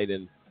tonight.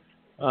 And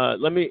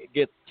let me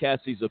get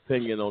Cassie's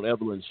opinion on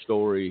Evelyn's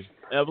story.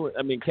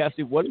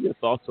 Cassie, what are your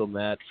thoughts on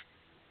that?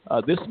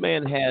 This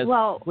man has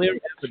clear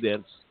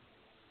evidence.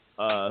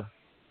 I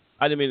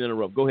didn't mean to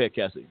interrupt. Go ahead,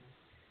 Cassie.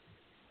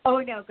 Oh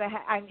no, go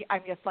ahead.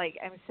 I'm just like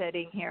I'm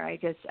sitting here.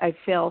 I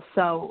feel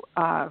so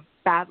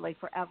badly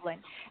for Evelyn.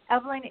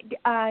 Evelyn,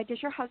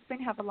 does your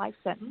husband have a life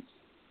sentence?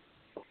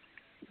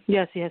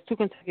 Yes, he has 2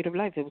 consecutive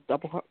lives. It was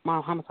double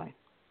homicide.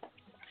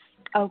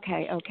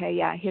 Okay,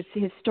 yeah. His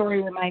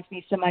story reminds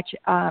me so much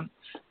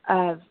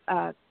of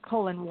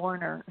Colin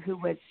Warner, who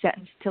was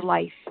sentenced to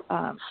life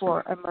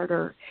for a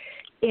murder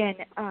in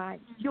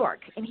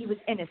York, and he was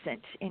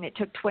innocent, and it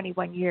took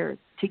 21 years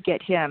to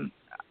get him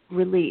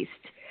released.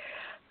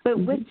 But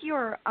with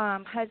your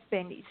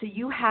husband, so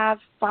you have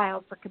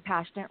filed for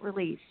compassionate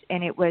release,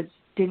 and it was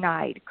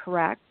denied,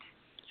 correct?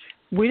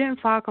 We didn't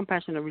file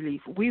compassionate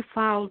relief. We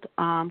filed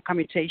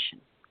commutation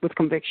with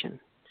conviction,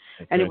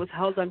 and it was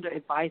held under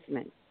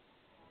advisement.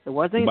 It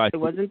wasn't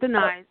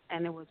denied,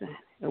 and it wasn't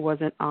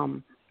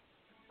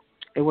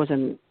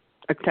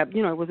accepted.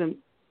 It wasn't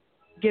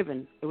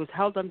given. It was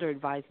held under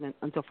advisement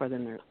until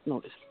further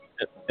notice.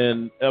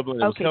 And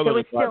Evelyn, okay, so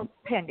it's still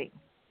pending.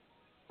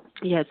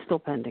 Yeah, it's still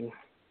pending.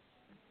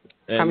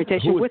 And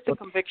commutation with the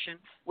conviction,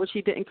 which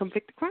he didn't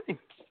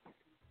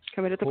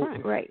committed the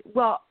crime. Right.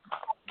 Well,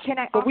 can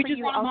I offer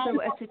you also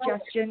a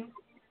suggestion?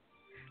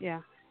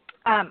 Yeah.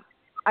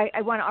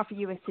 I want to offer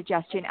you a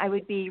suggestion. I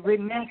would be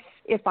remiss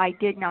if I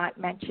did not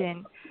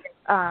mention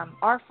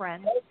our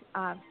friends,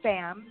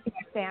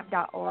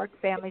 FAM.org,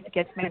 Families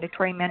Against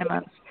Mandatory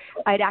Minimums.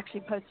 I'd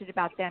actually posted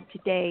about them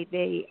today.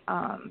 They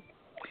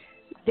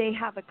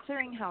have a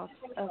clearinghouse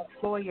of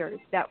lawyers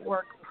that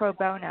work pro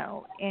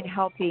bono in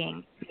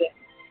helping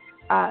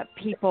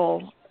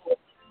people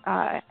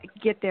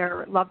get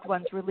their loved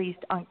ones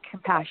released on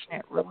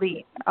compassionate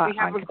release. We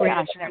have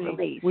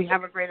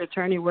a great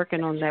attorney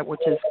working on that,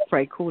 which is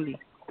Craig Cooley.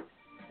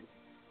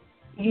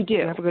 You do?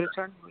 You have a good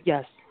attorney?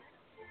 Yes.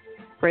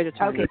 Great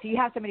attorney. Okay, so you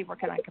have somebody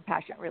working on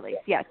compassionate release.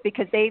 Yes,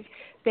 because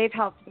they've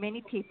helped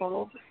many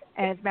people.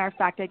 And as a matter of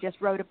fact, I just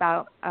wrote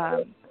about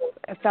a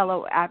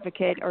fellow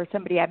advocate or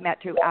somebody I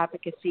met through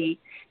advocacy,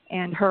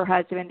 and her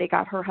husband. They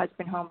got her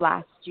husband home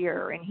last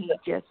year, and he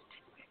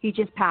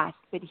just passed,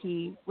 but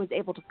he was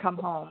able to come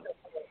home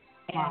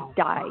and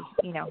die,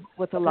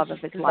 with the love of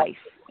his life.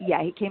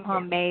 Yeah, he came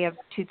home May of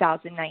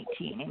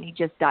 2019, and he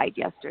just died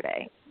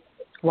yesterday.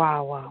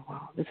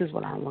 Wow. This is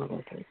what I don't want to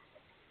go through.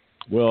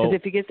 Well, because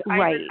if he gets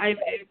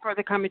for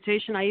the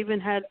commutation, I even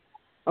had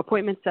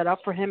appointments set up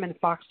for him in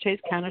Fox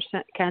Chase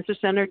Cancer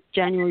Center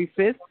January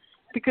 5th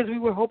because we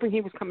were hoping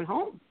he was coming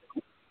home.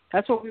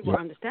 That's what we were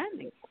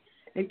understanding,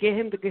 and get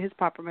him to get his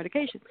proper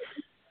medication,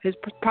 his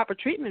proper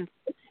treatment.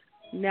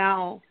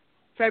 Now,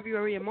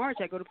 February and March,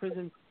 I go to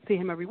prison, see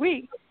him every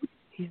week.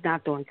 He's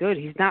not doing good.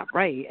 He's not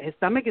right. His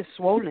stomach is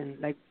swollen,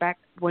 like back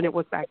when it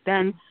was back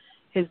then.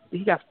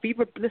 He got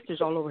fever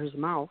blisters all over his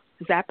mouth.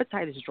 His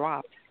appetite has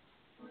dropped.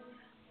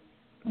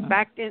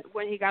 Back then,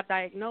 when he got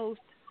diagnosed,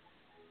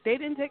 they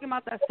didn't take him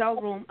out that cell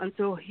room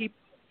until he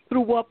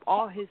threw up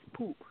all his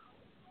poop.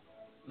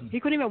 He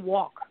couldn't even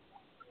walk.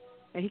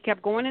 And he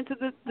kept going into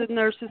the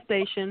nurse's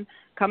station,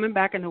 coming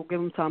back, and they'll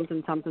give him Tums.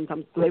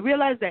 So they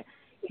realized that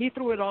he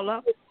threw it all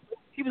up.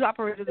 He was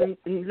operated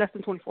in less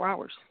than 24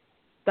 hours,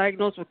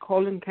 diagnosed with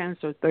colon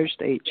cancer, 3rd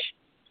stage.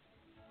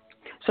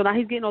 So now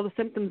he's getting all the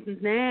symptoms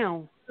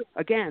now,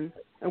 again,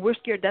 and we're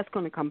scared that's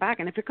going to come back.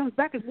 And if it comes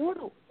back, it's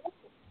mortal.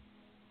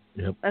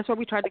 Yep. That's why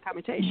we tried the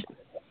commutation.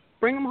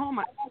 Bring him home.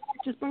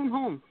 Just bring him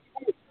home.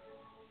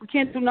 We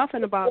can't do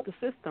nothing about the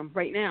system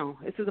right now.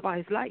 This is about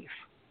his life.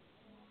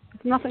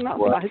 It's nothing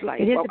else about his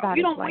life. It is about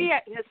his life. We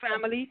at his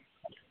family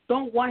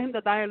don't want him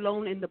to die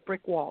alone in the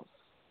brick walls.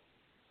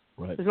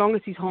 Right. As long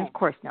as he's home. Of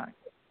course not.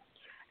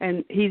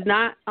 And he's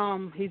not.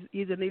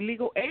 He's an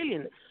illegal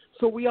alien.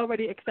 So we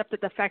already accepted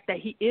the fact that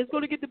he is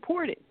going to get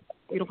deported.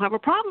 We don't have a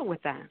problem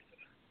with that.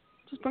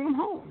 Just bring him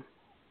home.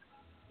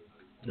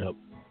 Yep.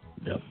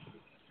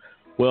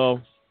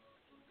 Well,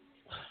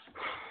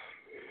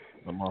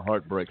 my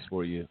heart breaks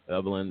for you,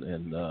 Evelyn,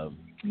 and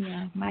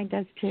yeah, mine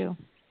does too.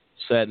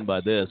 Saddened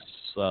by this.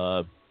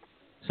 Sounds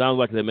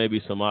like there may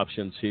be some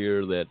options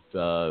here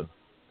that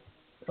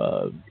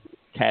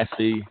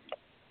Cassie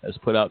has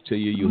put out to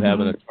you. You have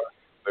an attorney,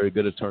 very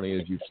good attorney,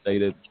 as you've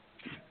stated.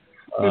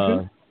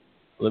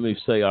 Let me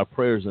say our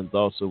prayers and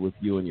thoughts are with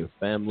you and your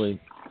family,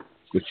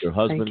 with your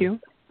husband. Thank you.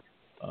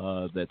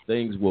 That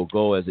things will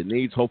go as it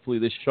needs. Hopefully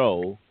this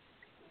show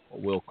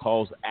will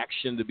cause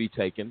action to be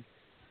taken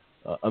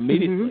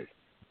immediately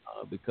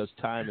because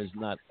time is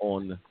not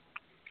on.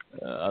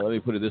 Let me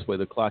put it this way.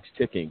 The clock's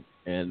ticking.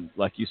 And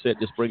like you said,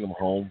 just bring them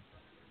home.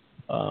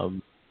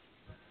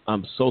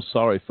 I'm so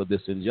sorry for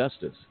this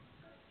injustice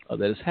that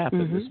has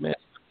happened. Mm-hmm. This man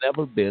has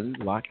never been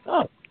locked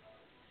up.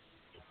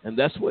 And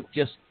that's what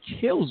just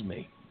kills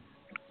me.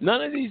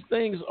 None of these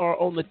things are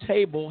on the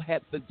table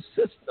had the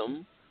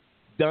system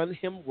done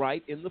him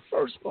right in the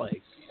first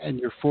place. And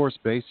you're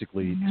forced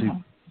basically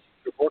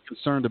you're more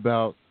concerned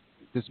about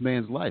this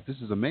man's life. This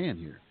is a man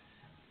here.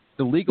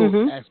 The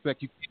legal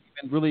aspect, you can't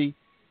even really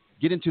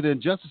get into the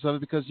injustice of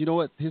it because you know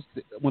what?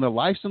 When a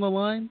life's on the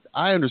line,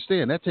 I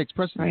understand. That takes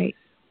precedence. Right.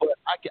 But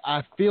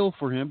I feel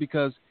for him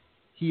because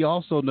he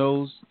also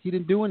knows he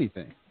didn't do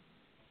anything.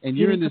 And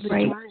you're in this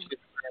situation.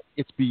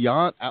 It's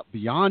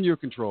beyond your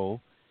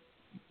control.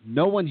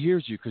 No one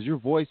hears you because your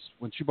voice,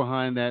 once you're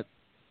behind that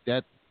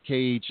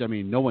cage, I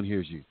mean, no one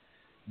hears you.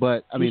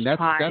 But I mean,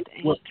 that's what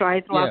he's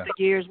tried throughout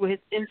the years with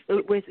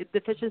his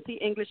deficiency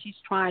English. He's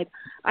tried.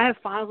 I have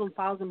files and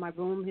files in my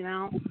room,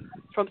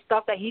 from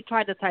stuff that he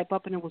tried to type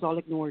up, and it was all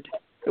ignored.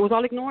 It was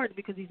all ignored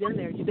because he's in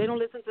there. They don't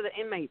listen to the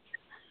inmates.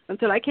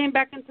 Until I came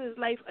back into his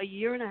life a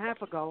year and a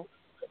half ago,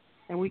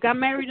 and we got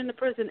married in the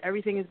prison,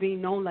 everything is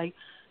being known. Like,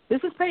 this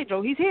is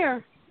Pedro. He's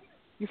here.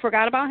 You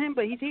forgot about him,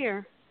 but he's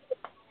here.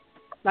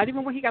 Not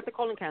even when he got the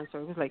colon cancer.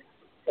 It was like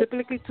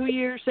typically 2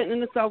 years sitting in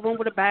the cell room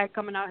with a bag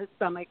coming out his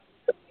stomach,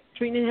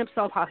 treating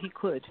himself how he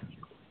could.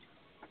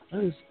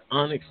 That is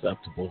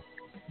unacceptable.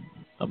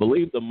 I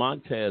believe the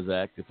Montez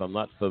Act, if I'm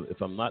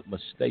not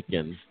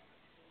mistaken,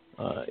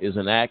 is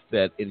an act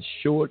that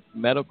ensured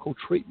medical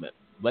treatment.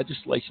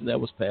 Legislation that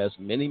was passed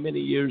many, many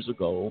years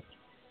ago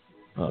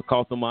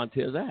called the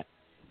Montez Act.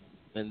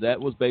 And that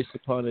was based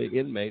upon an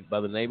inmate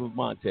by the name of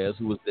Montez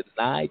who was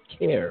denied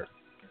care,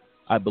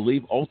 I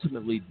believe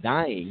ultimately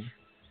dying.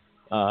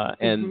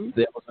 And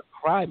there was a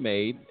cry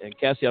made, and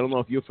Cassie, I don't know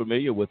if you're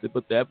familiar with it,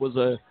 but that was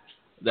a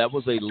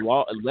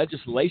law, a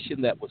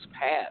legislation that was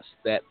passed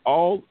that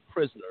all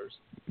prisoners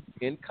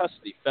in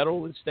custody,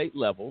 federal and state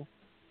level,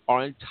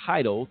 are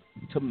entitled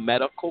to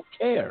medical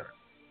care.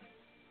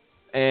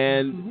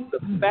 And the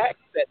fact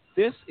that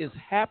this is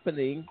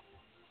happening,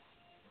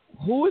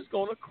 who is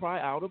going to cry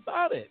out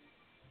about it?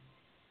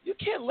 You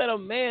can't let a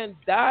man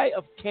die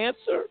of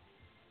cancer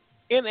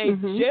in a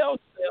jail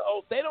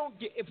cell. They don't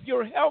get, if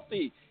you're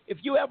healthy, if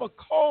you have a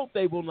cold,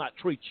 they will not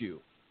treat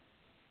you.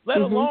 Let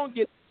alone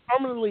get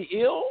permanently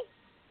ill.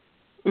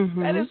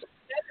 That is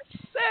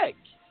sick.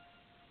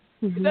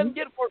 It doesn't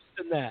get worse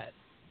than that.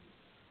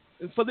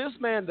 And for this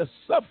man to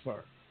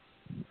suffer,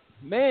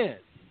 man,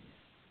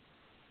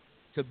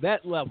 to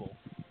that level,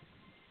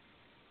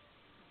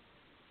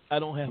 I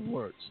don't have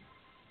words.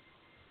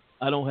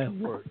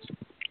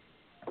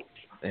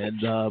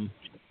 And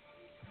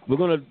we're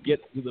going to get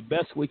to the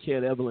best we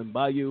can, Evelyn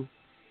Bayou.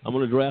 I'm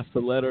going to draft a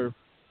letter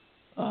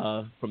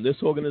from this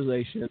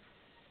organization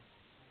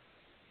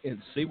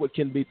and see what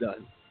can be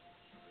done.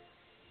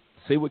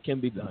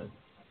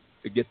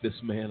 To get this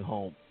man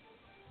home.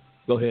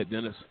 Go ahead,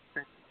 Dennis.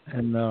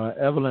 And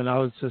Evelyn, I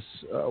was just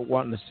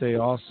wanting to say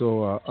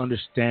also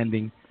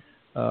understanding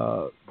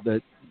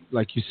that,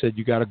 like you said,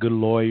 you got a good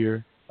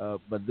lawyer,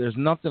 but there's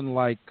nothing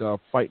like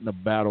fighting a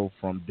battle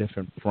from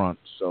different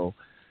fronts. So,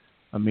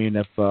 I mean,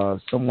 if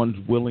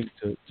someone's willing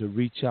to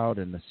reach out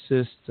and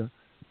assist,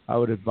 I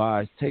would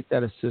advise take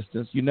that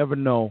assistance. You never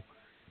know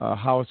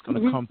how it's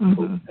going to come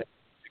through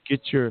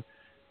to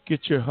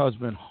get your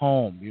husband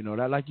home. You know,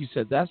 that, like you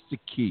said, that's the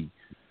key.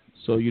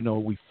 So, you know,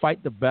 we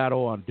fight the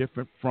battle on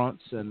different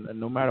fronts, and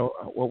no matter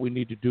what we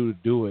need to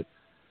do it.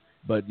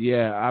 But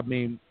yeah, I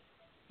mean,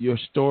 your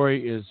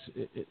story is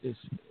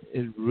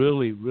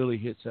really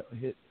hits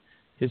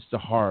the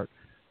heart.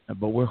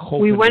 But we're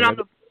hoping. We went on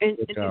in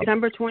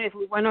December 20th.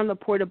 We went on the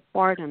Border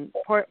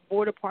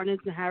Pardons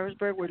in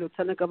Harrisburg, where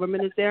Lieutenant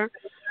Government is there.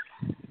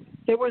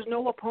 There was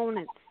no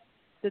opponent.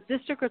 The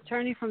district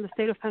attorney from the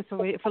state of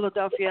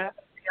Philadelphia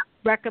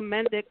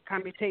recommended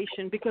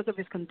commutation because of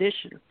his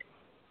condition.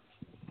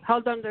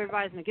 Held under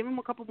advisement. Give him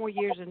a couple more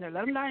years in there.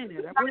 Let him die in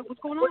there.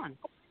 What's going on?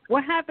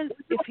 What happens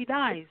if he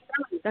dies?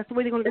 That's the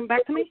way they're going to give him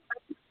back to me?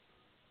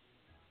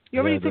 You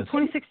already took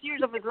 26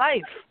 years of his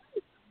life.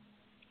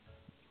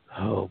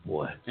 Oh,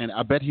 boy. And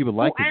I bet he would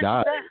like to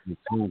die in his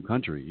home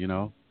country, you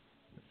know?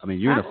 I mean,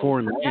 you're in a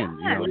foreign land,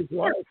 you know? With his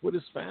wife, with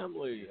his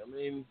family. I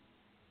mean,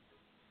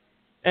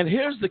 and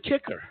here's the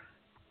kicker.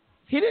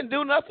 He didn't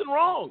do nothing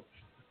wrong.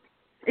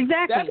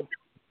 Exactly.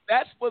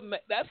 That's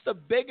the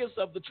biggest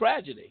of the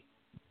tragedy.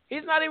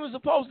 He's not even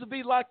supposed to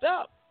be locked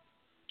up.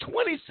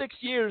 26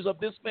 years of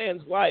this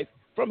man's life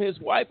from his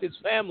wife, his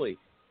family.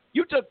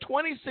 You took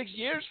 26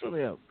 years from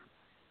him.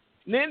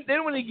 And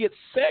then when he gets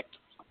sick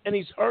and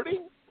he's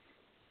hurting,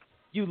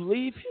 you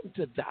leave him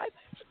to die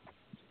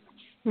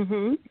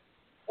there.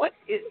 What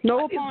is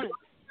no opponent?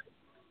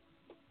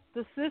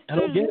 The sister. I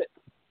don't get it.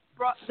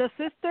 The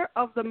sister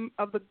of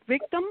the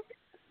victim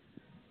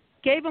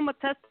gave him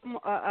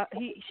a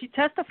she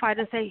testified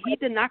and said he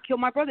did not kill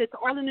my brother. It's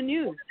all in the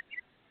news.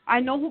 I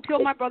know who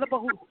killed my brother,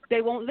 but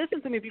they won't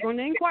listen to me if you're going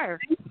to inquire.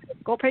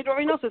 Go Pedro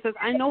Reynoso says,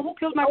 I know who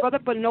killed my brother,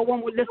 but no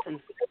one would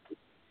listen.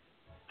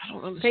 I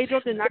don't understand.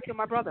 Pedro did not kill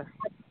my brother.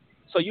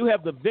 So you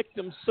have the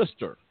victim's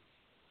sister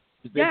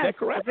Is yes, that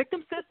correct? The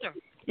victim's sister.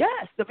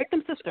 Yes, the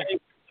victim's sister.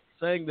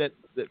 Saying that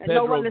And Pedro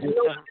no one listened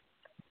to him.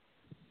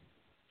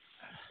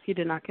 He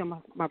did not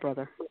kill my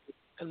brother.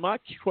 And my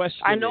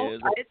question I know.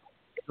 is...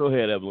 Go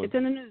ahead, Evelyn. It's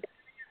in the news.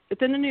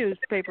 It's in the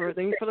newspaper.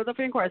 The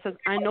Philadelphia Inquirer says,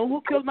 I know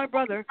who killed my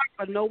brother,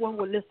 but no one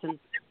would listen.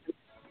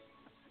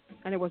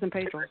 And it wasn't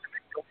Pedro.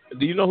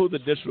 Do you know who the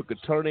district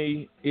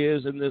attorney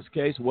is in this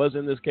case, was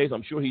in this case?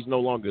 I'm sure he's no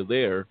longer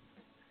there.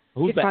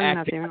 Who's He's the probably not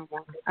acting, there no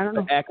more. I don't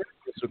know. the acting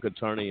district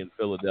attorney in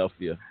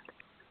Philadelphia?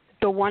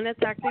 The one that's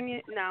acting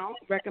it now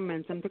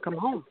recommends him to come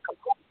home.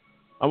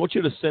 I want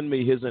you to send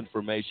me his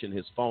information,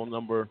 his phone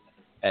number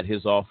at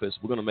his office.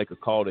 We're going to make a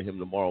call to him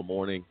tomorrow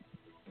morning.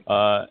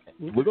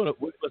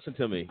 Listen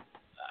to me.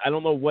 I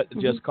don't know what the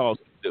just cause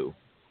can do.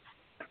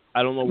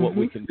 I don't know what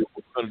we can do.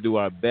 We're going to do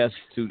our best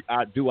to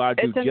do our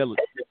due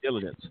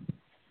diligence.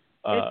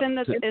 We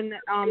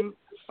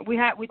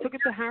took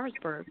it to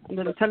Harrisburg, in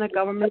the Lieutenant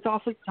Governor's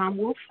office, Tom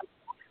Wolf.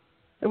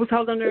 It was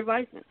held under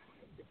advisement.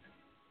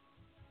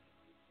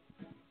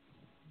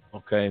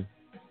 Okay.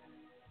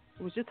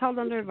 It was just held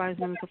under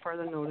advisement until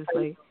further notice.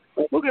 Like,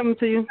 we'll give them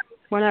to you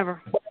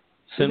whenever.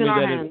 Send me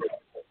that. Hands.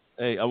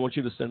 Hey, I want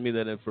you to send me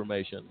that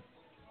information.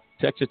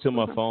 Text it to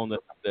my phone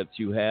that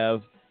you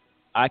have.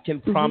 I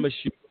can promise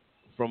you,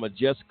 from a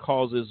just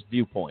causes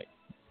viewpoint,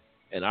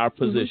 and our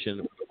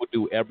position, we'll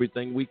do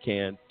everything we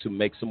can to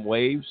make some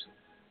waves.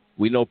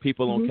 We know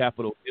people on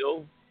Capitol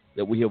Hill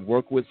that we have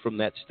worked with from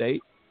that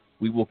state.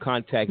 We will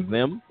contact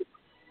them.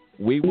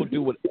 We will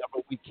do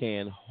whatever we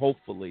can,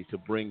 hopefully, to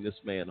bring this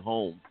man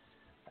home.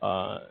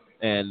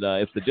 And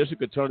if the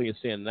district attorney is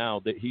saying now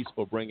that he's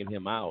for bringing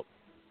him out,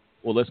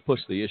 well, let's push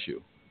the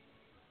issue.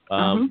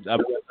 I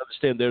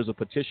understand there's a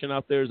petition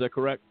out there. Is that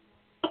correct?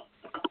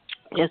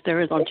 Yes,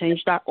 there is on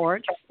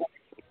change.org.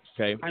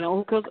 Okay. I know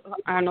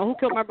who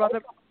killed my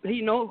brother.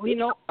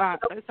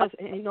 It says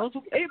he knows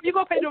who, if you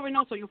go Pedro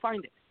Reynoso, you'll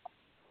find it.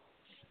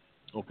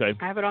 Okay.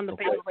 I have it on the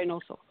Pedro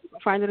Reynoso.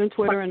 Find it on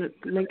Twitter and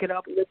link it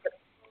up.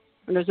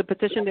 And there's a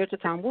petition there to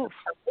Tom Wolf.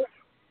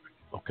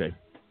 Okay.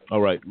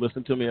 All right.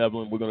 Listen to me,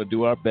 Evelyn. We're going to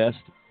do our best.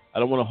 I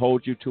don't want to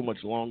hold you too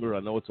much longer. I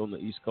know it's on the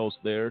East Coast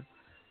there.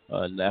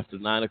 And after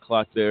 9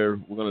 o'clock there,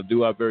 we're going to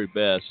do our very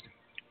best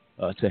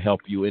to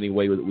help you any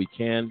way that we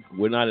can.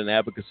 We're not an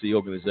advocacy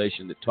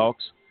organization that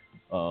talks.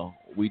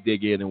 We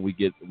dig in and we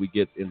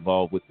get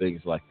involved with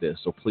things like this.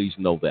 So please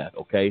know that,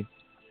 okay?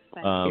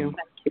 Thank you.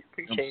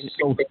 Appreciate it.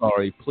 I'm so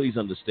sorry. Please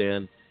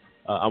understand.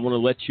 I want to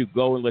let you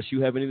go unless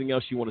you have anything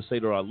else you want to say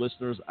to our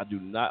listeners. I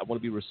want to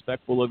be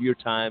respectful of your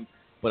time,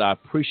 but I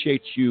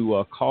appreciate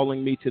you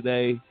calling me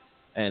today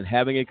and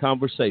having a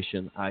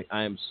conversation. I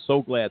am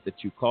so glad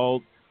that you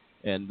called,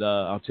 and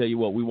I'll tell you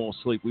what, we won't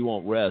sleep, we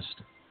won't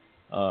rest,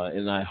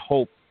 and I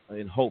hope,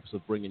 in hopes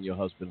of bringing your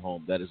husband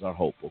home. That is our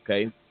hope,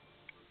 okay?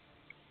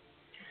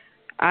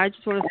 I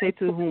just want to say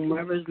to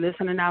whomever's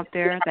listening out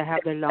there that have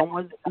their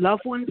loved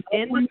ones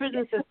in the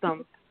prison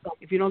system,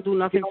 if you don't do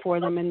nothing for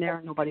them in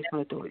there, nobody's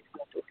going to do it.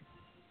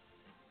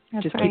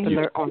 Just keep an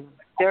alert on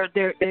them.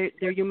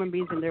 They're human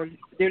beings and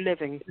they're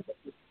living.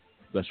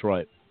 That's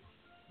right.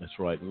 That's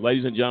right. And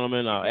ladies and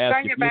gentlemen, I'll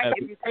ask if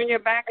you turn your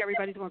back,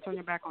 everybody's going to turn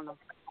your back on them.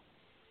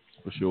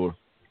 For sure.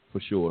 For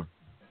sure.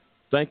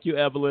 Thank you,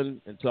 Evelyn.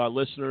 And to our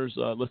listeners,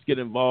 let's get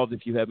involved.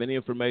 If you have any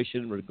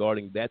information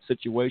regarding that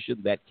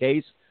situation, that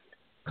case,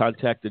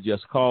 contact the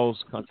Just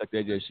Cause, contact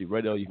AJC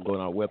Radio. You can go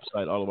on our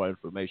website. All of our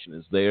information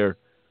is there.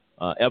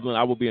 Evelyn,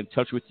 I will be in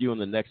touch with you in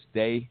the next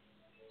day.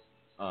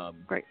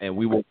 Great. And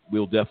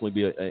we'll definitely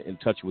be in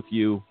touch with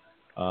you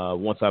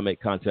once I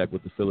make contact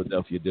with the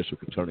Philadelphia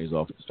District Attorney's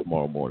Office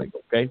tomorrow morning.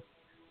 Okay?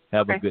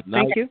 Have a good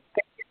night. Thank you.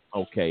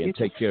 Okay, and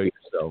take care of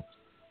yourself.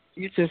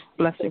 You too.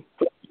 Bless you.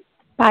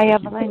 Bye,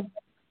 Evelyn.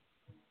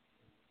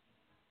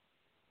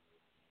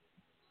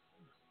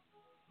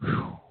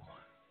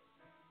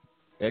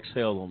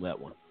 Exhale on that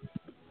one.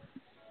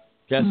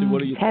 Cassie,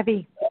 what are you?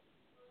 Heavy.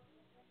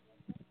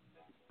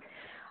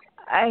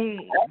 I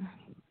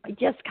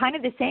just kind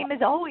of the same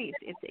as always.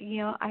 It's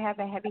I have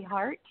a heavy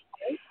heart.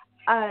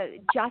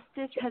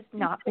 Justice has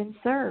not been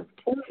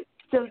served.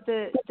 So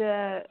the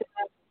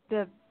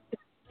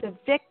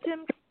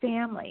victim's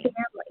family,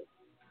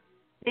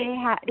 they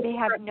have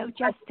no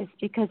justice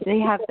because they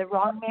have the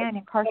wrong man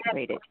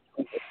incarcerated.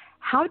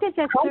 How does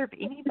that serve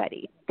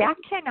anybody? That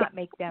cannot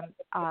make them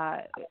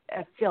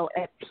feel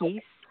at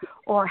peace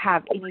or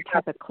have any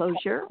type of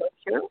closure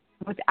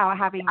without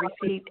having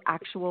received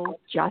actual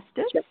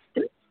justice.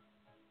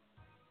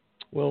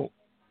 Well,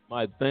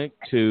 I think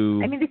to...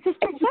 I mean, the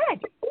system's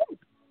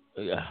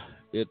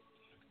dead.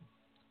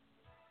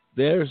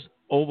 There's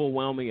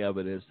overwhelming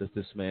evidence that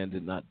this man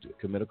did not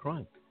commit a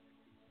crime.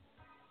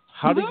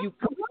 How do you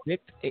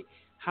convict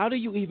how do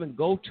you even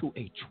go to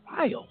a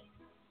trial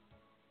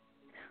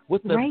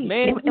with the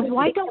man? And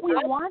why don't we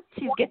want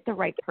to get the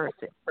right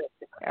person,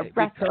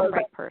 arrest the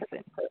right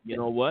person? You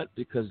know what?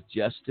 Because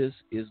justice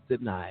is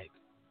denied.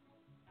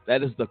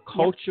 That is the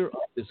culture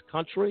of this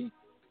country.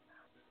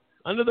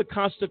 Under the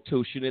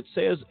Constitution, it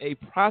says a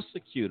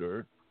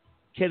prosecutor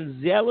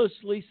can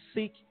zealously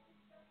seek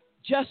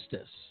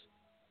justice,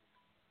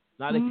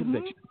 not a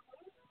conviction.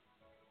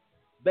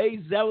 They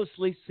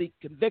zealously seek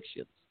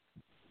convictions.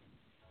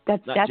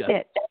 That's justice.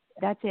 it.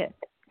 That's it.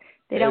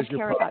 They There's don't your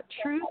care problem. about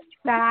truth,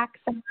 facts,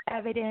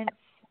 evidence,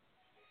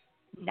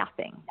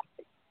 nothing.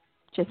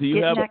 Just Do you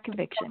getting have that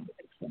conviction.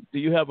 Do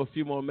you have a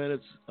few more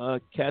minutes,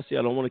 Cassie?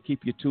 I don't want to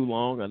keep you too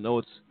long. I know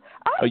it's.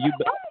 Are you?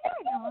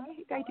 No, I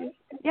think I do.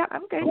 Yeah,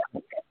 I'm good.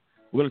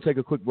 We're going to take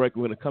a quick break.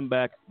 We're going to come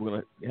back. We're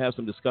going to have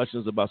some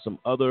discussions about some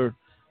other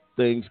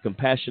things.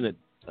 Compassionate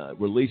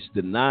release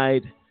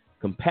denied.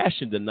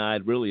 Compassion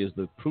denied really is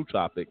the true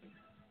topic.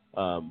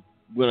 We're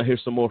going to hear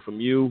some more from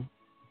you.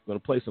 We're going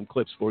to play some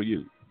clips for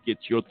you. Get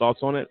your thoughts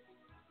on it.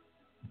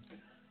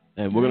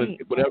 And we're going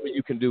to, whatever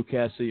you can do,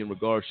 Cassie, in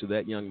regards to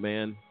that young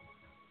man,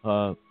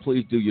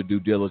 please do your due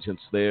diligence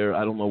there.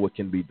 I don't know what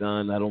can be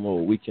done. I don't know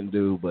what we can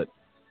do, but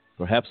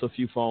perhaps a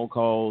few phone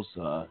calls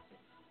to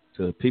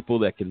people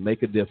that can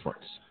make a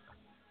difference.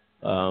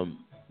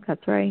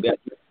 That's right. That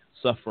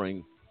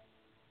suffering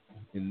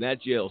in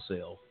that jail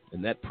cell,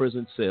 in that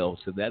prison cell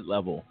to that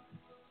level,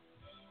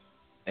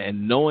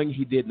 and knowing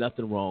he did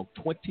nothing wrong,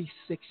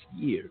 26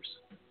 years,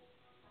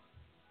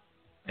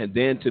 and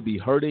then to be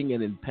hurting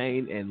and in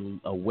pain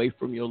and away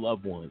from your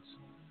loved ones,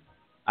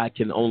 I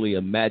can only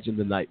imagine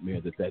the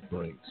nightmare that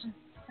brings.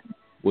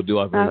 We'll do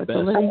our very best.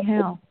 Living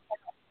hell.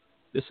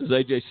 This is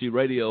AJC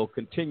Radio,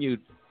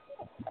 continued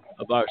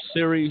of our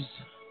series,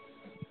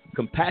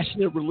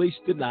 Compassionate Release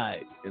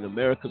Denied in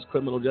America's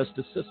Criminal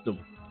Justice System.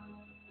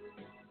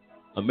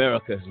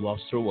 America has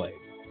lost her way.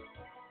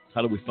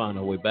 How do we find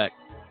our way back?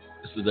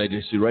 This is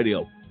AJC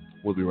Radio.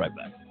 We'll be right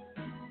back.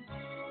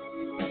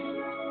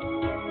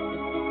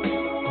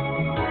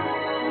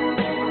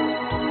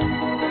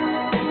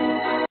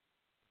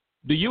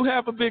 Do you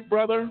have a big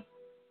brother?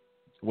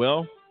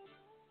 Well,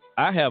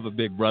 I have a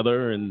big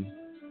brother, and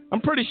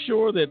I'm pretty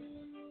sure that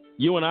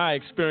you and I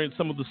experience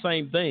some of the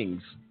same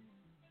things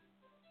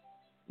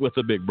with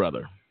a big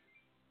brother.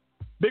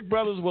 Big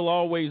brothers will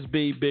always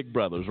be big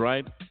brothers,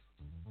 right?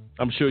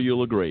 I'm sure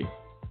you'll agree.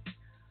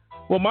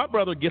 Well, my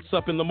brother gets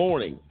up in the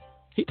morning.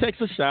 He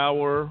takes a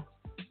shower,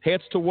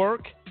 heads to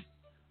work,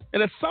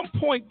 and at some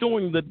point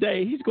during the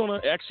day, he's going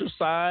to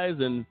exercise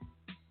and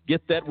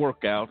get that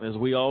workout, as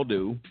we all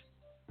do.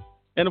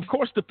 And, of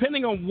course,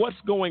 depending on what's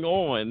going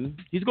on,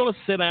 he's going to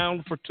sit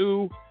down for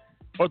 2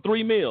 or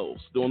 3 meals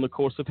during the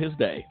course of his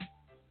day.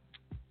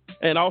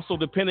 And also,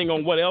 depending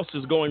on what else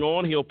is going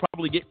on, he'll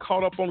probably get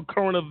caught up on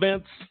current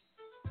events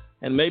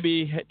and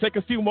maybe take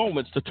a few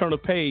moments to turn a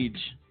page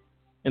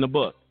in a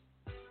book.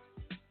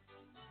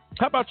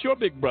 How about your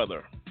big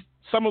brother?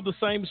 Some of the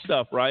same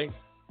stuff, right?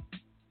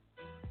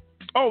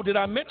 Oh, did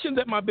I mention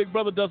that my big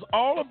brother does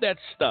all of that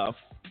stuff,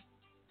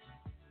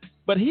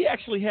 but he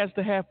actually has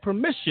to have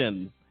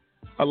permission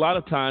a lot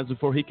of times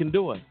before he can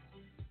do it?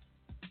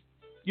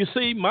 You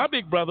see, my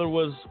big brother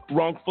was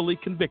wrongfully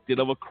convicted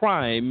of a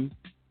crime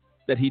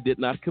that he did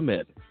not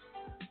commit.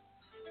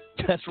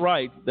 That's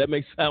right. That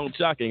may sound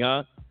shocking,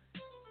 huh?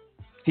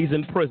 He's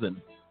in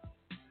prison.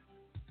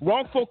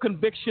 Wrongful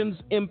convictions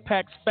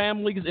impacts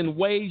families in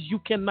ways you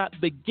cannot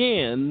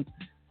begin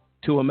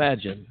to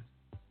imagine.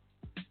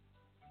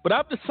 But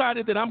I've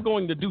decided that I'm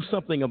going to do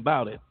something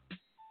about it.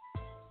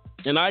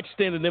 And I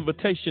extend an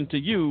invitation to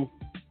you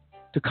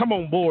to come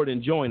on board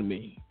and join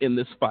me in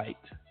this fight.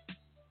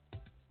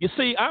 You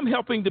see, I'm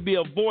helping to be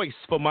a voice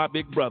for my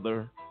big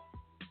brother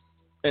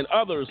and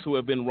others who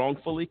have been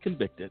wrongfully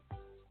convicted.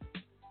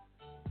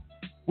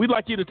 We'd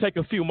like you to take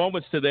a few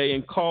moments today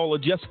and call a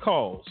Just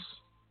Cause,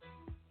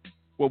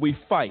 where we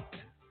fight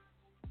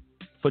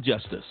for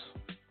justice.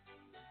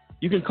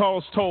 You can call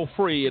us toll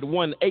free at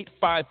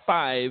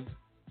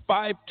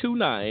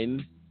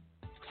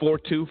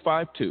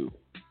 1-855-529-4252.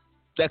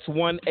 That's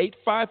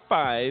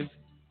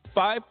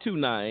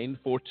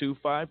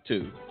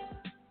 1-855-529-4252.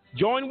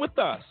 Join with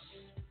us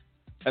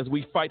as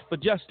we fight for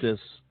justice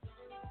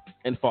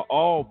and for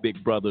all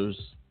big brothers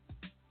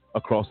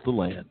across the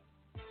land.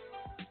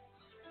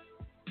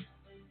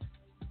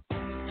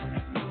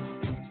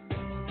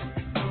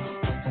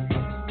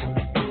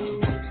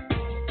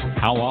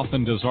 How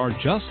often does our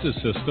justice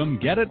system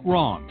get it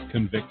wrong,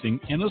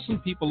 convicting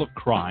innocent people of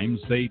crimes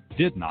they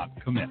did not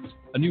commit?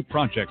 A new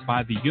project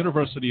by the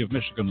University of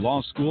Michigan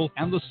Law School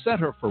and the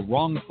Center for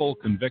Wrongful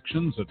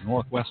Convictions at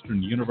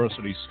Northwestern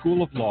University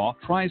School of Law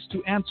tries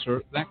to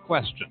answer that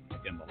question.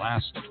 In the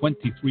last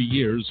 23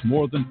 years,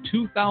 more than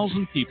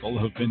 2,000 people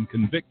have been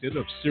convicted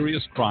of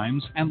serious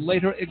crimes and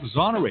later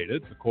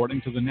exonerated, according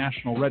to the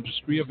National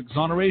Registry of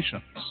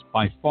Exonerations.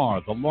 By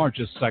far, the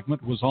largest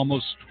segment was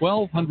almost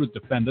 1,200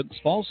 defendants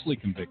falsely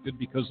convicted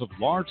because of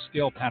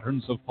large-scale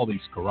patterns of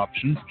police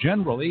corruption,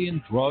 generally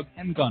in drug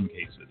and gun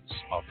cases.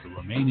 Of the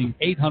remaining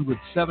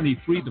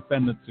 873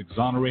 defendants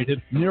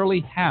exonerated,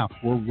 nearly half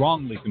were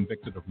wrongly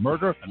convicted of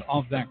murder, and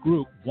of that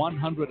group,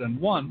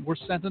 101 were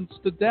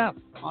sentenced to death.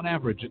 On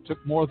average, it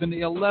took more than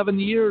 11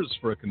 years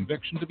for a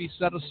conviction to be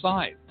set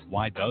aside.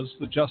 Why does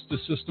the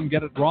justice system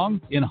get it wrong?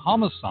 In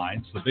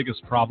homicides, the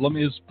biggest problem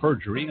is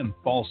perjury and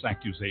false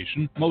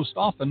accusation, most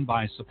often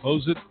by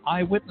supposed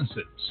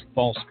eyewitnesses.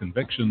 False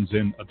convictions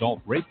in adult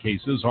rape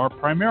cases are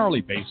primarily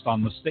based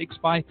on mistakes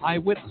by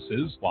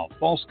eyewitnesses, while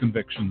false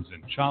convictions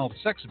in child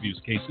sex abuse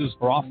cases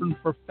are often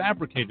for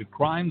fabricated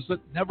crimes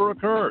that never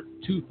occurred.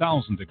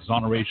 2,000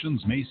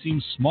 exonerations may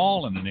seem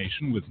small in a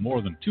nation with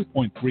more than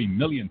 2.3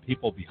 million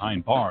people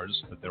behind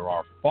bars, but there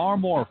are far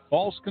more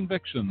false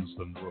convictions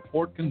than the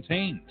report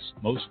contains.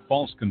 Most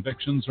false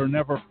convictions are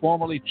never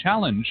formally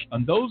challenged,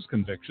 and those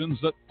convictions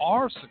that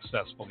are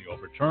successfully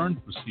overturned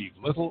receive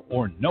little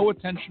or no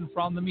attention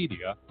from the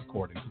media,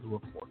 according to the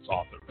report's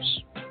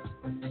authors.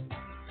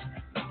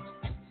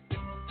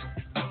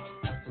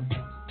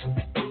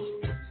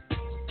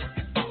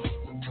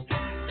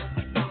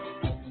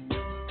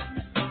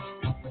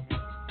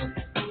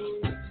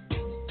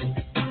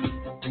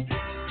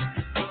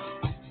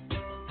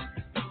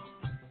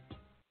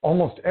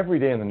 Almost every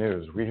day in the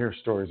news, we hear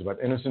stories about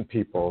innocent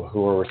people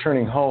who are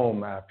returning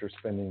home after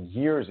spending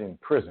years in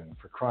prison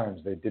for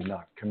crimes they did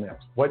not commit.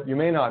 What you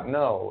may not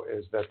know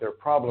is that their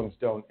problems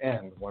don't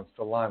end once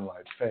the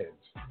limelight fades.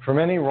 For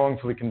many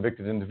wrongfully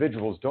convicted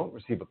individuals don't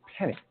receive a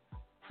penny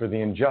for the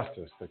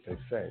injustice that they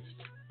faced.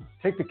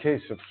 Take the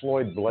case of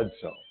Floyd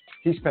Bledsoe.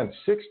 He spent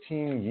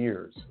 16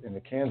 years in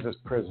a Kansas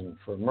prison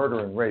for murder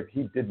and rape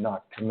he did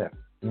not commit.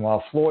 And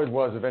while Floyd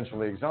was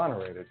eventually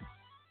exonerated,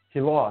 he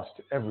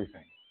lost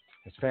everything.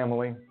 His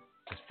family,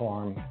 his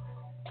farm,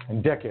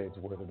 and decades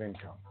worth of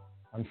income.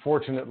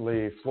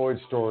 Unfortunately,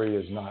 Floyd's story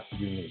is not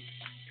unique.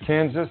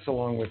 Kansas,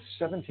 along with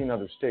 17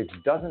 other states,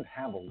 doesn't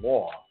have a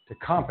law to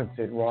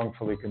compensate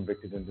wrongfully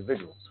convicted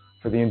individuals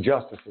for the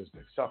injustices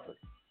they've suffered.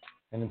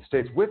 And in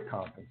states with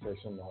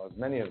compensation laws,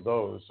 many of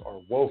those are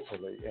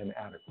woefully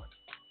inadequate.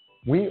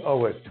 We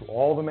owe it to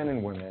all the men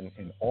and women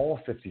in all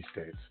 50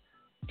 states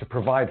to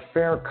provide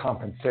fair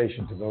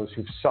compensation to those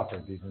who've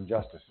suffered these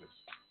injustices.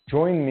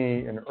 Join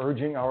me in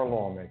urging our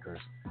lawmakers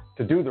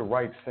to do the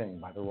right thing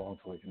by the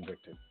wrongfully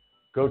convicted.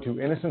 Go to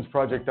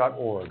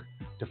innocenceproject.org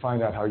to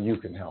find out how you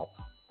can help.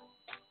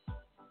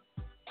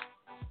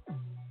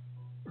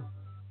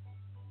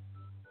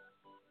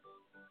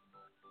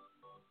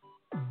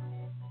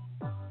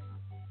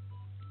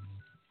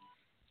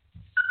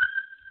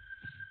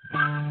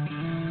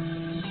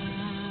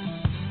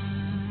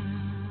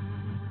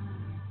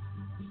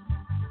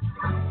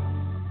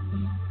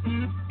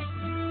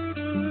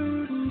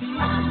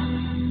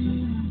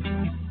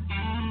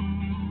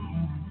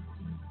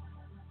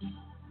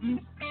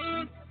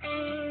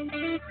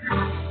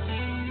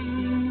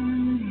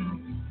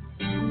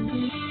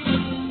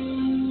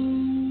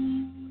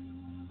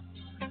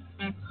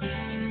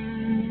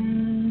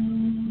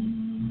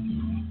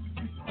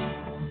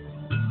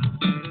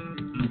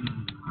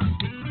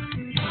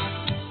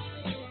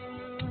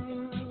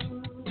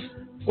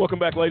 Welcome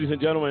back, ladies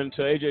and gentlemen,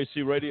 to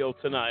AJC Radio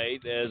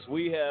tonight, as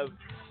we have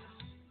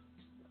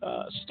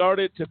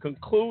started to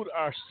conclude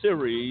our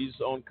series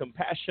on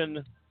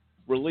compassion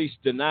release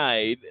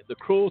denied, the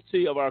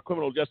cruelty of our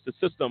criminal justice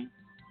system.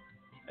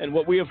 And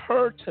what we have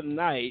heard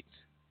tonight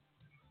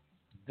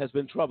has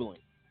been troubling,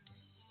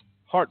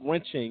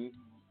 heart-wrenching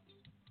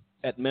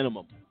at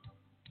minimum,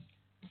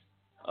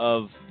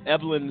 of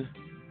Evelyn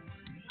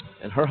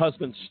and her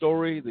husband's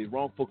story, the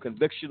wrongful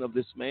conviction of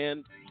this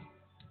man,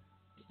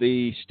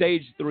 the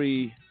stage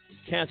 3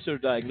 cancer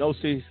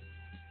diagnosis,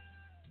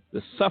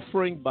 the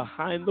suffering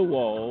behind the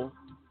wall,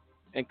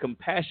 and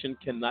compassion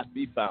cannot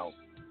be found.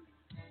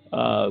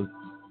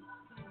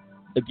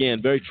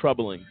 Again, very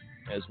troubling.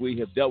 As we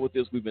have dealt with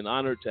this, we've been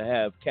honored to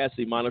have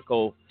Cassie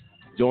Monaco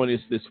join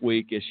us this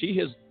week, as she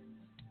has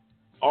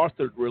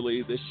authored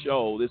really this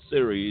show, this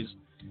series,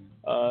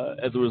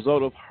 as a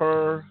result of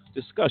her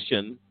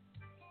discussion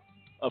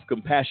of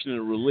compassion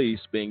and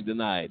release being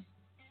denied.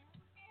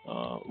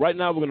 Right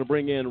now, we're going to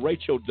bring in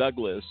Rachel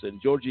Douglas and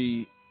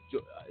Georgie.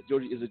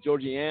 Is it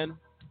Georgie Ann?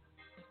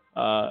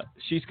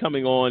 She's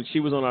coming on. She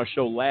was on our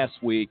show last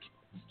week.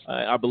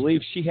 I believe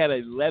she had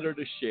a letter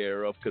to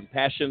share of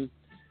compassion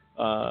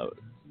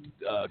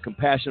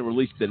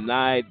release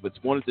denied, but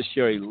wanted to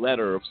share a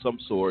letter of some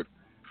sort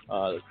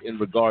in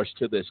regards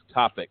to this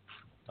topic.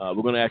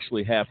 We're going to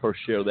actually have her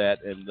share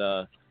that.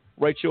 And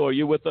Rachel, are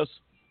you with us?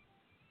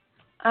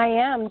 I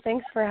am.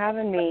 Thanks for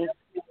having me.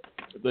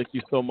 Thank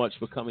you so much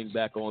for coming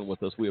back on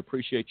with us. We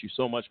appreciate you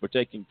so much for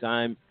taking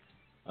time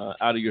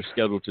out of your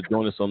schedule to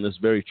join us on this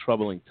very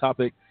troubling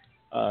topic.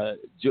 I'm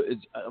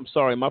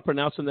sorry, am I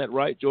pronouncing that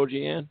right,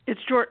 Georgie Ann? It's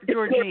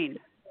Georgine.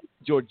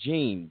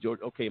 Georgine.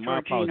 Okay, my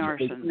apologies.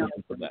 Arson. Thank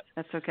you for that.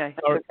 That's okay.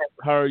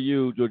 How are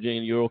you,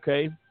 Georgine? You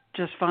okay?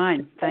 Just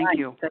fine. Thank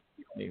you.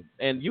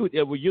 And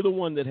were you the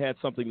one that had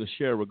something to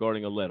share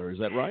regarding a letter? Is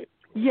that right?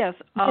 Yes.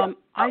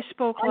 I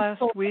spoke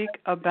last week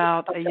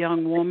about a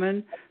young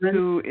woman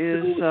who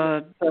is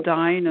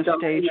dying of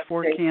stage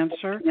 4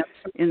 cancer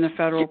in the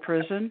federal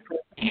prison.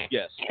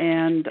 Yes.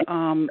 And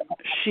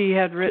she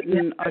had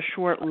written a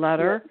short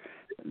letter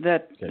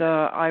that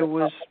I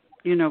was,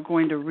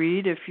 going to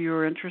read if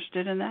you're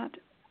interested in that.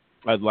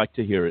 I'd like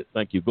to hear it.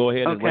 Thank you. Go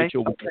ahead, and Okay.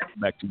 Rachel, we'll get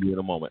back to you in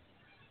a moment.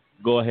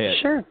 Go ahead.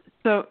 Sure.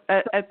 So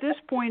at this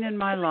point in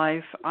my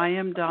life, I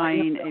am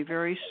dying a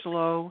very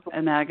slow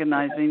and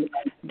agonizing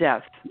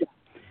death.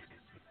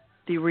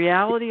 The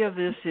reality of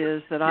this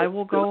is that I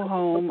will go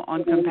home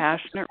on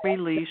compassionate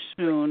release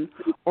soon,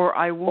 or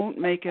I won't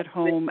make it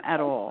home at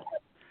all.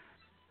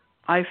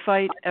 I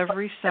fight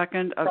every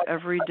second of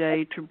every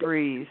day to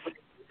breathe.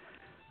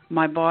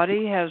 My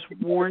body has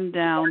worn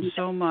down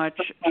so much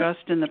just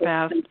in the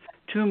past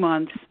 2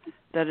 months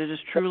that it is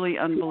truly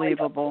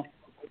unbelievable.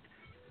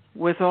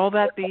 With all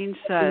that being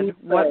said,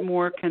 what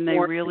more can they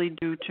really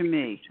do to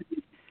me?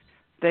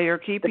 They are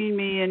keeping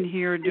me in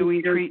here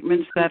doing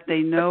treatments that they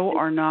know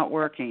are not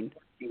working.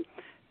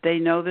 They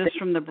know this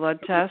from the blood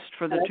test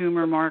for the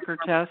tumor marker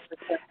test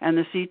and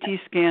the CT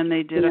scan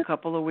they did a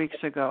couple of weeks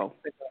ago.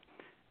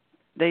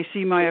 They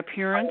see my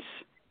appearance,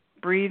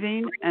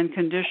 breathing, and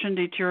condition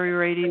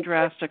deteriorating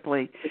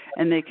drastically,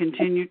 and they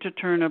continue to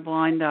turn a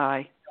blind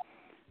eye.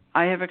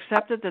 I have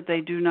accepted that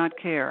they do not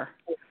care.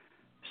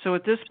 So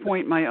at this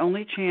point, my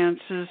only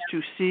chances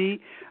to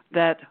see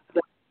that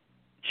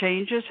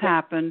changes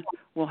happen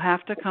will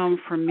have to come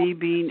from me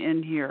being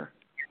in here.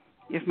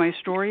 If my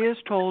story is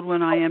told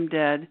when I am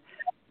dead,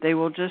 they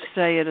will just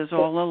say it is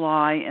all a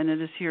lie and it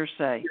is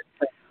hearsay.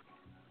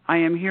 I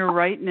am here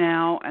right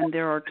now, and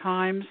there are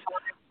times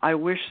I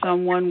wish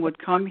someone would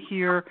come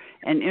here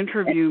and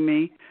interview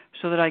me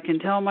so that I can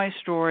tell my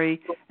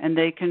story and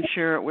they can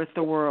share it with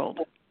the world.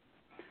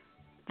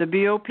 The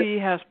BOP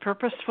has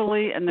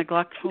purposefully and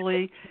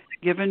neglectfully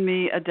given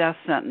me a death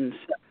sentence.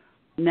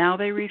 Now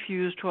they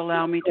refuse to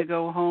allow me to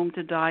go home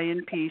to die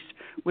in peace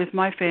with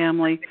my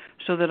family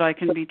so that I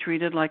can be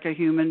treated like a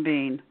human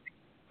being.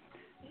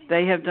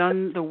 They have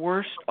done the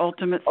worst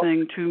ultimate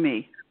thing to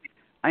me.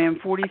 I am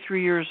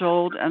 43 years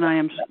old and I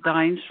am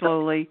dying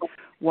slowly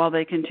while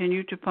they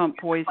continue to pump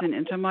poison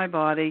into my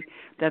body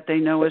that they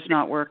know is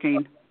not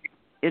working.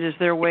 It is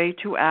their way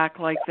to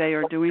act like they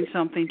are doing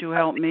something to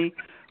help me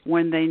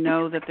when they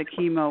know that the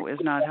chemo is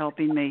not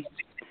helping me.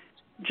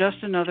 Just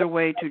another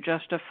way to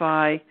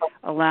justify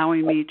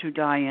allowing me to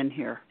die in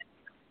here.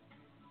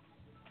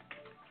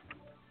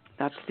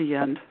 That's the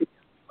end.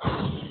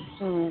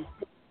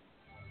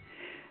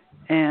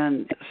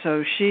 And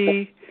so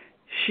she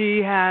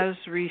has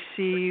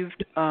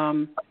received,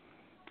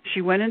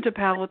 she went into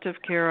palliative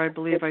care, I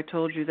believe I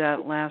told you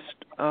that last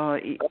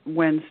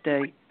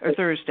Wednesday or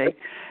Thursday,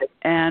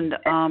 and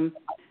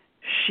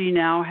she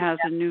now has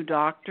a new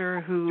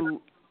doctor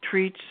who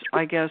treats,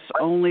 I guess,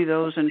 only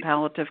those in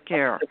palliative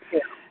care.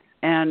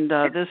 And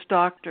this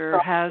doctor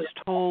has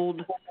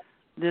told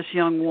this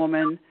young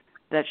woman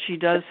that she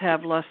does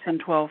have less than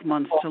 12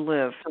 months to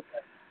live,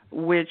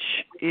 which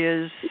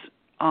is,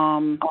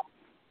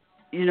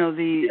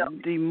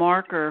 the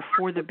marker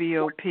for the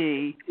BOP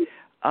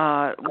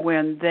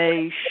when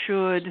they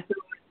should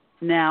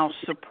now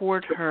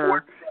support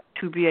her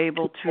to be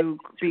able to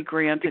be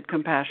granted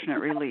compassionate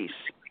release.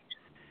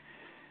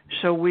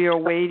 So we are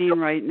waiting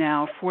right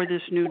now for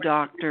this new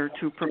doctor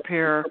to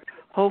prepare,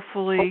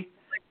 hopefully,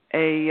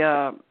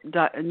 a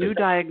new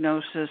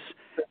diagnosis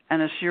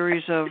and a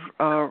series of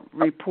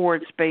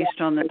reports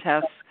based on the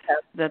tests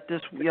that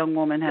this young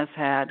woman has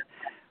had,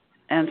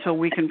 and so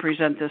we can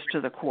present this to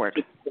the court.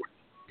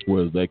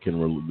 Where they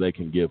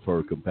can give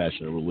her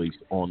compassionate release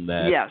on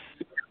that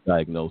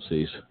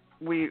diagnosis.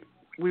 We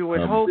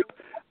would hope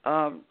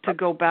to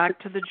go back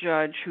to the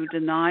judge who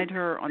denied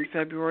her on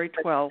February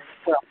 12th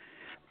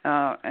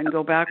and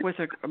go back with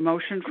a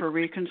motion for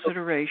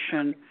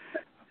reconsideration,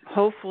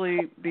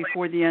 hopefully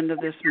before the end of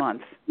this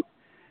month.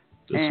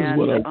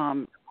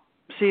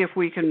 See if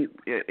we can,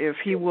 if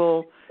he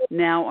will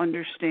now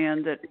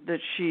understand that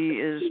she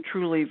is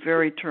truly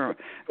very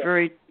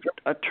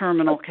a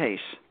terminal case.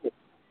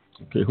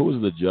 Okay, who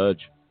is the judge?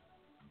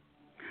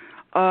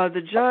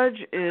 The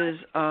judge is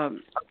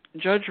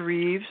Judge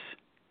Reeves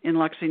in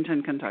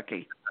Lexington,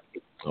 Kentucky.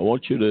 I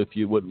want you to, if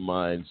you wouldn't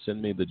mind,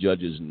 send me the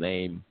judge's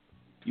name.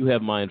 You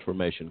have my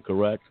information,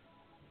 correct?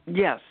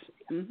 Yes.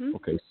 Mm-hmm.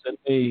 Okay, send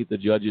me the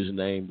judge's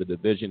name, the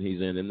division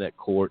he's in that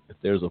court. If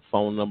there's a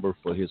phone number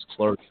for his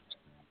clerk,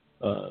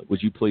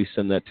 would you please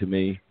send that to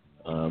me?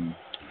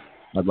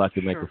 I'd like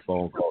to make a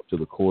phone call to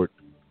the court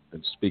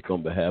and speak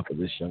on behalf of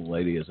this young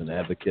lady as an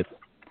advocate.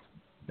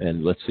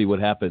 And let's see what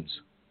happens.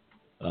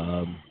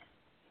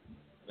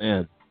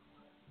 Man,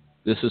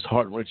 this is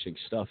heart-wrenching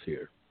stuff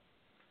here.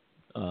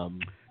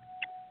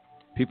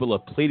 People are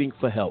pleading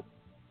for help.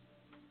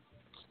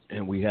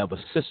 And we have a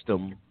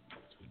system,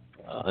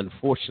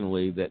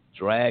 unfortunately, that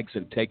drags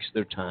and takes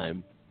their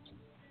time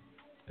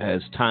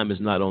as time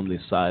is not on the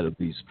side of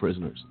these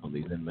prisoners, on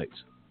these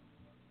inmates.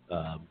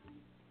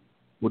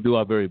 We'll do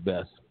our very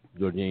best,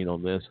 Georgine,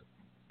 on this.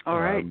 All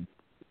right.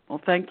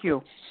 Well, thank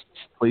you.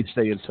 Please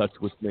stay in touch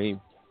with me.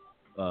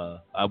 I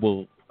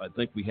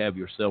think we have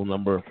your cell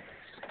number.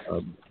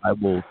 I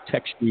will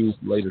text you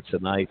later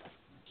tonight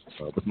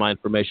with my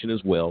information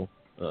as well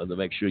to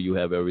make sure you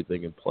have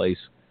everything in place.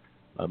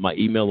 My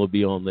email will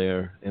be on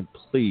there. And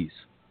please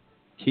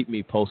keep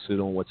me posted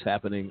on what's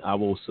happening. I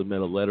will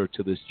submit a letter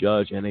to this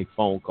judge and a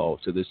phone call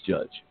to this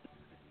judge.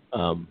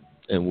 And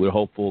we're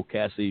hopeful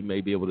Cassie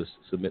may be able to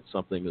submit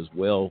something as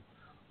well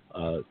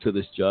to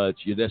this judge.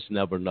 You just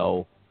never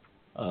know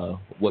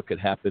what could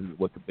happen,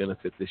 what could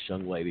benefit this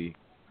young lady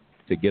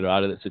to get her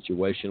out of that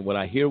situation. When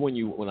I hear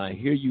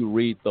you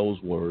read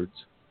those words,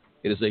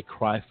 it is a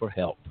cry for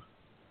help.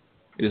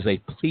 It is a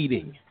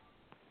pleading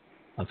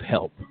of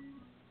help.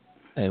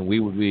 And we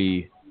would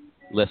be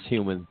less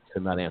human to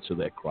not answer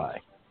that cry.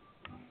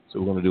 So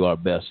we're going to do our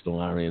best on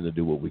our end to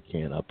do what we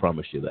can. I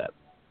promise you that.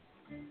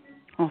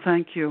 Well,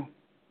 thank you.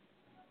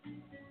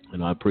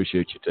 And I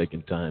appreciate you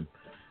taking time.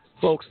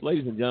 Folks,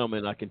 ladies and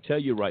gentlemen, I can tell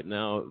you right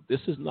now,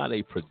 this is not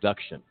a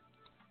production.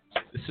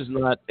 This is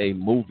not a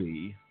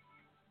movie,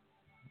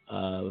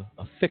 a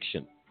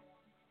fiction.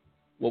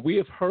 What we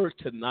have heard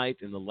tonight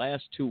in the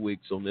last 2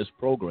 weeks on this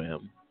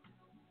program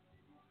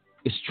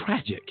is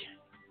tragic,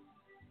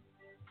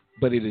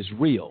 but it is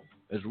real.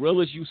 As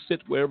real as you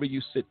sit wherever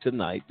you sit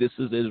tonight, this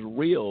is as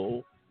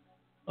real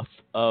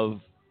of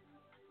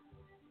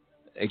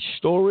a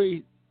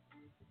story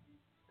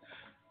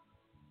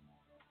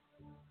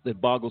that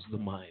boggles the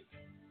mind.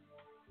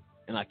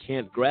 And I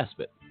can't grasp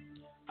it.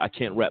 I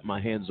can't wrap my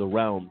hands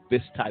around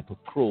this type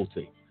of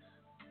cruelty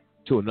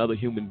to another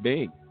human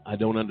being. I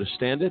don't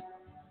understand it.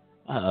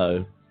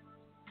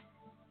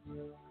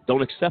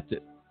 Don't accept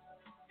it.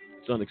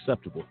 It's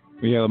unacceptable.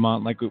 Yeah,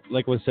 Lamont,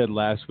 like was said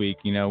last week,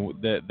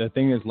 the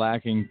thing that's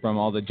lacking from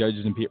all the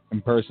judges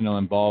and personnel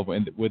involved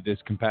with this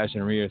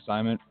compassionate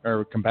reassignment,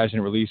 or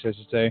compassionate release, I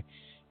should say,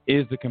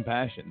 is the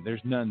compassion.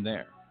 There's none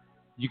there.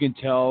 You can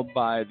tell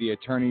by the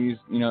attorneys,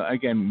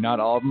 again, not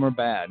all of them are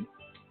bad,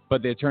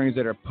 but the attorneys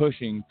that are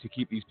pushing to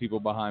keep these people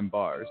behind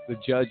bars. The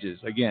judges,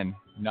 again,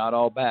 not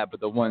all bad,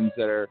 but the ones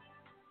that are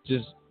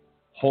just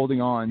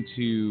holding on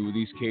to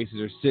these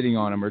cases or sitting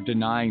on them or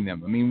denying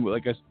them. I mean,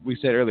 like we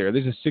said earlier,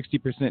 there's a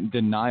 60%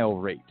 denial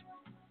rate,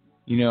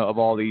 of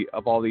all these,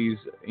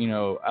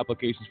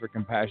 applications for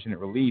compassionate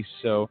release.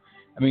 So,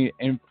 I mean,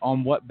 and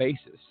on what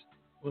basis?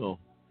 Well,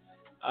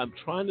 I'm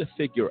trying to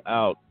figure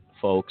out,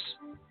 folks,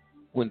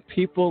 when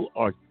people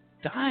are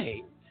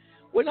dying,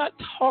 we're not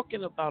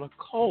talking about a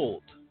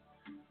cold.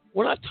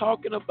 We're not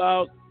talking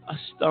about a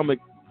stomach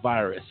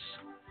virus.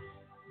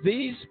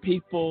 These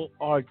people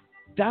are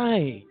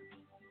dying.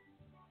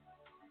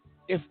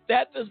 If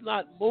that does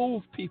not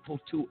move people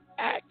to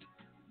act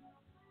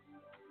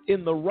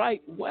in the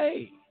right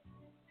way,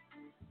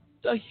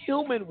 the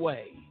human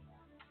way,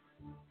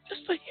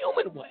 just the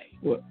human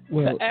way,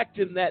 to act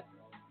in that,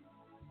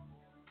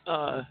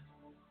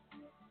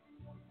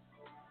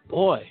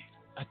 boy,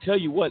 I tell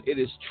you what, it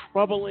is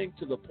troubling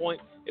to the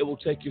point it will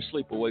take your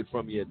sleep away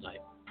from you at night.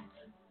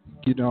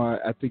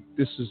 I think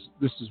this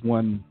is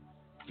one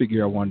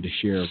figure I wanted to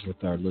share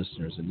with our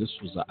listeners, and this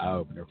was an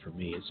eye-opener for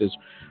me. It says,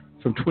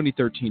 from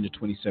 2013 to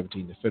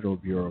 2017, the Federal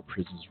Bureau of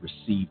Prisons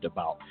received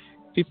about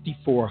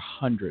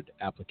 5,400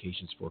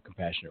 applications for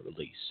compassionate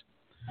release.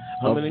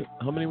 How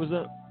many was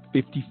that?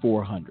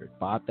 5,400.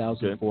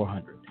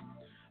 Okay.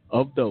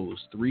 Of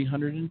those,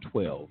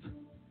 312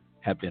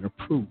 have been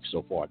approved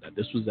so far. Now,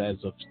 this was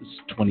as of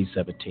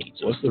 2017.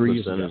 So what's the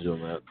percentage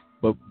on that?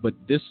 But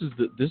this is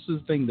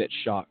the thing that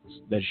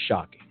is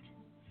shocking.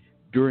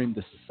 During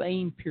the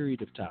same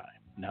period of time,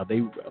 now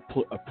they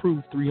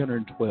approved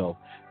 312.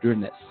 During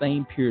that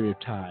same period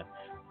of time,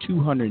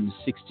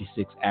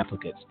 266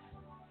 applicants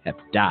have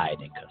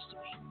died in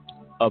custody.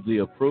 Of the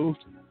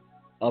approved?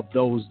 Of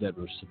those that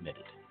were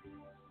submitted.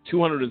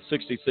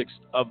 266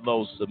 of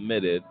those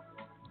submitted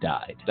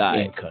died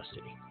in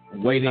custody.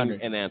 Waiting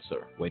an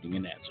answer.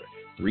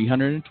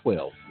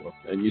 312.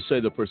 And you say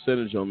the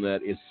percentage on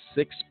that is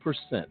 6%.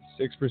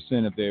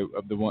 6%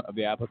 of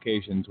the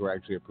applications were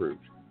actually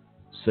approved.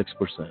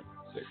 6%.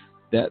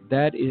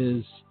 That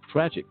is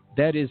tragic.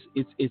 That is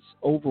it's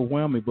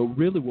overwhelming. But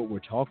really, what we're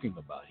talking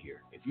about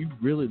here, if you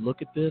really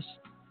look at this,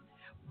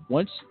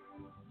 once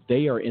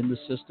they are in the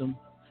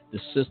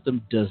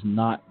system does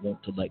not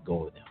want to let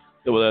go of them.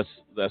 Well,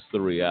 that's the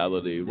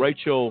reality.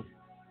 Rachel,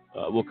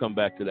 we'll come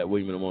back to that,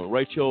 William, in a moment.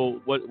 Rachel,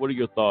 what are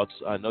your thoughts?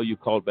 I know you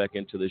called back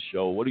into this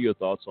show. What are your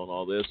thoughts on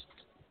all this?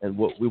 And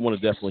we want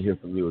to definitely hear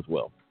from you as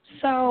well.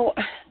 So,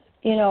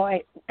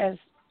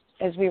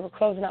 as we were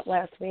closing up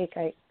last week,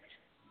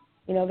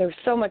 there's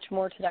so much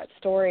more to that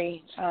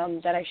story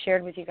that I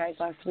shared with you guys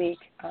last week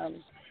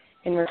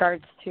in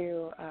regards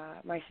to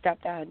my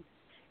stepdad,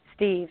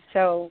 Steve.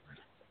 So,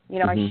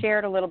 I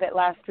shared a little bit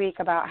last week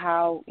about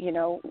how,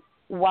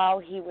 while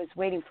he was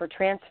waiting for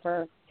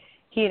transfer,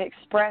 he had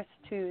expressed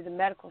to the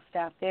medical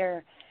staff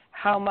there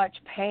how much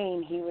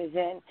pain he was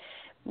in.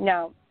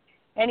 Now,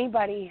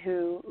 anybody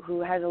who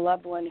has a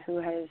loved one who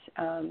has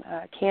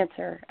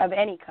cancer of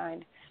any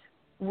kind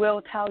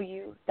will tell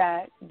you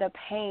that the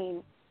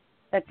pain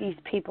that these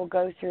people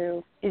go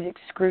through is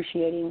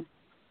excruciating.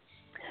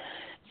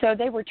 So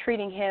they were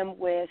treating him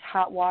with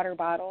hot water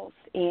bottles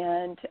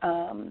and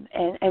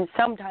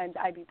sometimes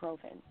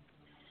ibuprofen.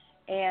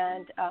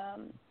 And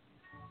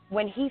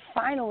when he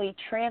finally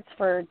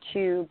transferred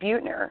to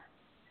Butner,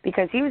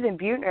 because he was in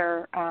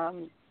Buettner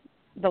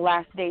the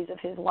last days of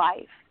his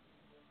life.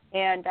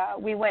 And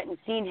we went and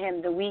seen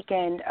him the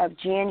weekend of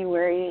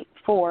January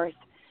 4th,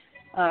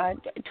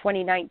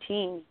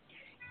 2019.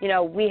 You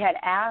know, we had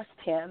asked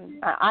him,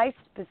 I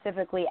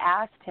specifically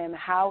asked him,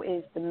 how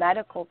is the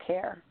medical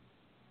care?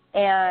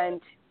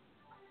 And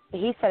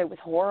he said it was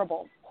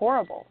horrible,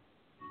 horrible.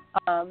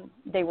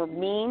 They were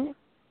mean.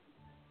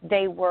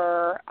 They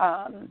were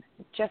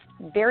just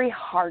very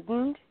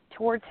hardened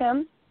towards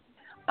him.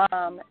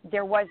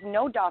 There was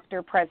no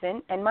doctor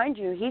present. And mind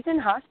you, he's in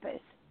hospice.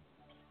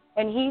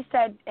 And he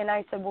said, and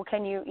I said, well,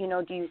 can you,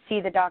 do you see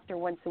the doctor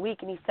once a week?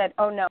 And he said,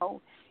 oh, no,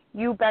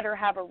 you better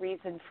have a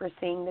reason for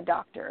seeing the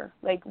doctor.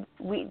 Like,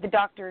 the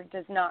doctor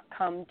does not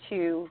come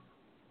to,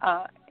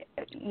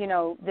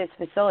 this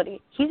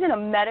facility. He's in a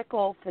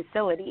medical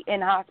facility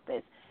in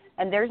hospice,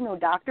 and there's no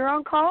doctor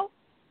on call.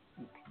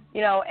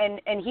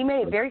 And he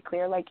made it very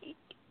clear, like,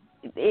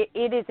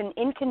 it is an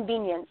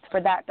inconvenience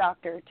for that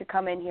doctor to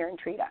come in here and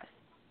treat us.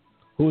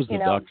 Who's the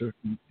doctor?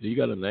 You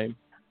got a name?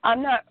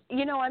 I'm not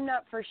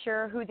for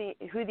sure who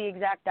the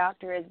exact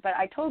doctor is, but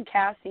I told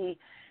Cassie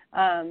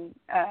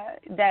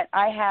that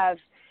I have,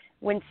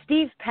 when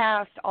Steve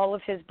passed, all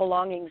of his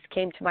belongings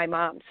came to my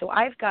mom. So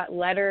I've got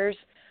letters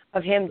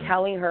of him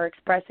telling her,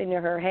 expressing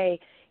to her, hey,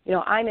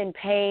 I'm in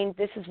pain.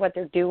 This is what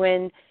they're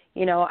doing.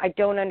 I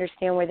don't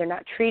understand why they're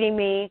not treating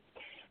me.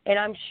 And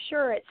I'm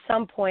sure at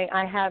some point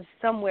I have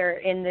somewhere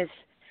in this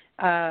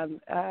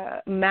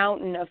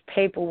mountain of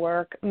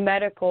paperwork,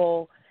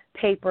 medical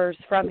papers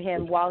from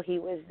him while he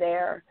was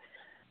there.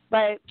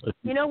 But,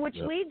 which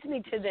leads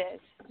me to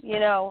this,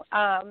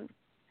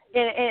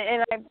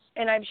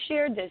 and I've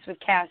shared this with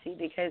Cassie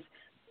because,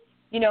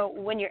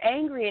 when you're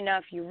angry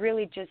enough, you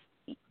really just,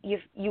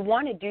 you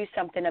want to do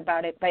something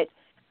about it. But,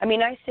 I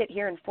mean, I sit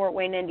here in Fort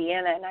Wayne,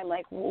 Indiana, and I'm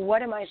like, well,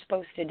 what am I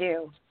supposed to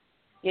do?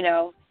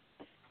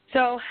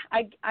 So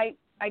I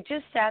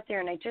just sat there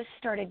and I just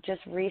started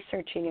just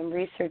researching.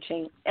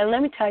 And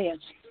let me tell you,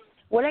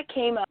 what I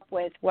came up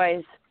with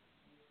was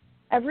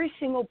every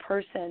single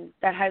person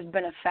that has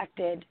been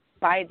affected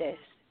by this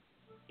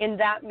in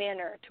that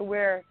manner, to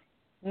where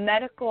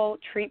medical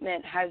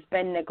treatment has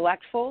been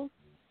neglectful,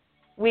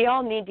 we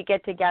all need to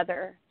get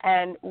together.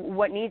 And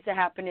what needs to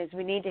happen is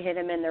we need to hit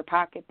them in their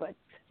pocketbooks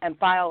and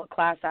file a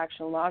class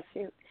action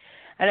lawsuit.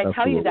 And I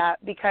tell you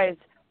that because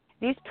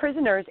these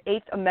prisoners'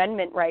 Eighth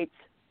Amendment rights,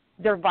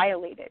 they're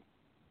violated.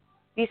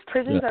 These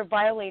prisons are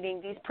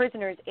violating these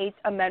prisoners' Eighth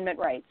Amendment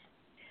rights.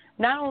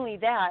 Not only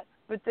that,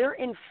 but they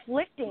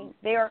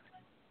are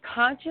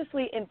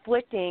consciously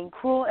inflicting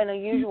cruel and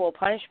unusual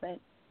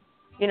punishment,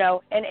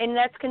 and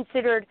that's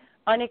considered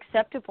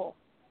unacceptable,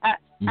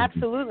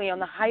 absolutely on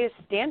the highest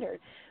standard.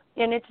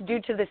 And it's due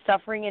to the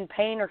suffering and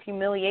pain or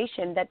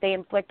humiliation that they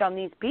inflict on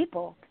these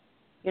people,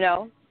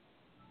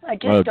 I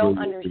just don't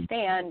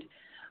understand.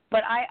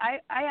 But I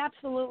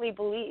absolutely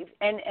believe,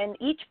 and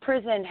each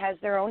prison has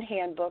their own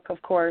handbook, of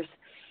course,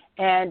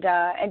 and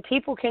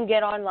people can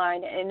get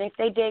online, and if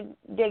they dig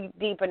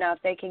deep enough,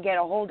 they can get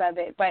a hold of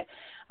it. But,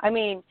 I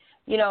mean,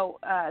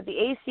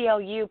 the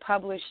ACLU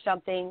published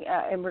something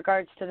in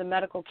regards to the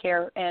medical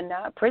care, and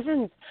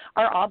prisons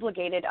are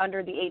obligated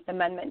under the Eighth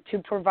Amendment to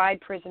provide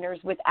prisoners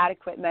with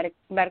adequate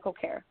medical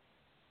care.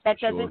 That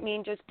doesn't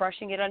mean just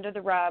brushing it under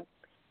the rug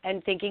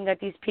and thinking that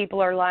these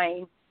people are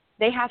lying.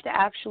 They have to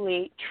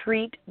actually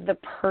treat the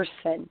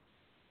person.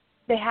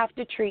 They have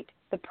to treat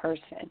the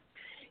person,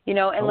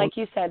 and like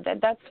you said,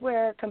 that's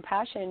where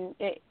compassion,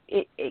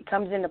 it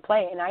comes into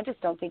play, and I just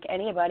don't think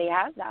anybody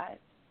has that.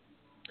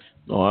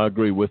 No, I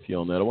agree with you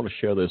on that. I want to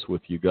share this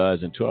with you guys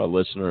and to our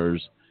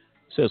listeners.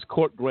 It says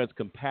court grants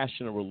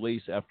compassionate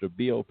release after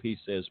BOP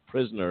says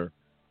prisoner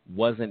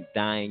wasn't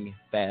dying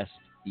fast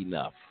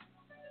enough.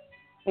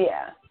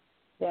 Yeah.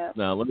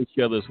 Now, let me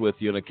share this with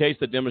you. In a case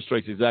that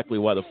demonstrates exactly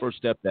why the First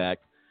Step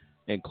Act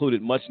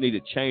included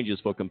much-needed changes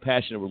for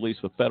compassionate release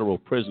for federal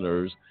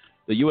prisoners,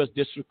 the U.S.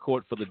 District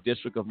Court for the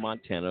District of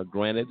Montana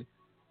granted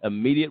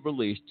immediate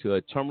release to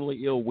a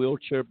terminally ill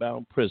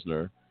wheelchair-bound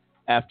prisoner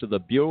after the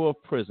Bureau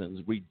of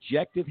Prisons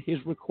rejected his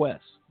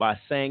request by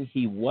saying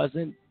he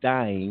wasn't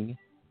dying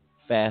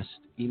fast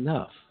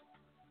enough.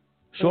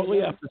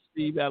 Shortly after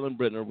Steve Allen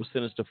Brittner was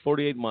sentenced to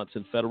 48 months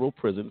in federal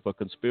prison for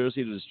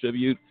conspiracy to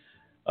distribute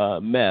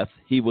meth,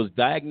 he was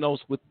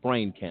diagnosed with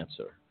brain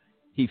cancer.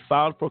 He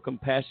filed for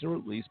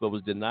compassionate release but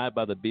was denied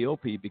by the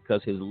BOP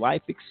because his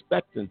life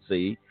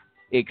expectancy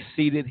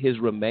exceeded his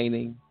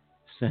remaining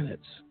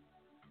sentence.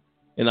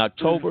 In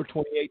October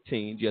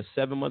 2018, just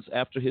 7 months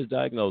after his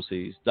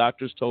diagnosis,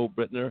 doctors told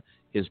Brittner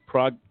his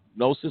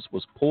prognosis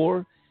was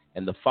poor,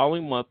 and the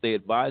following month they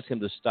advised him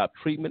to stop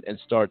treatment and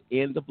start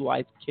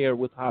end-of-life care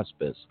with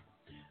hospice.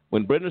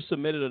 When Brittner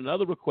submitted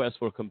another request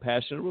for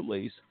compassionate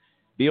release,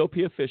 BOP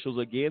officials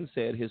again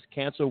said his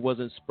cancer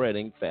wasn't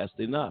spreading fast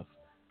enough.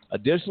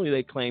 Additionally,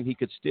 they claimed he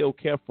could still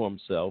care for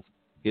himself.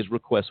 His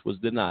request was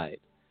denied.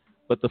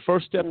 But the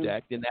First Step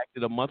Act,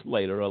 enacted a month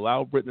later,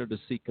 allowed Brittner to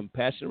seek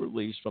compassionate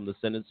release from the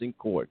sentencing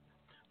court.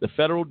 The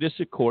federal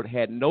district court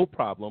had no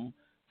problem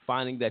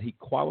finding that he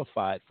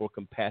qualified for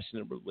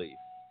compassionate relief.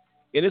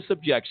 In its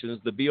objections,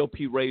 the BOP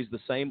raised the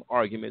same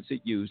arguments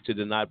it used to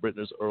deny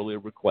Brittner's earlier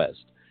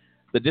request.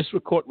 The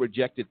district court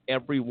rejected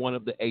every one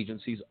of the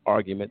agency's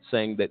arguments,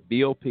 saying that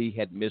BOP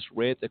had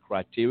misread the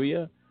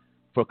criteria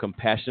for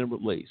compassionate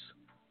release.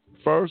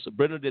 First,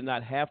 Brittner did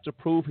not have to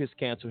prove his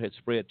cancer had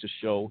spread to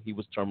show he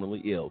was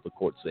terminally ill, the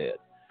court said.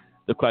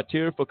 The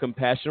criteria for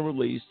compassionate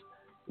release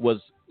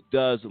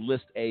does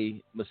list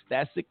a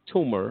metastatic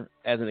tumor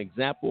as an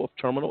example of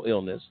terminal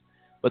illness,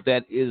 but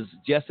that is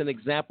just an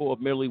example of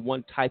merely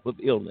one type of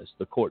illness,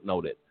 the court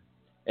noted.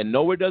 And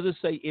nowhere does it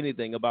say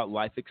anything about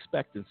life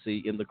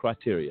expectancy in the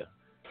criteria.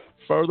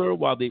 Further,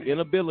 while the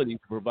inability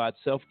to provide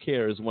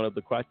self-care is one of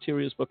the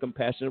criteria for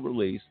compassionate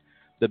release,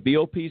 the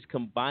BOP's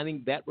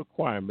combining that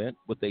requirement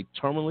with a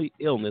terminally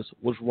illness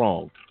was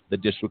wrong, the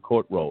district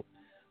court wrote.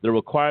 The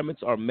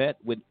requirements are met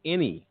when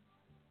any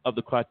of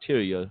the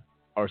criteria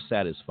are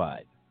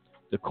satisfied.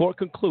 The court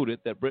concluded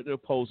that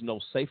Brittner posed no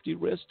safety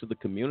risk to the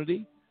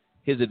community.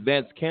 His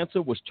advanced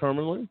cancer was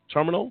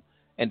terminal,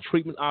 and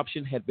treatment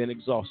option had been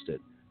exhausted.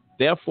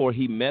 Therefore,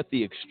 he met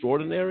the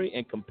extraordinary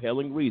and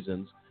compelling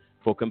reasons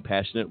for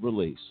compassionate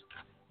release.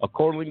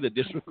 Accordingly, the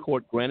district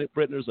court granted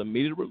Brittner's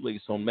immediate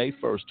release on May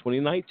 1st,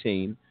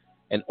 2019,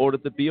 and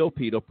ordered the BOP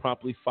to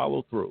promptly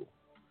follow through.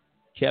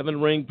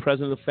 Kevin Ring,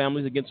 president of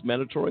Families Against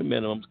Mandatory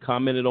Minimums,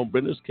 commented on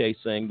Brittner's case,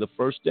 saying the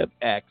First Step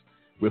Act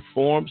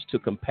reforms to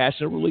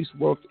compassionate release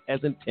worked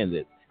as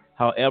intended.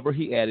 However,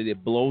 he added,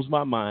 it blows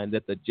my mind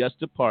that the Justice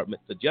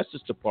Department,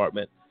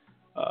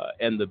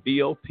 and the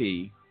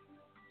BOP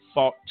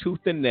fought tooth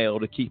and nail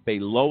to keep a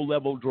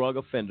low-level drug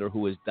offender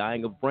who is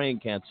dying of brain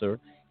cancer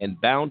and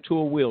bound to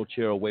a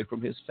wheelchair away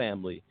from his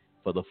family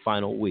for the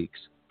final weeks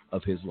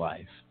of his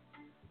life.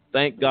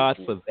 Thank God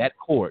for that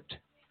court,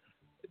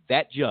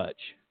 that judge,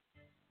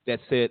 that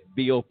said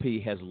BOP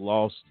has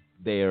lost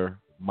their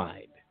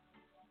mind.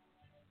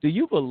 Do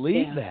you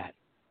believe that?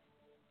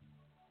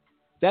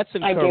 That's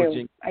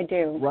encouraging. I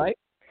do. Right?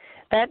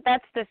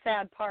 That's the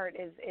sad part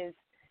is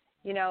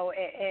you know,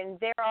 and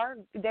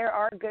there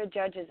are good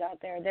judges out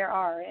there. There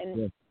are,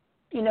 and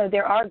you know,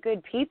 there are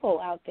good people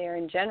out there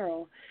in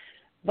general.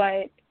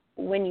 But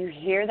when you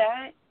hear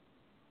that,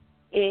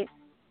 it's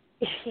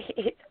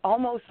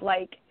almost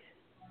like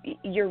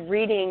you're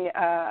reading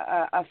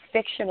a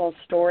fictional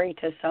story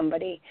to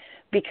somebody,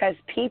 because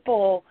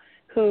people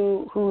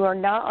who are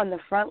not on the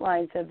front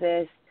lines of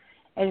this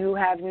and who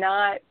have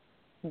not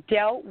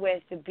dealt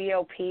with the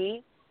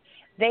BOP,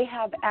 they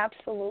have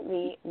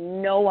absolutely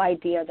no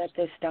idea that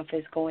this stuff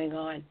is going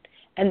on.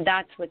 And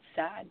that's what's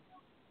sad.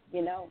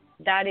 You know,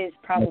 that is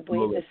probably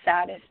the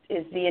saddest,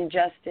 is the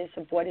injustice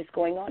of what is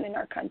going on in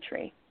our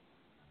country.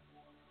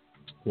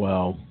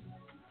 Well,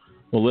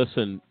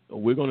 listen,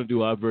 we're going to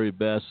do our very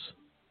best.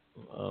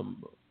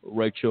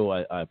 Rachel,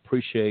 I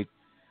appreciate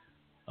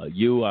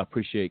you. I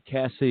appreciate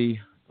Cassie.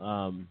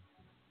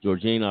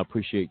 Georgine, I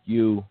appreciate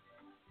you.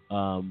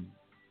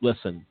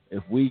 Listen,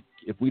 if we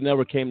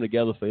never came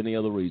together for any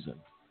other reason,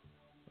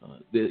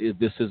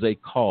 this is a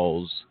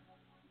cause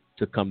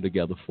to come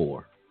together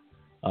for.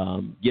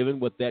 Given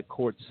what that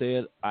court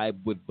said, I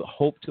would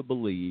hope to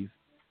believe,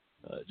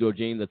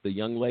 Georgine, that the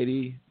young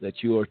lady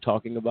that you are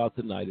talking about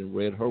tonight and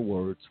read her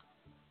words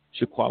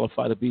should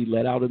qualify to be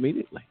let out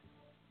immediately.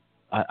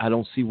 I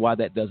don't see why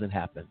that doesn't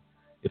happen.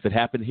 If it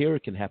happened here,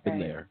 it can happen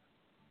there.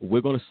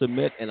 We're going to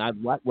submit, and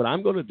what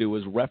I'm going to do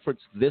is reference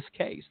this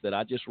case that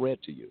I just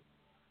read to you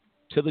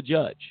to the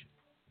judge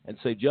and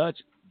say, Judge,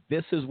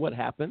 this is what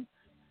happened.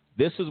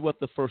 This is what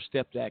the First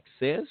Step Act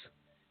says.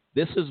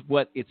 This is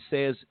what it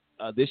says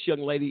this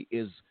young lady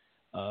is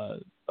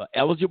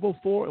eligible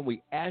for, and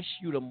we ask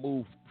you to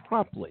move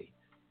promptly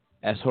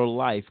as her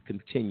life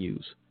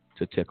continues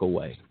to tick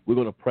away. We're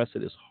going to press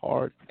it as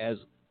hard as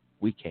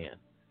we can.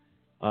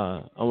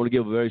 I want to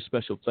give a very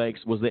special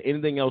thanks. Was there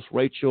anything else,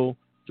 Rachel,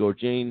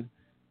 Georgine,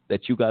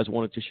 that you guys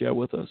wanted to share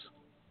with us?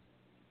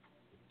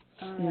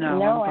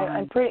 No,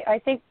 I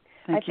think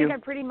you. I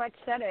pretty much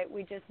said it.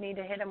 We just need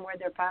to hit them where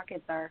their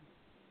pockets are.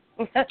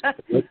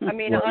 I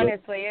mean,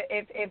 honestly,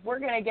 if we're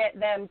going to get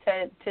them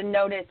to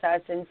notice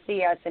us and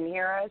see us and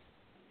hear us,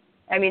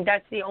 I mean,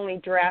 that's the only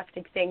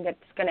drastic thing that's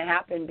going to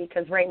happen,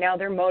 because right now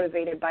they're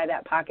motivated by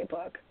that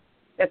pocketbook.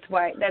 That's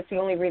the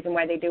only reason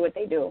why they do what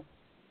they do.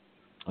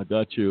 I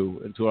got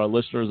you. And to our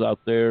listeners out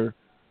there,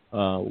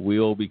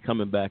 we'll be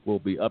coming back. We'll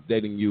be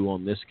updating you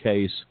on this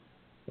case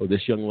of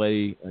this young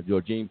lady.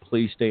 Georgine,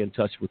 please stay in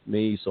touch with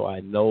me so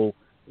I know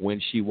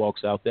when she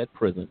walks out that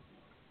prison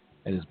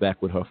and is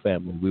back with her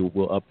family. We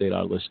will update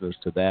our listeners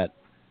to that.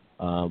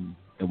 And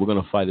we're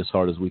going to fight as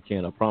hard as we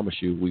can. I promise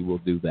you we will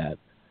do that.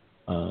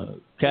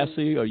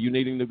 Cassie, are you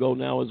needing to go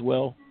now as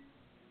well?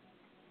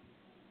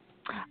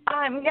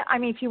 I mean,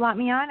 if you want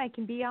me on, I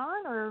can be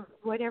on, or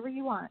whatever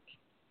you want.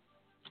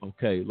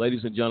 Okay,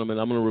 ladies and gentlemen,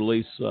 I'm going to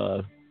release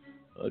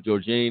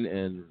Georgine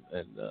and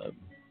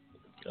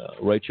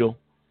Rachel.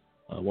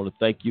 I want to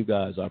thank you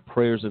guys. Our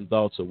prayers and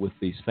thoughts are with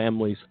these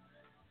families.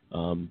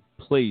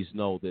 Please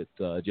know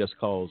that Just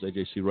Cause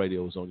AJC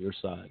Radio is on your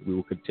side. We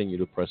will continue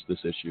to press this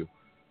issue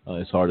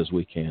as hard as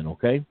we can,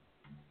 okay?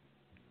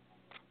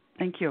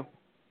 Thank you.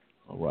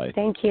 All right.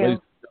 Thank you. Please,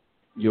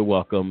 you're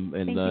welcome.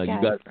 And Thank you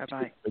you guys. guys,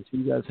 Bye-bye.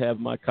 you guys have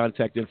my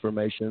contact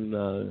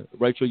information.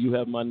 Rachel, you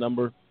have my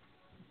number?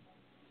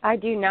 I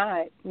do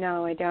not.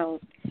 No, I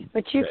don't.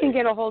 But you can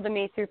get a hold of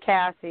me through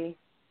Cassie.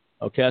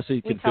 Oh,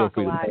 Cassie can feel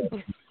free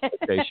to.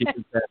 Okay, she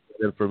can pass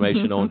that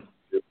information on.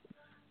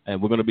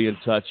 And we're going to be in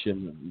touch.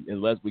 And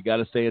unless we got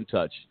to stay in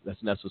touch,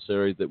 that's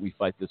necessary that we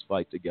fight this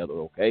fight together.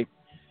 Okay.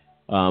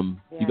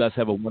 You guys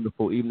have a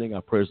wonderful evening.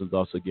 Our prayers and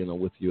thoughts again are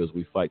with you as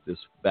we fight this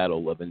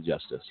battle of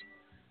injustice.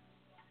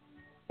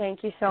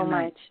 Thank you so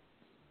much.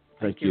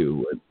 Thank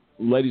you.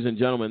 Ladies and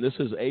gentlemen, this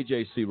is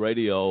AJC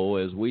Radio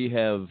as we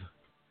have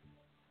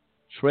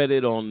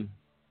treaded on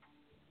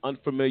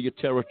unfamiliar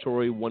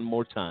territory one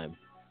more time.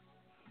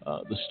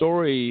 The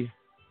story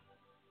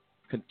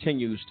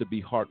continues to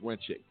be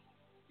heart-wrenching.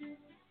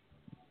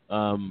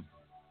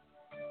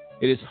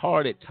 It is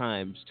hard at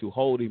times to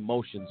hold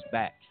emotions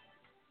back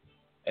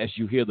as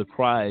you hear the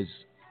cries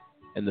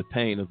and the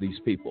pain of these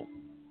people.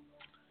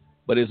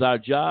 But it's our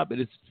job, it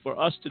is for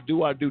us to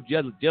do our due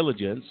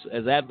diligence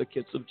as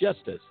advocates of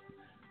justice,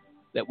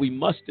 that we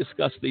must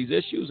discuss these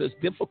issues, as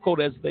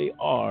difficult as they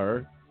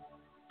are,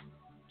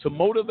 to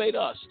motivate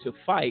us to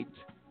fight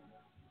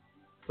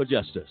for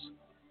justice.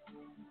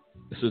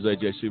 This is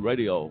AJC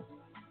Radio.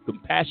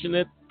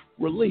 Compassionate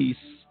release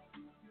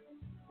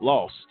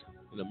lost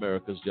in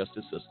America's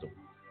justice system.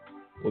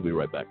 We'll be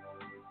right back.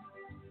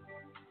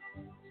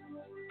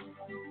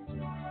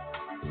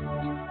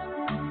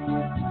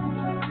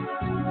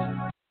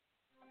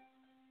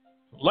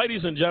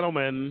 Ladies and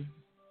gentlemen,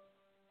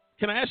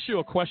 can I ask you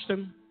a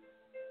question?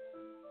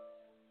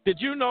 Did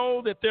you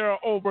know that there are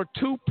over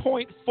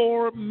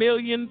 2.4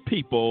 million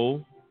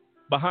people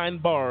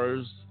behind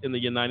bars in the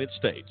United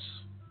States?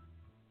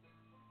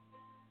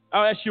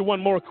 I'll ask you one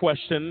more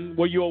question.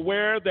 Were you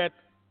aware that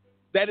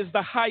that is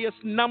the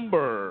highest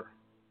number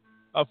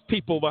of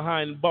people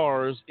behind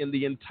bars in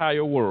the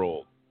entire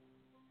world?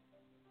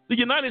 The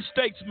United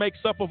States makes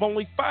up of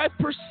only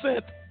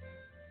 5%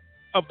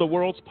 of the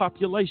world's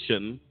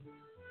population,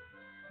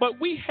 but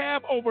we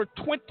have over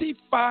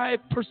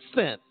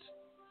 25%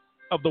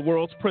 of the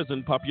world's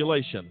prison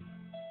population.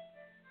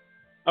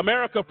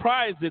 America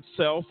prides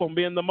itself on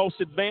being the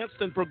most advanced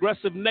and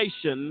progressive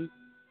nation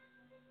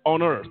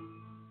on earth.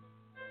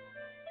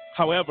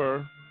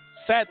 However,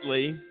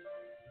 sadly,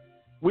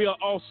 we are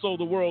also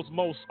the world's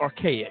most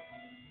archaic.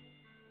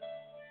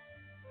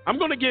 I'm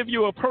going to give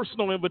you a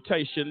personal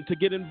invitation to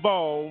get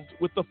involved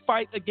with the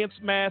fight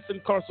against mass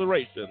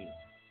incarceration.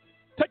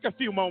 Take a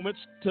few moments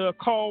to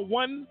call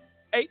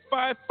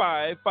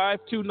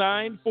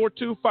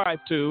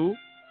 1-855-529-4252.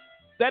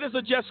 That is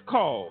a just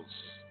cause.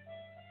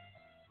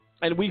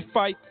 And we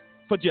fight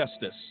for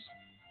justice.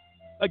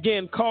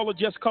 Again, call a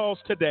just cause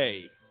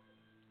today.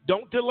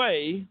 Don't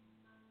delay.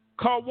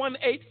 Call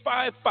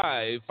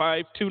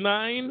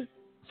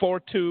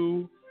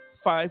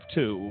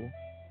 1-855-529-4252.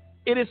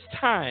 It is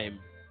time,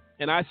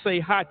 and I say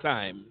high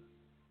time,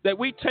 that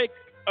we take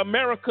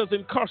America's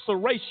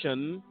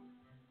incarceration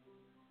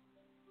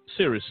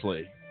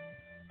seriously.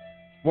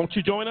 Won't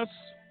you join us?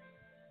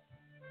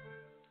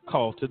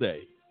 Call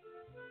today.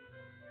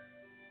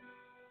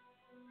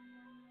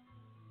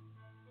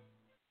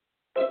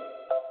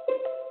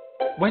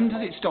 When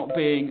does it stop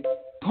being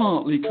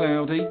partly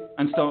cloudy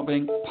and start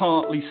being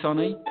partly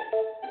sunny?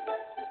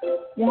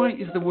 Why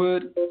is the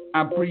word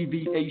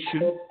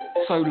abbreviation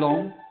so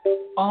long?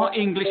 Are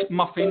English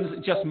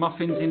muffins just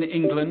muffins in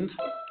England?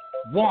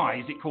 Why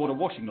is it called a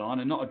washing line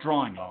and not a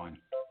drying line?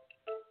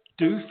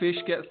 Do fish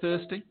get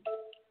thirsty?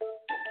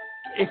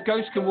 If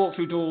ghosts can walk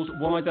through doors,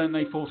 why don't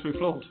they fall through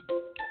floors?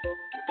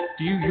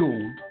 Do you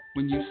yawn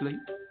when you sleep?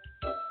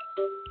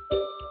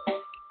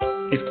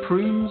 If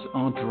prunes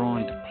are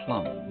dried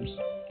plums,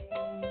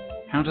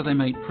 how do they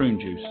make prune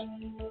juice?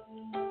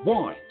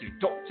 Why do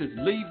doctors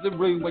leave the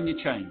room when you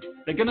change?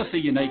 They're going to see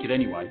you naked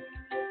anyway.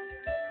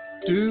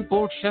 Do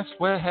board chefs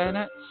wear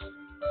hairnets?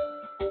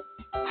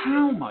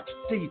 How much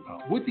deeper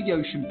would the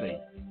ocean be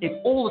if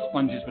all the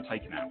sponges were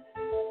taken out?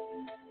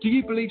 Do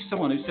you believe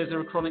someone who says they're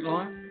a chronic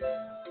liar?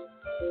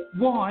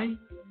 Why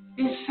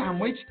is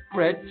sandwich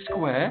bread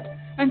square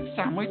and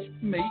sandwich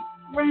meat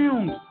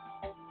round?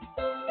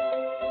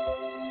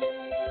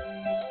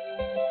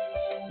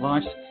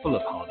 Life's full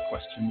of hard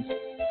questions.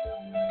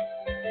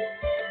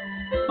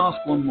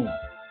 Ask one more.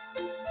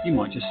 You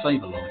might just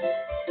save a life.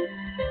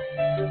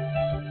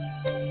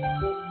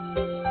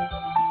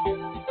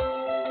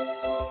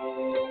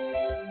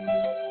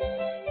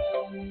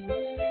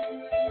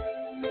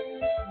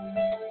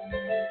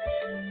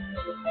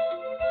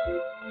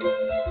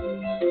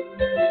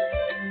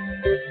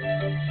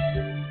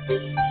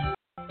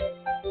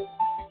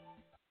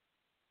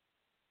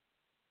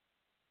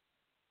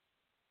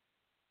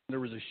 There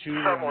was a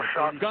shooting.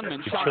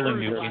 Gunman shot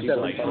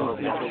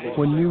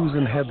When news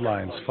and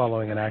headlines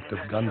following an act of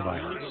gun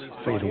violence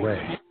fade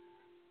away,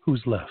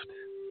 who's left?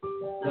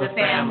 The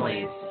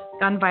families.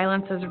 Gun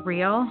violence is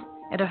real,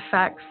 It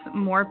affects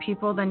more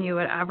people than you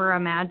would ever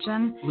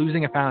imagine.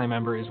 Losing a family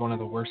member is one of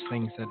the worst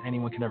things that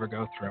anyone can ever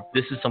go through.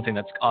 This is something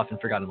that's often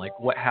forgotten, like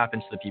what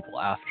happens to the people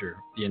after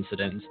the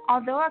incident.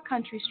 Although our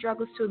country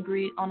struggles to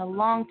agree on a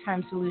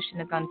long-term solution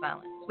to gun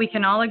violence, we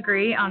can all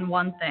agree on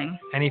one thing.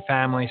 Any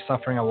family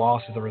suffering a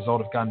loss as a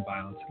result of gun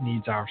violence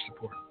needs our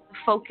support. the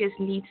focus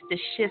needs to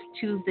shift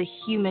to the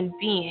human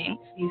being.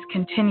 These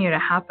continue to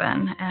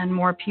happen, and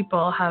more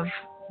people have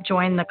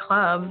joined the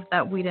club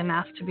that we didn't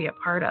ask to be a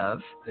part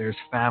of. There's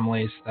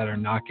families that are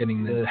not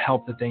getting the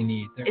help that they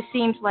need. It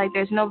seems like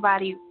there's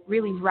nobody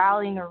really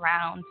rallying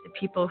around the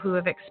people who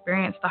have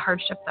experienced the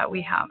hardship that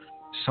we have.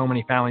 So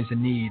many families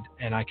in need,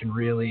 and I can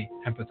really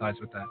empathize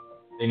with that.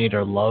 They need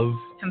our love,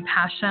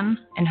 compassion,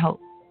 and hope.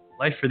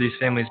 Life for these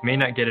families may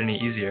not get any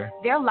easier.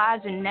 Their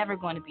lives are never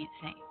going to be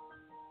the same.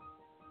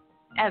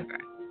 Ever.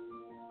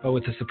 But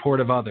with the support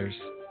of others,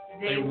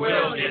 they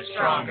will get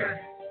stronger.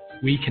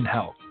 We can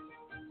help.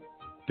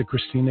 The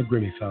Christina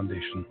Grimmie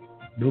Foundation,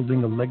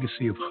 building a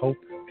legacy of hope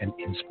and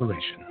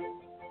inspiration.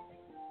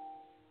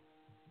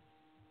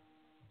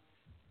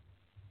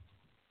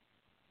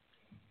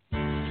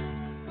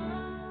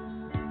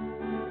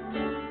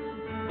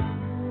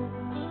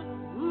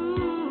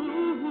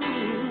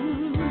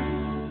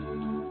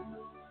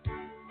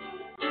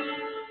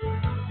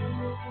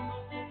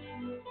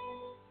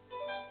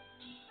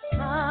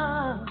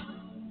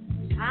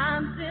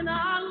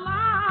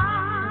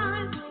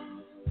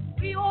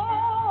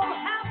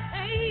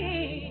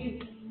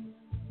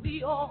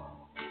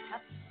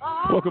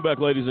 Welcome back,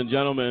 ladies and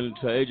gentlemen,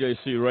 to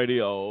AJC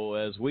Radio,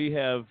 as we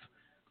have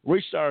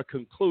reached our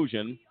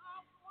conclusion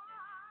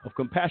of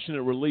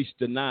compassionate release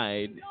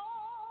denied,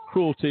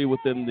 cruelty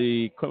within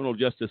the criminal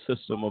justice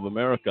system of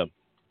America.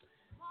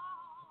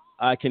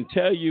 I can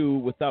tell you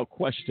without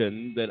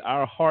question that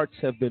our hearts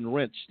have been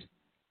wrenched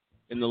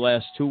in the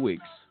last 2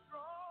 weeks.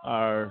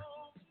 Our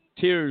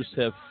tears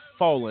have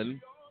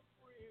fallen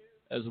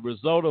as a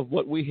result of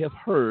what we have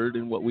heard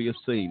and what we have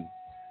seen.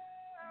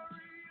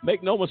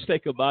 Make no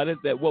mistake about it,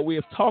 that what we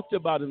have talked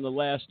about in the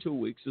last 2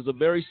 weeks is a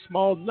very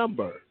small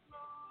number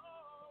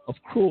of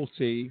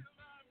cruelty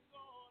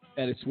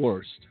at its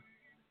worst.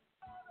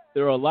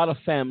 There are a lot of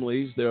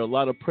families, there are a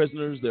lot of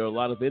prisoners, there are a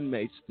lot of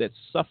inmates that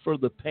suffer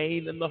the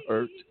pain and the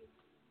hurt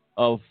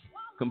of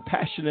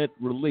compassionate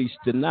release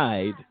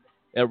denied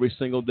every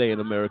single day in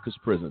America's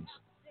prisons.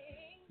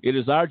 It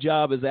is our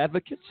job as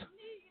advocates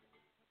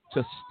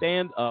to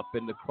stand up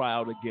and to cry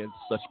out against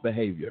such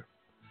behavior.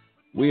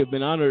 We have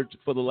been honored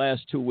for the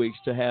last 2 weeks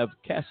to have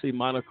Cassie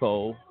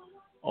Monaco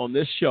on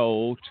this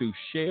show to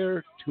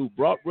share, who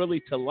brought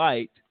really to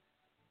light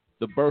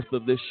the birth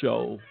of this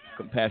show,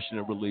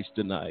 Compassionate Release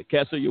Denied.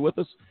 Cassie, are you with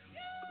us?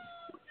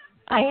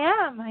 I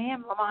am,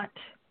 Lamont.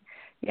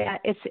 Yeah,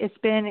 it's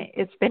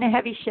been a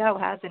heavy show,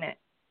 hasn't it?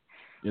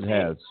 It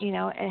has.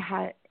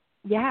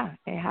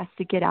 It has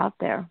to get out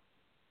there.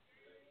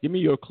 Give me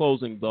your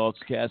closing thoughts,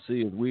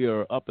 Cassie. We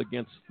are up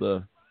against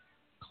the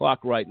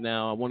clock right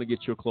now. I want to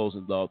get your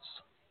closing thoughts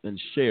and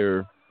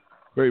share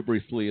very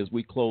briefly as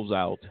we close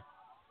out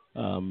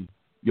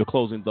your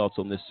closing thoughts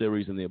on this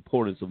series and the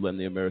importance of letting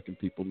the American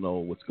people know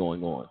what's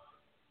going on.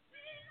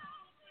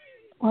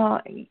 Well,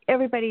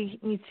 everybody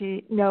needs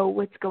to know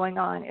what's going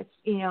on.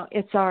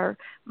 It's our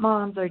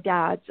moms, our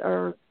dads,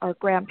 our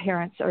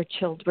grandparents, our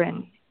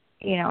children,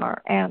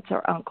 our aunts,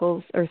 our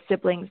uncles, our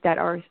siblings that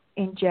are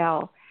in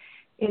jail,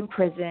 in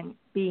prison,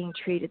 being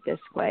treated this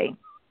way.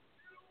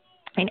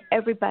 And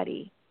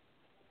everybody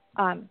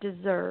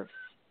deserves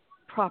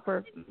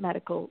proper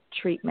medical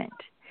treatment.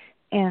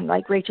 And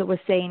like Rachel was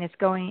saying, it's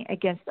going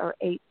against our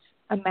 8th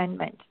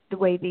Amendment, the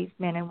way these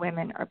men and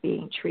women are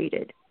being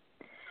treated.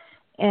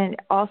 And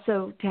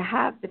also to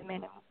have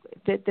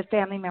the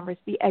family members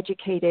be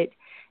educated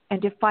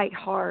and to fight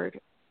hard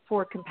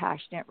for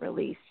compassionate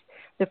release.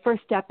 The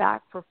First Step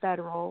Act for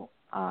federal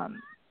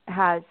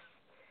has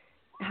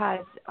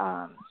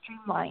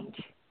streamlined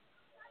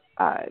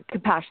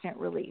compassionate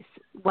release.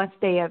 Once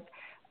they have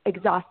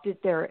exhausted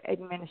their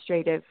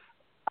administrative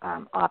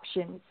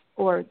options,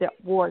 or the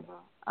warden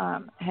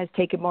has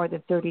taken more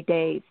than 30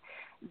 days,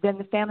 then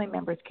the family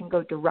members can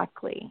go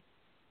directly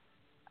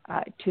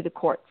to the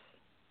courts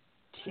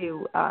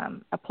to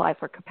apply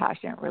for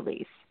compassionate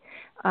release.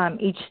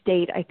 Each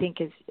state, I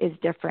think, is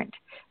different.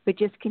 But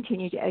just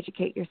continue to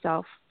educate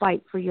yourself,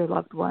 fight for your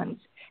loved ones,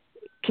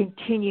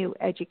 continue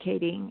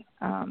educating,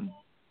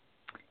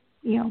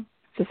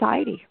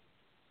 society.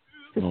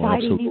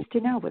 Society needs to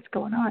know what's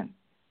going on.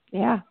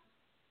 Yeah.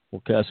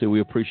 Well, Cassie,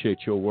 we appreciate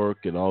your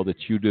work and all that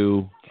you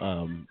do.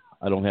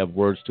 I don't have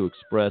words to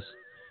express.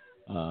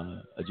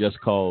 I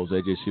just calls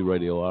AJC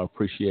Radio our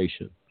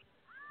appreciation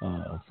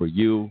for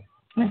you,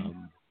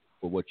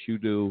 for what you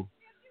do,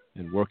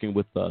 and working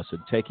with us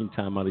and taking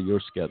time out of your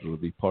schedule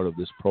to be part of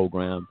this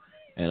program.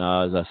 And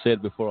as I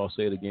said before, I'll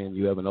say it again,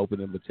 you have an open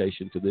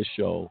invitation to this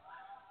show.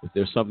 If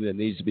there's something that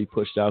needs to be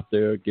pushed out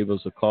there, give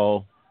us a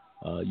call.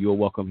 You're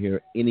welcome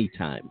here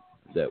anytime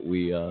that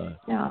we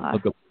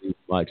hook up these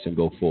mics and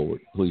go forward.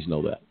 Please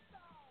know that.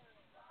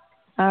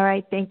 All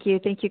right. Thank you.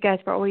 Thank you guys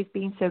for always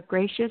being so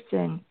gracious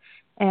and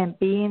and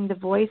being the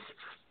voice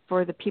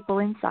for the people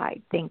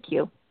inside. Thank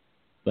you.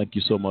 Thank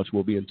you so much.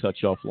 We'll be in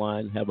touch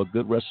offline. Have a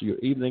good rest of your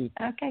evening.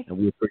 Okay. And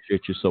we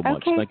appreciate you so much.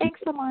 Okay, Thank thanks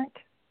so much.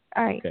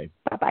 All right. Okay.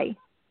 Bye-bye.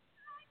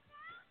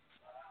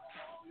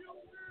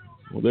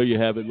 Well, there you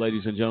have it,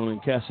 ladies and gentlemen.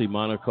 Cassie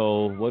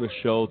Monaco, what a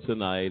show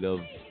tonight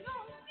of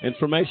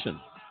information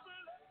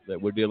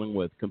that we're dealing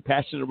with.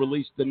 Compassionate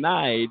release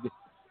denied.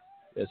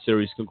 That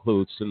series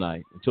concludes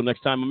tonight. Until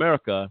next time,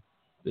 America,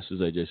 this is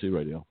AJC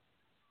Radio.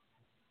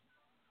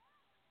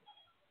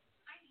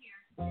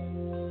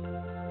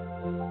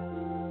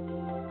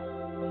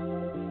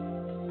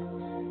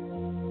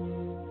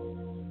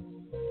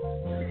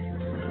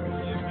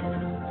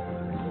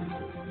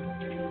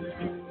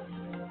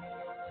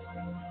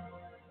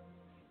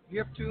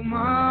 If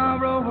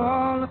tomorrow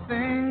all the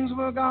things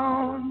were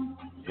gone,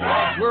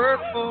 work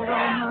for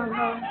all my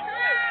love,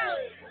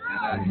 and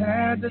I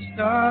had to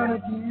start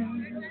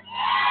again, it's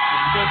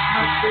just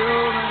my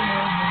children and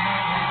my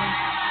wife.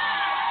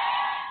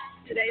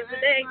 Today's the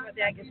day. My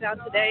dad gets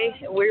out today,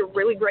 and we're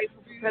really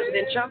grateful for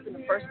President Trump and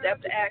the First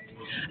Step to Act.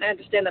 I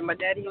understand that my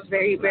daddy is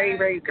very, very,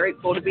 very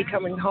grateful to be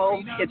coming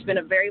home. It's been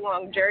a very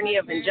long journey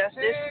of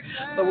injustice,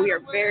 but we are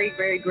very,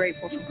 very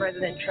grateful for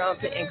President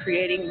Trump and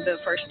creating the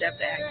First Step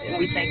to Act, and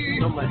we thank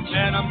you so much.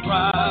 And I'm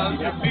proud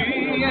to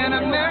be an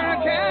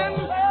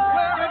American,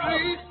 where at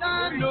least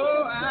I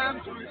know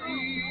I'm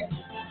free,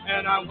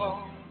 and I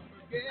won't.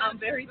 I'm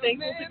very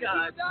thankful to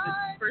God for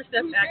the First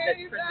Step Act that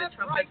President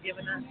Trump has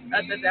given us.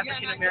 Us as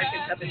African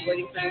Americans have been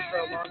waiting for this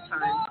for a long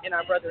time, and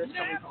our brother is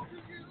coming home.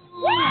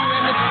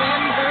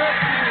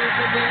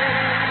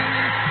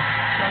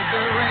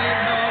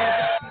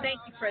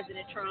 Thank you,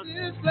 President Trump.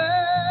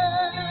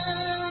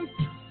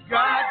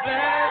 God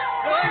bless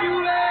the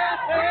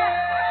USA.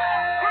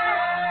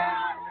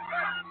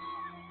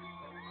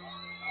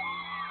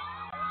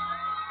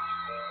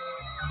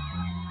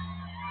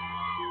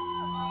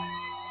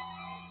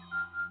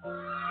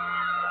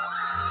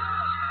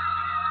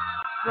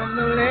 From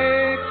the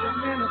lakes of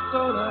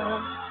Minnesota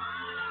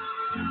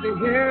to the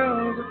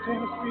hills of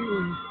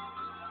Tennessee,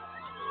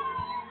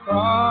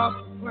 across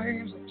the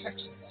plains of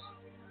Texas,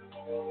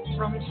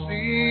 from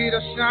sea to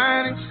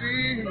shining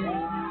sea,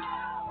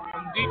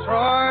 from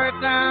Detroit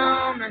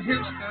down to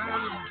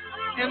Houston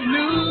and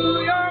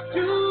New York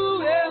to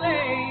LA.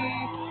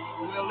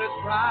 Well, there's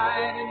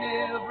pride in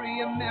every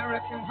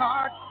American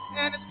heart,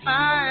 and it's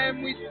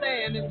time we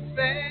stand and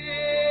say,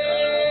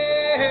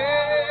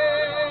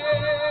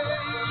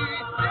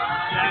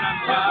 and I'm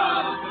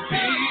proud to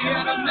be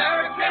an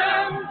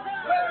American,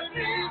 where at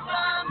least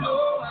I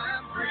know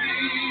I'm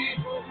free,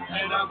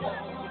 and I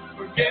won't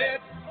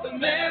forget the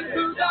men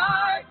who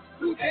died,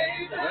 who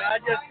gave us. Well, I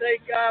just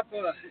thank God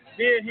for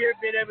being here,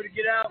 being able to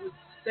get out. We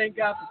thank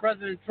God for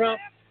President Trump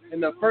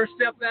and the First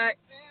Step Act.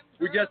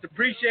 We just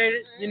appreciate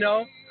it, you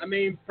know. I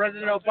mean,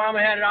 President Obama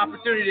had an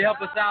opportunity to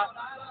help us out.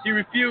 He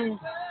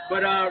refused.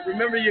 But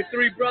remember your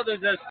three brothers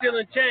that are still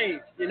in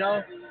chains, you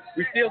know.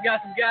 We still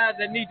got some guys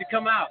that need to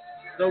come out.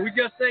 So we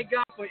just thank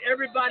God for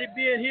everybody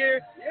being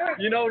here.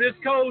 You know, this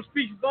code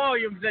speaks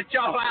volumes that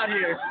y'all out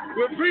here.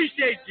 We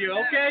appreciate you,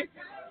 okay?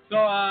 So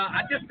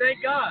I just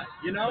thank God,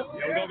 you know.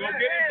 Yo, go get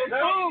it.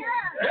 All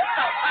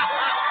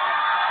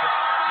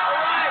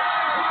right.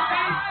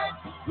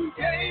 Who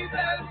gave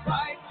that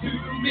right to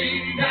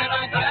me, and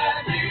I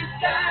gladly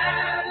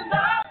stand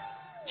up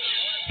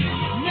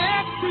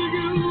next to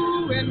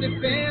you and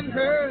defend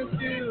her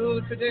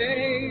still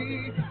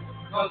today.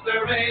 'Cause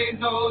there ain't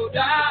no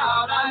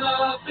doubt I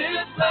love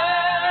this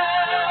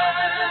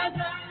land.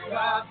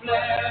 God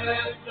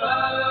bless